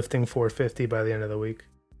deadlifting 450 by the end of the week.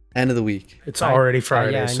 End of the week. It's already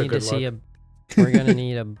Friday, Yeah, I so need to good see luck. We're gonna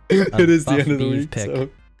need a It is the buff end of the beef week. pick. So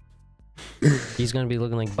He's gonna be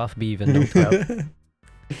looking like Buff Beav in no time.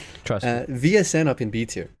 Trust me. VSN up in B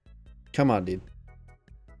tier. Come on, dude.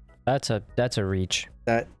 That's a reach.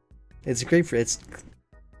 That it's great for it's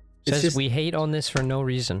Says just we hate on this for no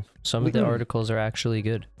reason. Some of the articles are actually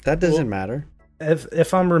good. that doesn't matter.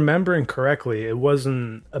 If I'm remembering correctly, it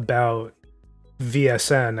wasn't about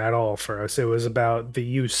VSN at all for us. It was about the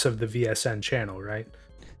use of the VSN channel, right?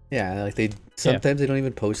 Yeah, like they sometimes they don't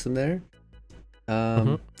even post them there.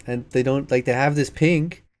 And they don't like they have this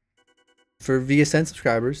ping for VSN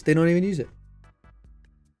subscribers. They don't even use it.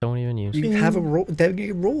 Don't even use. You have a roll. That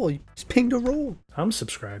you roll. You just pinged a roll. I'm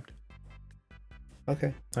subscribed.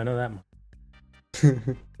 Okay. I know that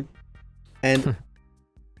much. And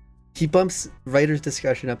he bumps writer's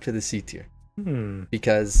discussion up to the C tier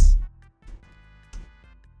because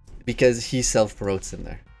he self promotes in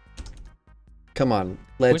there. Come on,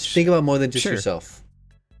 let's think about more than just yourself.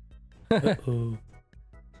 Uh-oh.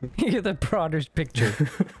 You're the broader picture.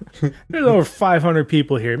 There's over 500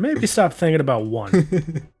 people here. Maybe stop thinking about one.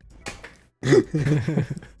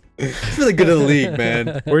 It's for the good of the league,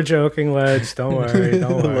 man. We're joking, lads. Don't worry.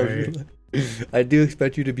 Don't worry. I do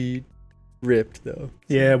expect you to be ripped, though.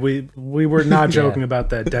 Yeah, we were not joking about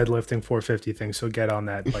that deadlifting 450 thing. So get on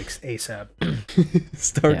that like ASAP.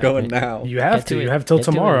 Start going now. You have to. You have till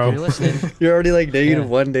tomorrow. You're listening. You're already like negative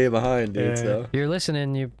 1 day behind, dude. Yeah. So You're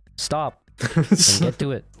listening. You stop and get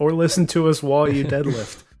to it. Or listen to us while you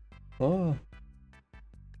deadlift. oh.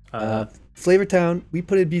 Flavor Town, we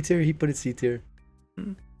put it B tier. He put it C tier.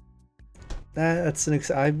 That's an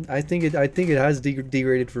I think it has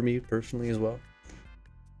degraded for me personally as well.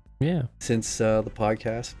 Yeah. Since the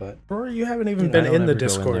podcast, but Rory, you haven't even been in the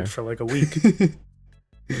Discord for like a week.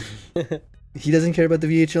 He doesn't care about the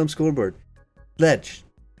VHLM scoreboard. Ledge.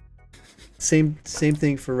 Same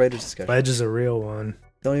thing for writer's discussion. Ledge is a real one.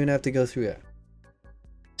 Don't even have to go through that.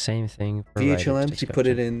 Same thing for VHLM. He put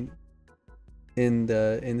it in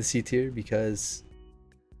the C tier because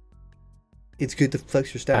it's good to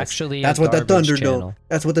flex your stats. Actually, that's what the Thunderdome.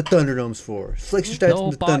 That's what the Thunderdome's for. Flex your stats in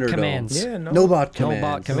the Thunderdome. Commands. Yeah, no bot No commands.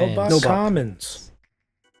 bot commands. No bot No bot. commons.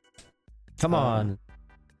 Come on.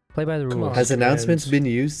 Play by the come rules. on. Has announcements commands.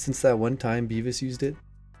 been used since that one time Beavis used it?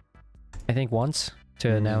 I think once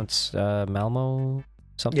to announce Malmo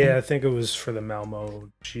something. Yeah, I think it was for the Malmo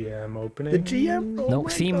GM opening. The GM? Oh No, my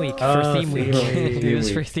theme week God. for theme week. Theme It was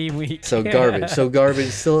week. for theme week. So garbage. So garbage.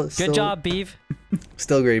 Still Good job, Beef.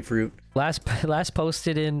 Still grapefruit. Last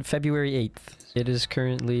posted in February 8th. It is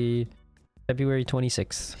currently February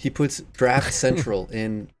 26th. He puts Draft Central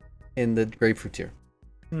in the grapefruit tier.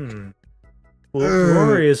 Well,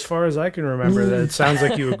 Rory, as far as I can remember, that it sounds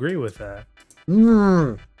like you agree with that.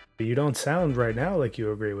 But you don't sound right now like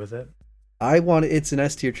you agree with it. I want it's an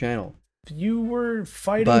S tier channel. You were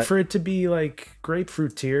fighting But- for it to be like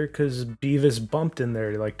grapefruit tier because Beavis bumped in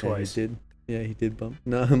there like twice. Yeah, he did. Yeah, he did bump.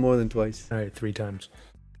 No, more than twice. All right, 3 times.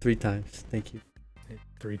 3 times. Thank you.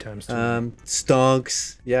 3 times.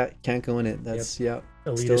 Stonks. Yeah, can't go in it. That's yeah.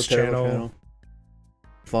 Still a Elitist terrible channel.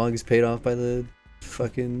 Fog is paid off by the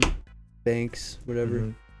fucking banks, whatever.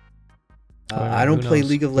 Mhm. I don't Who play knows?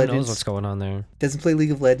 League of Who knows Legends. what's going on there? Doesn't play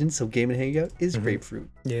League of Legends, so Game and Hangout is Mhm. grapefruit.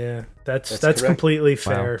 Yeah, that's correct. completely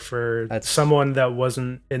fair for That's- someone that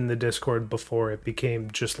wasn't in the Discord before it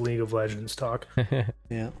became just League of Legends talk.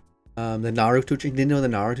 Yeah. The Naruto. Didn't know the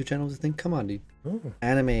Naruto channel was a thing. Come on, dude. Oh.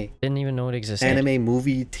 Anime, Didn't even know it existed. anime,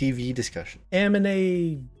 movie, TV discussion.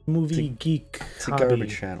 Anime movie geek It's a hobby.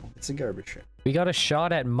 garbage channel. It's a garbage channel. We got a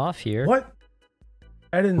shot at Muff here. What?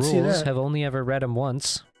 I didn't see Rules that. have only ever read him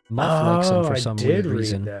once. Muff likes him for some I did weird read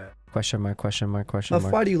reason. that. Question mark, question mark, question Muff,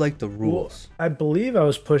 mark. why do you like the rules? I believe I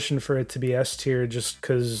was pushing for it to be S tier just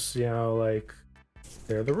because like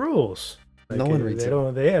they're the rules. Like, No one reads they it.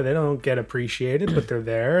 don't. They don't get appreciated, but they're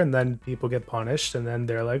there, and then people get punished, and then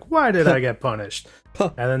they're like, "Why did I get punished?" Huh.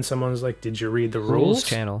 And then someone's like, "Did you read the Rules rules?"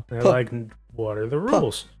 channel. And they're Huh. like, "What are the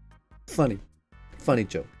rules?" Funny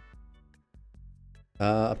joke.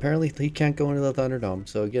 Apparently he can't go into the Thunderdome,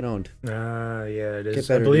 so get owned. Yeah, it Get is.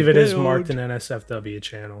 I better, believe dude. it is Get marked owned. an NSFW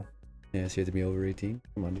channel. Yeah, so you have to be over 18.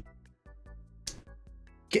 Come on,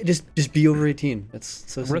 dude. Just be over 18. That's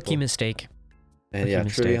so simple. Rookie mistake. And rookie yeah,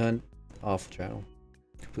 mistake. Trivia Hunt, awful channel.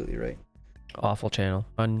 Completely right. Awful channel.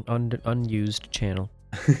 Unused channel.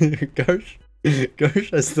 Garsh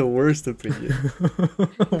has the worst opinion.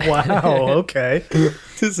 Wow. Okay.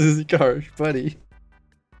 This is Garsh, buddy.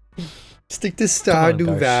 Stick to Stardew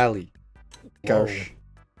Garsh. Valley. Whoa. Garsh.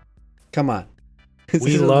 Come on. We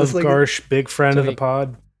This love looks like Garsh, big friend So of the he-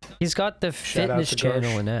 pod. He's got the Shout out fitness to channel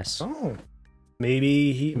Garsh. in S. Oh,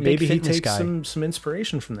 maybe he Big maybe he fitness takes guy. some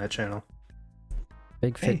inspiration from that channel.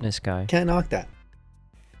 Big Hey. fitness guy. Can't knock that.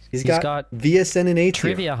 He's He's got got VSN in A tier.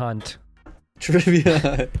 Trivia Hunt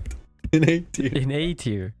Trivia in A tier. in A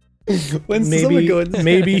tier. When's Maybe- someone going?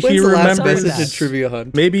 maybe When's he the last remembers- message in Trivia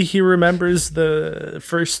Hunt? Maybe he remembers the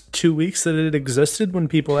first 2 weeks that it existed when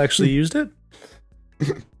people actually used it.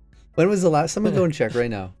 When was the last? Someone go and check right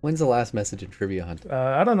now. When's the last message in Trivia Hunt?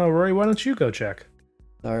 I don't know, Rory. Why don't you go check?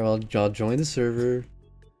 All right, well, I'll join the server.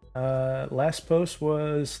 Last post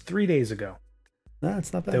was 3 days ago. No,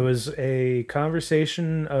 it's not bad. There was a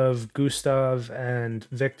conversation of Gustav and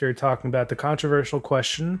Victor talking about the controversial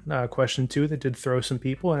question, question 2, that did throw some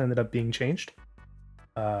people and ended up being changed.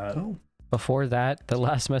 Oh, Before that, the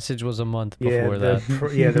last message was a month Yeah, before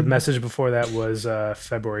that. the message before that was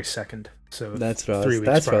February 2nd. So that's what I 3 was. weeks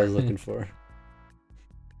That's what I prior. was looking for.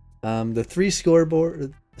 The 3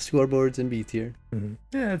 scoreboards in B tier. Mhm.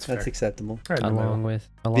 Yeah, that's fair. That's acceptable. Right in the middle. Along with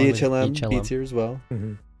VHLM, B HLM. tier as well.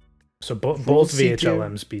 Mhm. So both C tier.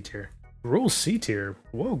 VHLMs B tier. Rules C tier.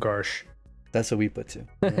 Whoa, Garsh. That's what we put to.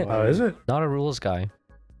 Oh, is it? Not a rules guy.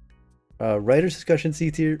 Writers discussion C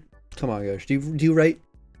tier. Come on, gosh. Do you write?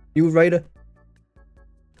 You write a?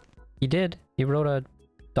 He did. He wrote a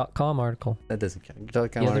 .com article. That doesn't count.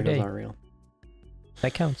 Dot com The other articles day. aren't real.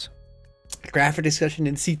 That counts. Graphic discussion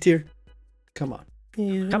in C tier. Come on.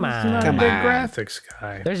 He's Come on. not Come a big on. graphics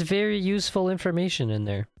guy. There's very useful information in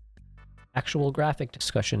there. Actual graphic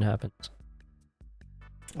discussion happens.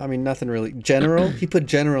 I mean, nothing really. General. He put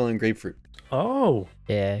general in grapefruit. Oh,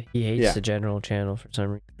 Yeah, he hates Yeah. the general channel for some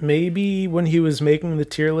reason. maybe when he was making the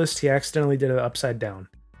tier list, he accidentally did it upside down.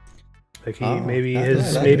 Like maybe that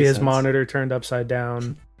his makes his sense. monitor turned upside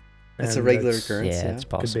down. That's a and regular that's- occurrence. Yeah, Yeah. it's Could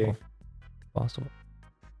be. possible. Possible.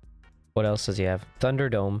 What else does he have?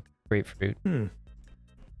 Thunderdome, grapefruit.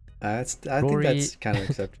 I think Rory- that's kind of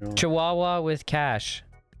exceptional. Chihuahua with cash,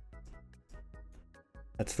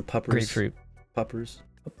 That's the puppers. grapefruit. Puppers.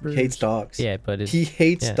 He hates dogs. Yeah, but it's He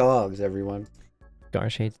hates yeah. dogs, everyone.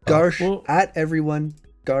 Garsh hates dogs. Garsh, Well- at everyone,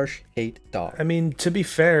 Garsh hate dogs. I mean, to be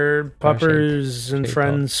fair, Gosh, puppers and hate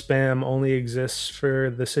friends spam only exists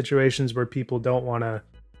for the situations where people don't want to,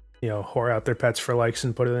 whore out their pets for likes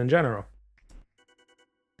and put it in general,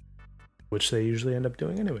 which they usually end up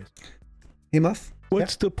doing anyways. Hey, Muff.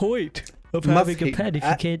 What's the point of Muff having a hate- pet if you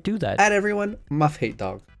at- can't do that? At everyone, Muff hate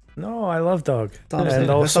dog. No, I love dog, all I'm saying. and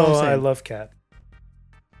That's all I'm also I saying. love cat.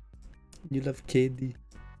 You love kitty.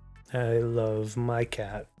 I love my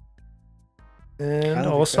cat, and love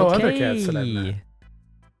your also cat. other cats that I've met.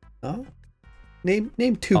 Oh? Name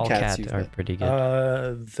 2 All cats cats you've are met. pretty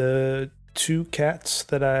good. The 2 cats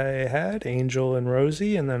that I had, Angel and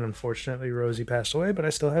Rosie, and then unfortunately Rosie passed away, but I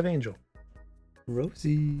still have Angel.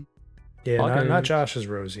 Rosie. Yeah, Buggers. not Josh's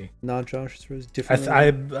Rosie. Not Josh's Rosie.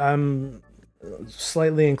 I Different. I'm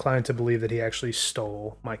slightly inclined to believe that he actually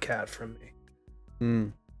stole my cat from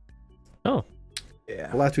me. Oh,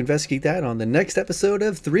 Yeah. We'll have to investigate that on the next episode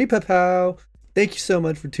of 3 Papow. Thank you so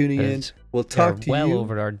much for tuning in. It's- We'll they're talk to well you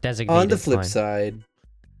over our designated on the flip time. side.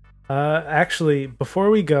 Actually, before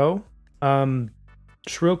we go,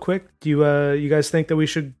 just real quick, do you guys think that we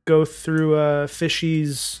should go through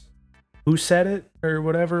Fishy's Who Said It or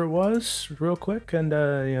whatever it was real quick, and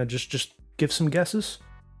just give some guesses?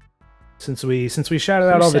 Since we shouted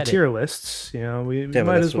out Who all the said it? tier lists, we but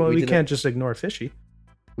might that's as what well. we We did can't just ignore Fishy.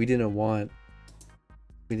 We didn't want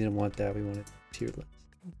that. We wanted tier list.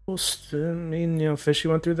 Well, Fishy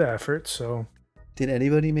went through the effort, so Did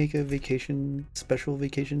anybody make a special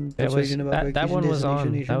vacation That was persuasion about vacation that one was destination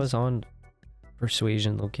on. nations? That was on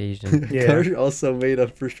persuasion location. Yeah. Carter also made a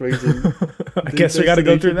persuasion. I guess we got to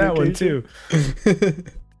go through Destination that one too.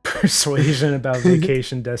 Persuasion about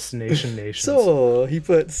vacation destination nations. So he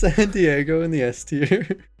put San Diego in the S tier.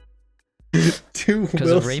 2 'Cause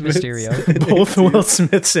Will of Rey Smiths Mysterio. in A both tier, Will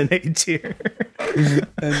Smiths in A tier.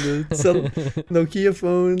 and Nokia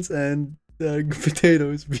phones and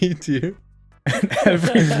potatoes B tier,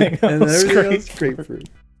 Everything else, and everything great. else grapefruit.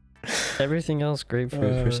 Everything else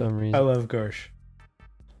grapefruit for some I reason. love Garsh.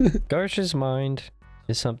 Garsh's mind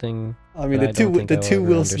is something. I mean, But I don't think the I'll two ever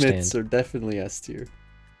Will understand. Smiths are definitely S tier.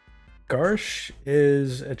 Garsh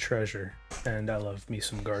is a treasure, and I love me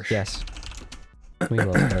some Garsh. Yes. We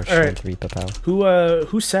love Garsh All right. and 3 Papow.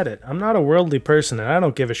 Who said it? I'm not a worldly person, and I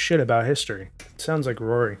don't give a shit about history. Sounds like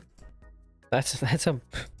Rory. That's a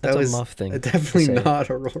That was muff thing. to Definitely say. not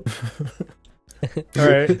a roar. All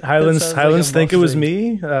right, Highlands. sounds like Highlands a think it muff was thing.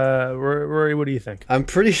 me. Rory, what do you think? I'm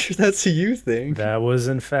pretty sure that's a you thing. That was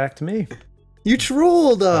in fact me. You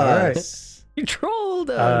trolled right. us. You trolled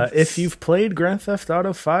us. If you've played Grand Theft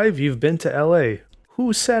Auto 5, you've been to LA.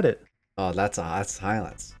 Who said it? Oh, that's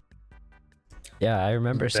Highlands. Yeah, I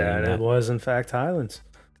remember saying That that. it was in fact Highlands.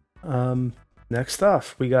 Next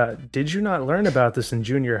off, we got Did you not learn about this in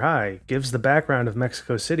junior high? Gives the background of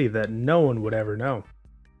Mexico City that no one would ever know.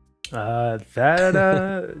 That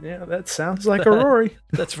sounds like a Rory.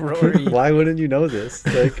 That's Rory. Why wouldn't you know this?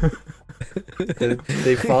 Like,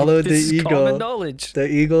 they followed the This is common eagle. knowledge. The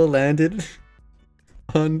eagle landed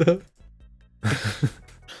on the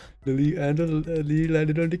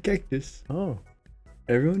landed on the cactus. Oh.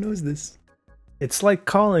 Everyone knows this. It's like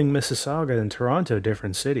calling Mississauga and Toronto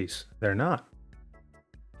different cities. They're not.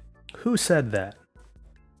 Who said that?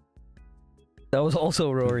 That was also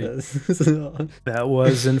Rory. that That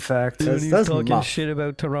was, in fact. When he was that's talking Muff. shit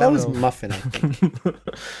about Toronto. was Muffin, I think.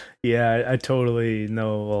 Yeah, I totally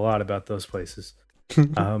know a lot about those places.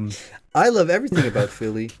 I love everything about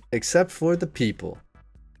Philly except for the people.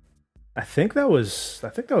 I think that was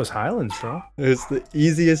Highlands, bro. It's the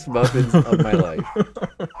easiest muffins of my life.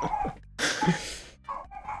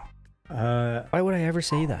 Why would I ever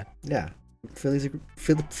say that? Yeah,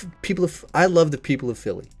 people of. I love the people of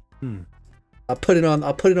Philly. I'll put it on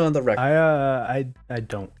the record. I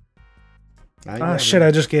don't. I Shit!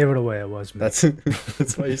 I just gave it away. It was me. That's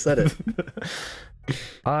why you said it.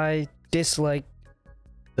 I dislike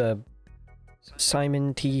the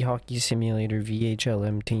Simon T Hockey Simulator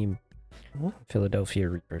VHLM team, Philadelphia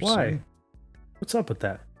Reapers. Why? What's up with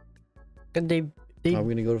that? And they Are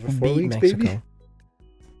we gonna go for 4 beat weeks, Mexico. baby?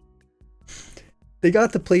 They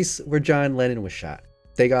got the place where John Lennon was shot.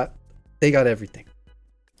 They got everything.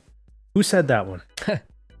 Who said that one?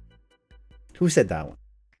 Who said that one?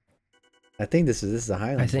 I think this is a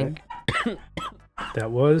Highlands. I think. right?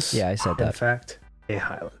 That was. Yeah, I said In that. fact, a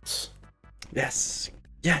Highlands. Yes.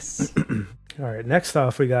 All right. Next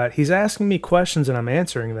off, we got. He's asking me questions and I'm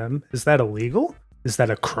answering them. Is that illegal? Is that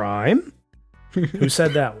a crime? Who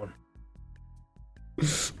said that one?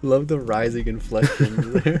 Love the rising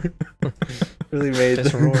inflection there. Really made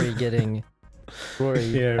Just them. Rory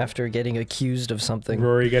Yeah. after getting accused of something.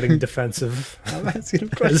 Rory getting defensive I'm asking him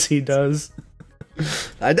as questions. he does.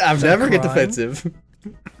 I've that never get crime? defensive.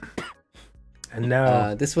 And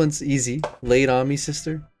now, This one's easy. Lay it on me,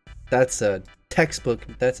 sister. That's a textbook.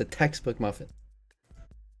 That's a textbook muffin.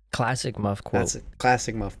 Classic Muff quote. That's a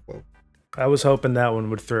classic muff quote. I was hoping that one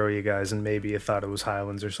would throw you guys, and maybe you thought it was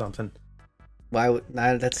Highlands or something. Why would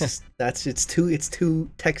nah, it's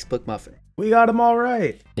too textbook muffin. We got them all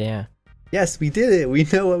right. Yeah. Yes, we did it. We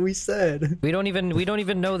know what we said. We don't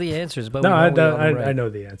even know the answers, but No, we know I we don't. got them I right. know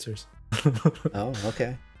the answers. Oh,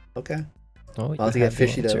 okay. Oh, I'll have to you get have the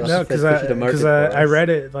Fishy to- answers. I'll No, Fishy to mark it for I us. read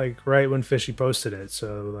it like right when Fishy posted it,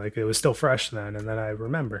 so like it was still fresh then, and then I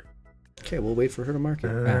remember. Okay, we'll wait for her to mark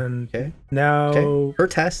it. And Okay. now, Okay. Her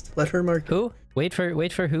test. Let her mark it. Who? Wait for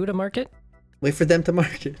who to mark it? Wait for them to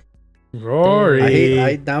mark it. Rory,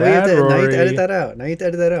 Now you have bad to Rory. edit that out. Now you have to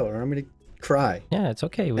edit that out, or I'm gonna cry. Yeah, it's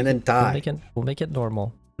okay. And then die. We'll make it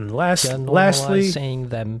normal. And Yeah, lastly, normalize saying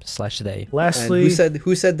them/they. And lastly,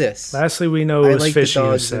 who said this? lastly, we know I it was like the Fishy who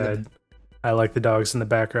dogs in the- said, "I like the dogs in the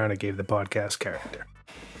background." It gave the podcast character.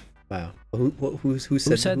 Wow. Who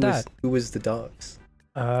said that? Who was the dogs?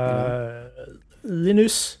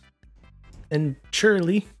 Linus and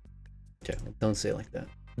Shirley. Okay, don't say it like that.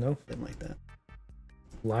 No, Didn't like that.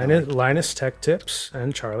 Linus Tech Tips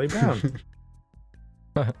and Charlie Brown.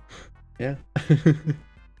 Yeah.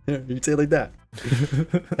 You say it like that.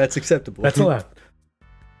 That's acceptable. That's allowed.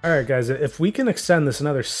 All right, guys. If we can extend this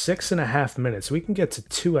another 6.5 minutes, we can get to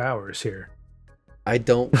 2 hours here. I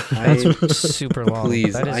don't. That's super long.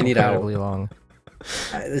 Please, That is I need incredibly long.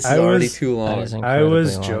 This is I already was- too That long. is I incredibly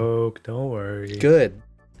was long. joke. Don't worry. Good.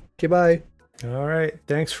 Okay, bye. All right.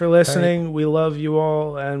 Thanks for listening. We love you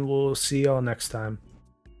all, and we'll see y'all next time.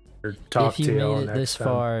 Or talk If to you y'all made it next this time.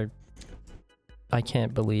 far, I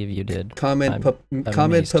can't believe you did. Comment I'm comment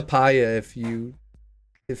amazed. papaya if you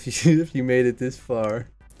if you made it this far.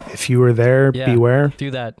 If you were there, Yeah. beware.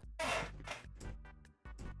 Do that.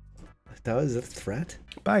 That was a threat.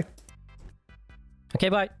 Bye. Okay,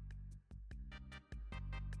 bye.